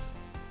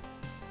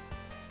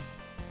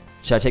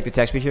 Should I take the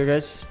attack speed here,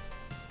 guys?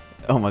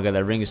 Oh my god,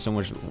 that ring is so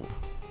much...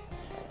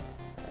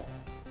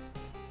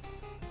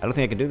 I don't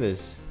think I can do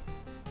this.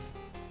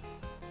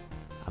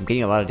 I'm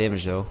getting a lot of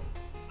damage though.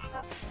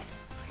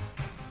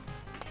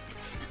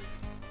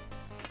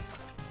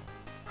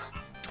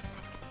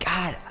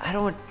 God,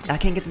 I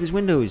can't get through these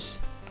windows.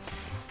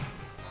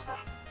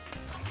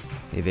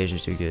 The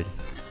evasion's too good.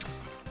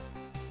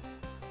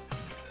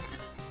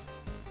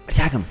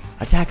 Attack him!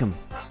 Attack him!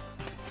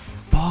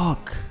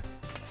 Fuck!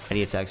 I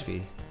need attack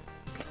speed.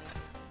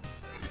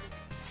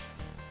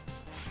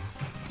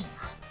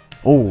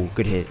 Oh,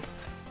 good hit.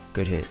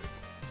 Good hit.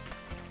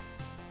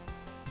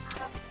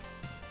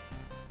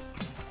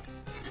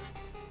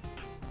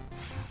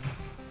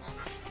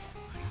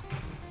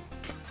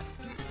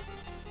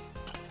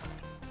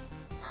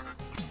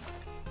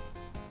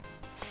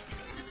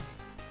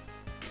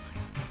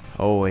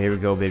 Oh, here we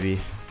go, baby.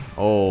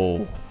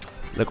 Oh.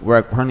 Look,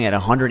 we're currently at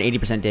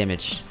 180%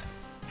 damage.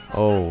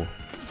 Oh.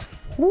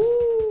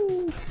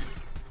 Woo.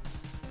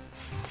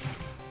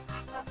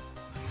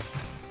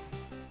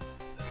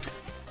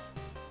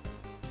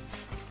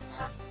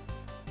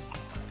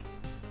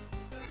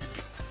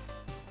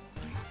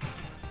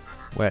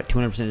 We're at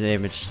 200%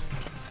 damage.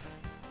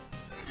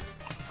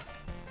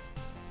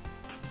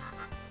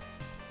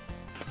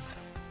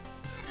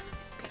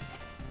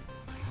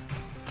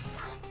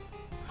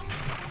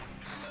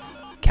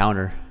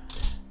 Counter.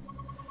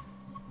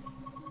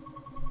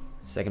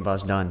 Second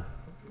boss done.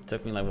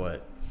 Took me like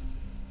what?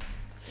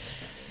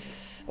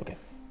 Okay.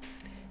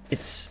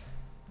 It's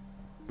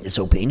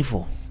so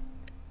painful.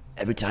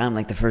 Every time,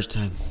 like the first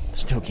time.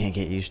 Still can't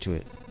get used to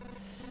it.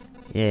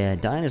 Yeah,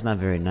 dying is not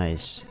very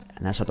nice.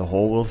 And that's how the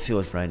whole world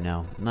feels right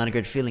now. Not a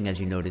good feeling, as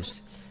you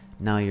noticed.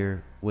 Now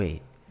you're...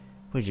 Wait.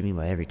 What did you mean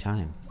by every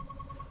time?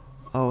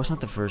 Oh, it's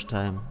not the first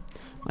time.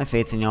 My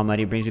faith in the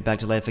Almighty brings me back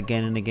to life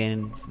again and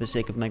again for the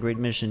sake of my great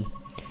mission.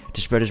 To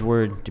spread His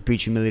word, to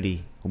preach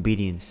humility,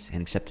 obedience, and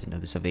acceptance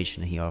of the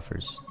salvation that He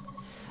offers.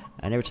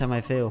 And every time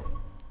I fail,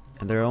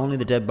 and there are only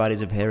the dead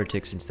bodies of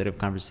heretics instead of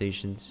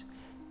conversations,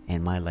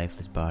 and my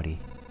lifeless body.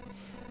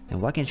 And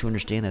why can't you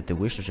understand that the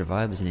wish to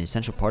survive is an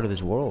essential part of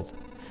this world?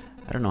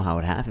 I don't know how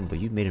it happened, but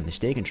you've made a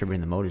mistake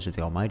interpreting the motives of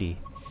the Almighty.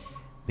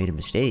 Made a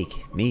mistake?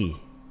 Me?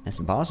 That's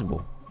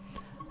impossible.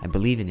 I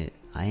believe in it.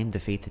 I am the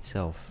faith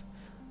itself.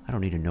 I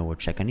don't need to know or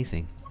check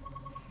anything.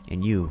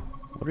 And you,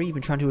 what are you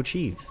even trying to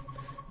achieve?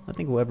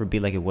 Nothing will ever be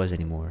like it was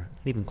anymore.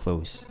 Not even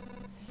close.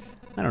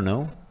 I don't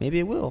know. Maybe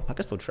it will. I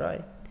can still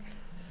try.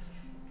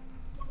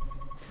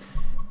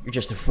 You're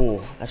just a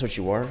fool. That's what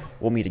you are.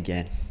 We'll meet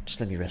again.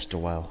 Just let me rest a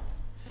while.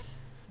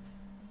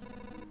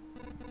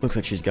 Looks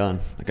like she's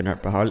gone. I can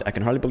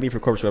hardly believe her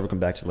corpse will ever come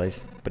back to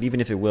life. But even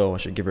if it will, I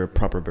should give her a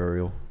proper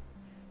burial.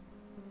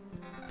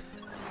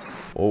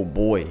 Oh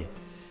boy.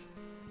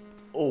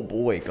 Oh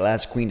boy,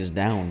 Glass Queen is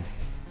down.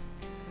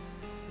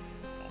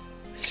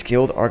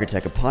 Skilled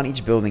Architect. Upon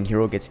each building,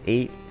 hero gets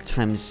 8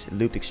 times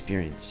loop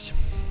experience.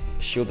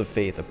 Shield of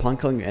Faith. Upon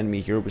killing an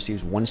enemy, hero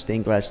receives 1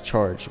 stained glass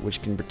charge,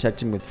 which can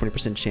protect him with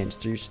 20% chance,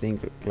 3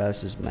 stained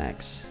glasses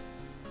max.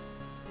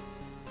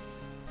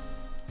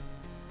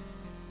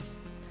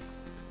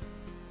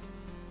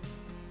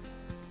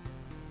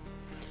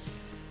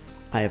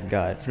 I have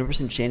God.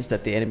 20% chance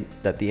that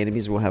the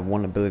enemies will have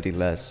 1 ability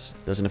less.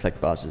 Doesn't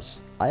affect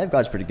bosses. I have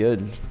God's pretty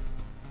good.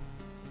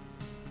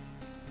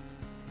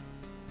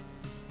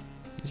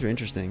 These are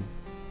interesting.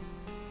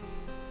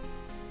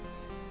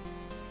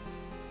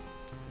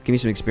 Give me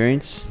some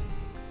experience.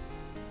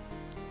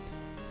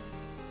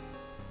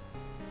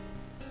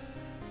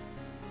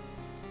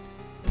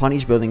 Upon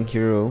each building,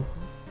 hero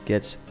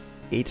gets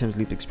 8 times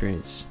loop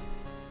experience.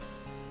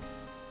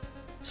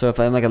 So if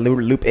I'm like a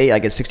loop 8, I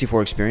get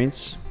 64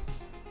 experience.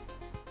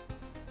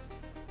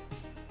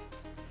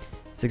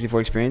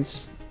 64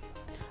 experience.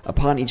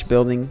 Upon each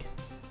building,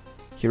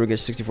 hero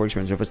gets 64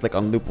 experience. So if it's like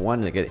on loop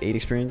 1, I get 8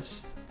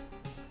 experience.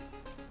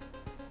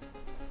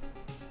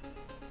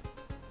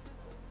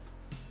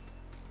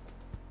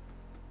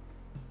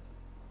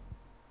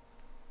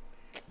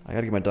 I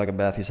gotta give my dog a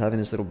bath. He's having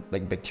this little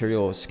like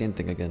bacterial skin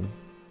thing again.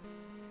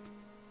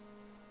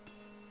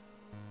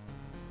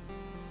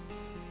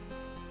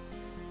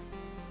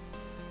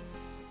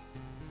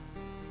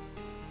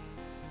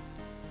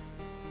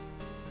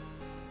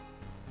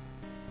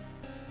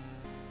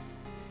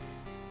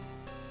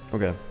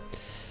 Okay.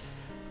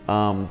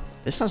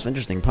 This sounds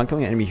interesting. Upon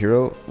killing an enemy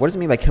hero. What does it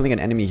mean by killing an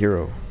enemy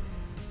hero?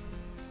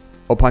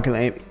 Oh, upon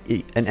killing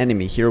an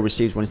enemy, hero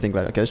receives 1 stained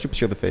glass. Okay, let's do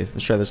Shield of Faith.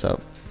 Let's try this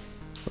out.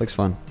 Looks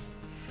fun.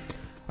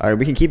 Alright,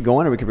 we can keep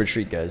going or we can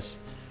retreat, guys.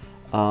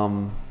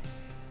 I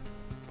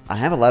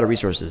have a lot of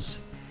resources.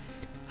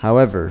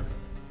 However,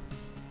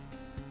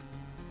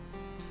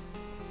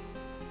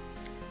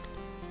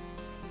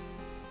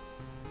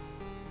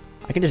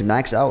 I can just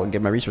max out and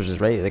get my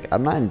resources right. Like,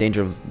 I'm not in danger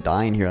of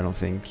dying here, I don't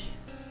think.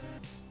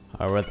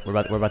 Alright, we're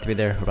about to be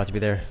there. We're about to be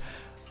there.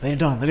 Blade of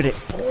Dawn, look at it.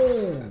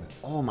 Boom!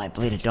 Oh, my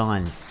Blade of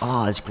Dawn.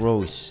 Ah, it's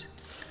gross.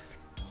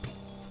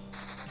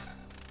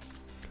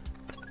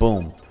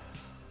 Boom.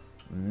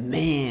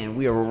 Man,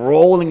 we are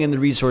rolling in the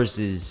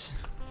resources.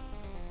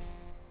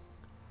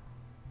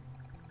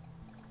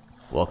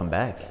 Welcome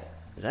back.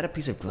 Is that a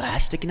piece of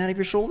glass sticking out of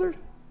your shoulder?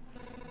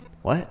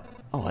 What?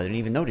 Oh, I didn't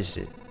even notice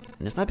it.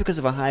 And it's not because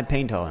of a high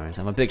pain tolerance.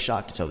 I'm a big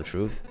shock, to tell the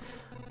truth.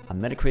 I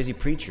met a crazy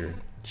preacher.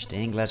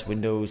 Stained glass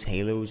windows,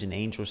 halos, and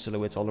angel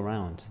silhouettes all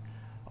around.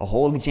 A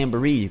holy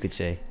jamboree, you could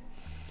say.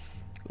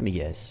 Let me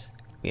guess.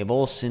 We have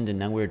all sinned and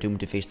now we are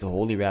doomed to face the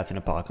holy wrath and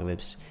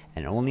apocalypse,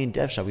 and only in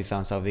death shall we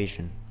find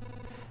salvation.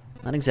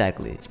 Not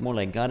exactly. It's more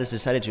like God has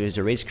decided to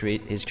erase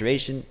his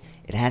creation.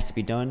 It has to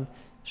be done.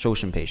 Show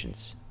some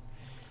patience.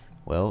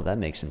 Well, that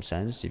makes some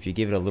sense. If you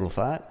give it a little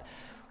thought,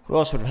 who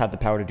else would have the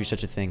power to do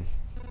such a thing?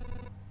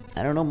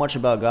 I don't know much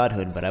about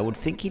godhood, but I would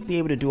think he'd be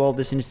able to do all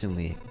this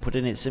instantly.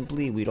 Putting it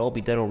simply, we'd all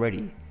be dead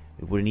already.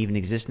 We wouldn't even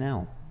exist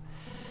now.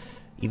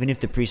 Even if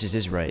the priestess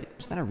is right,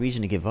 it's not a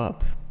reason to give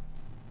up.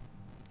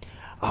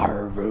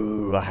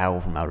 Arrgh, a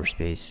howl from outer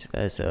space.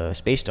 That's a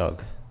space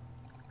dog.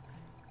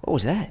 What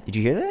was that? Did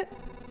you hear that?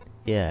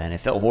 Yeah, and it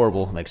felt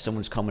horrible, like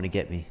someone's coming to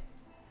get me.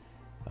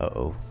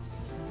 Uh-oh.